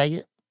can't say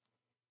it?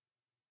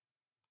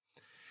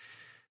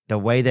 The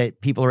way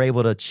that people are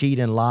able to cheat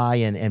and lie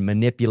and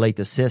manipulate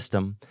the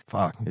system,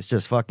 fuck, it's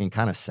just fucking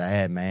kind of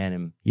sad, man.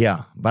 And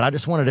yeah, but I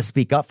just wanted to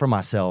speak up for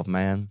myself,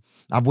 man.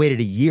 I've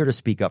waited a year to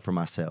speak up for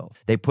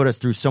myself. They put us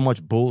through so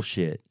much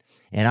bullshit.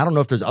 And I don't know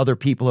if there's other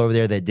people over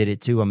there that did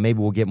it too, and maybe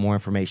we'll get more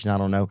information. I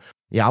don't know.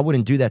 Yeah, I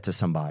wouldn't do that to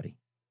somebody.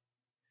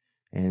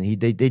 And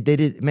they did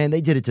it, man.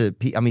 They did it to,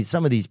 I mean,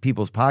 some of these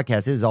people's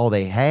podcasts, this is all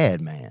they had,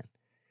 man.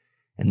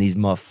 And these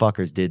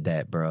motherfuckers did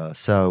that, bruh.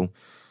 So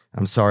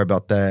I'm sorry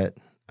about that.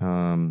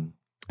 And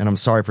I'm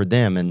sorry for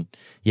them. And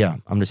yeah,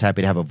 I'm just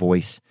happy to have a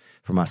voice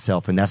for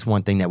myself. And that's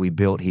one thing that we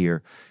built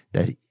here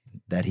that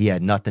he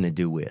had nothing to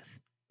do with.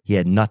 He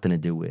had nothing to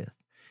do with.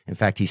 In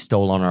fact, he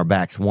stole on our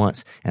backs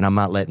once, and I'm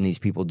not letting these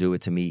people do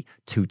it to me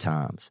 2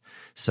 times.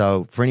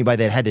 So for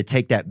anybody that had to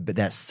take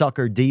that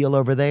sucker deal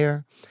over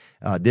there,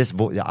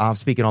 I'm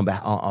speaking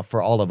on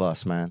for all of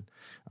us, man,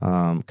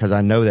 because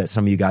I know that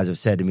some of you guys have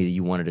said to me that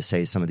you wanted to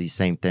say some of these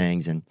same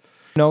things. And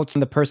Notes,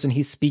 and the person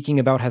he's speaking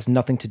about has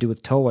nothing to do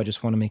with Toe. I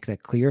just want to make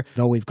that clear,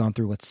 though we've gone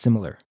through what's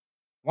similar.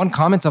 One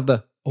comment of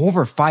the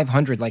over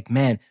 500, like,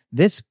 man,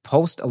 this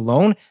post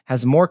alone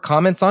has more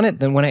comments on it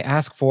than when I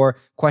ask for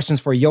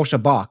questions for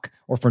Yosha Bach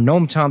or for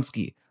Noam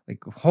Chomsky.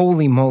 Like,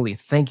 holy moly,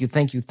 thank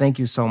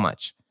you so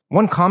much.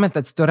 One comment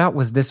that stood out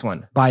was this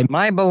one by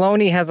My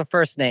Baloney Has a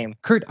First Name.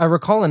 Kurt. I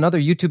recall another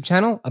YouTube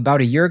channel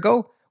about a year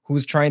ago who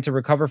was trying to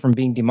recover from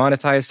being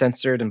demonetized,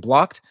 censored, and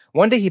blocked.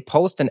 One day he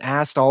posted and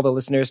asked all the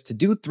listeners to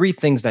do 3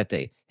 things that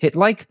day: hit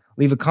like,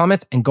 leave a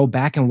comment, and go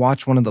back and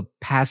watch one of the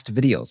past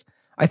videos.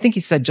 I think he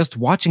said just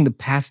watching the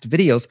past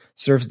videos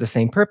serves the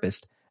same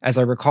purpose. As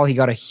I recall, he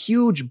got a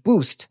huge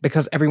boost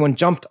because everyone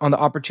jumped on the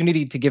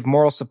opportunity to give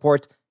moral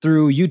support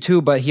through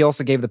YouTube, but he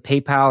also gave the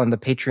PayPal and the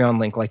Patreon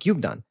link like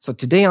you've done. So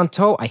today on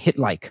Toe, I hit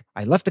like.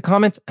 I left a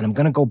comment, and I'm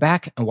going to go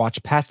back and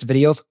watch past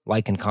videos,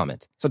 like and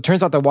comment. So it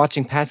turns out that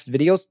watching past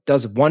videos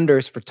does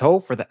wonders for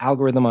Toe, for the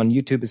algorithm on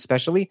YouTube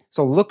especially.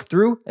 So look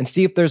through and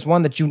see if there's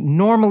one that you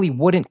normally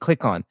wouldn't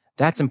click on.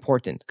 That's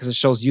important because it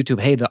shows YouTube,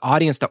 hey, the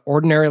audience that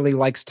ordinarily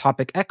likes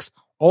topic X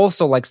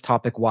also likes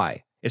topic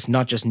Y. It's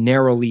not just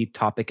narrowly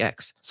topic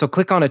X. So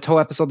click on a Toe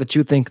episode that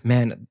you think,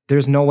 man,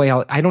 there's no way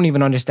I don't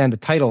even understand the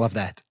title of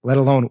that, let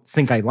alone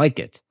think I like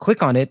it.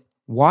 Click on it,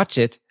 watch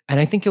it, and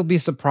I think you'll be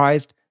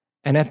surprised.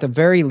 And at the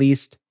very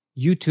least,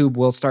 YouTube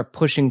will start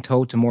pushing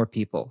Toe to more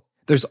people.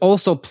 There's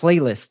also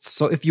playlists.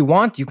 So if you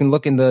want, you can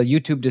look in the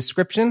YouTube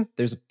description.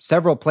 There's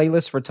several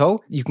playlists for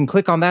Toe. You can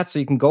click on that so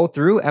you can go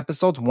through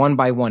episodes one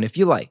by one if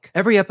you like.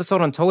 Every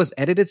episode on Toe is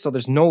edited so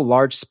there's no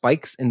large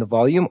spikes in the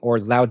volume or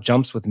loud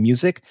jumps with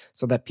music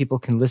so that people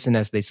can listen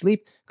as they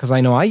sleep. Because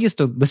I know I used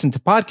to listen to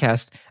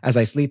podcasts as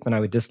I sleep, and I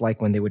would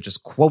dislike when they would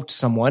just quote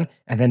someone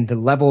and then the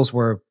levels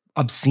were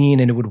obscene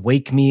and it would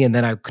wake me and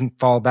then I couldn't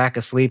fall back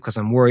asleep because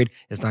I'm worried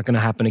it's not going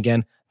to happen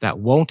again. That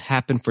won't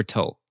happen for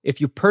Toe. If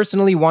you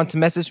personally want to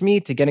message me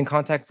to get in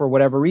contact for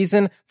whatever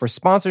reason, for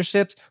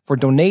sponsorships, for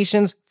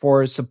donations,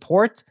 for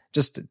support,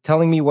 just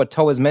telling me what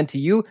Toe has meant to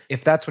you,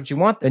 if that's what you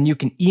want, then you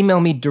can email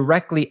me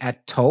directly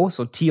at Toe,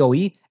 so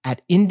T-O-E,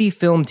 at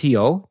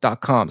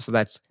indiefilmto.com. So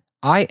that's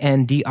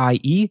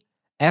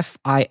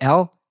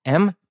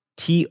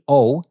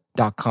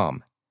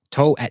INDIEFILMTO.com.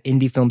 Toe at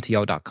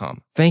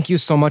indiefilmto.com. Thank you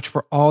so much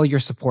for all your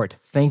support.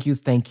 Thank you.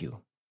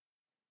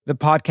 The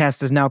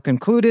podcast is now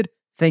concluded.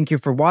 Thank you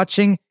for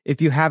watching.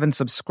 If you haven't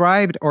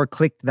subscribed or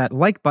clicked that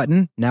like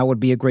button, now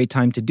would be a great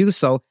time to do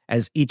so,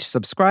 as each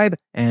subscribe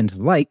and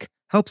like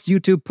helps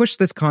YouTube push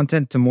this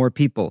content to more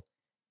people.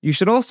 You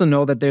should also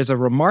know that there's a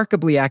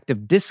remarkably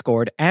active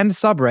Discord and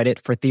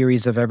subreddit for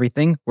Theories of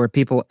Everything, where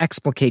people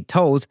explicate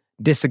toes,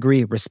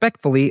 disagree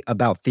respectfully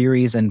about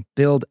theories, and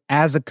build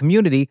as a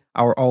community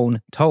our own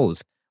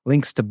toes.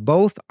 Links to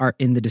both are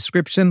in the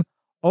description.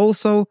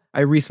 Also, I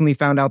recently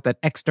found out that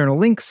external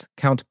links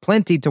count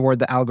plenty toward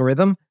the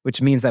algorithm,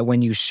 which means that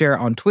when you share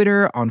on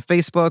Twitter, on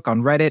Facebook,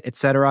 on Reddit,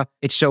 etc.,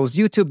 it shows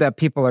YouTube that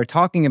people are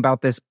talking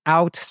about this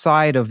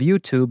outside of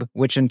YouTube,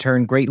 which in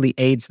turn greatly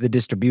aids the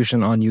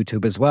distribution on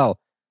YouTube as well.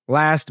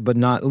 Last but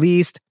not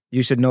least,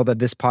 you should know that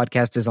this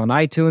podcast is on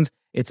iTunes,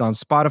 it's on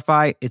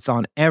Spotify, it's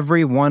on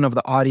every one of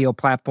the audio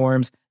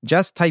platforms.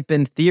 Just type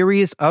in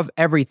Theories of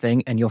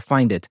Everything and you'll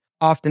find it.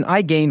 Often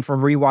I gain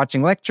from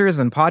rewatching lectures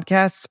and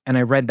podcasts, and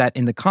I read that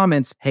in the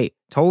comments, hey,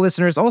 Toe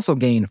listeners also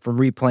gain from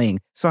replaying.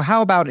 So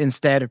how about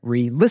instead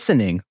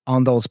re-listening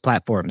on those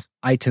platforms?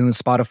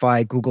 iTunes,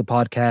 Spotify, Google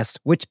Podcasts,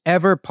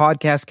 whichever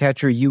podcast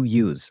catcher you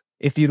use.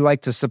 If you'd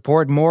like to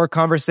support more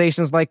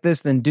conversations like this,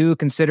 then do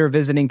consider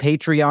visiting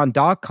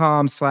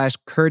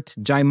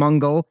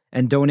patreon.com/KurtJaimungal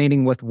and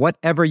donating with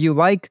whatever you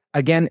like.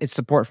 Again, it's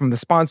support from the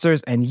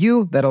sponsors and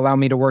you that allow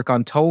me to work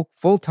on Toe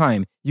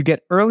full-time. You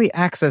get early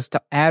access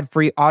to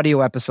ad-free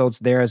audio episodes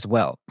there as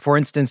well. For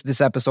instance,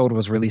 this episode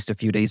was released a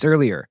few days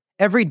earlier.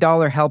 Every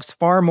dollar helps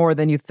far more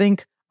than you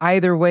think.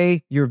 Either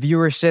way, your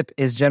viewership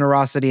is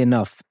generosity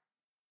enough.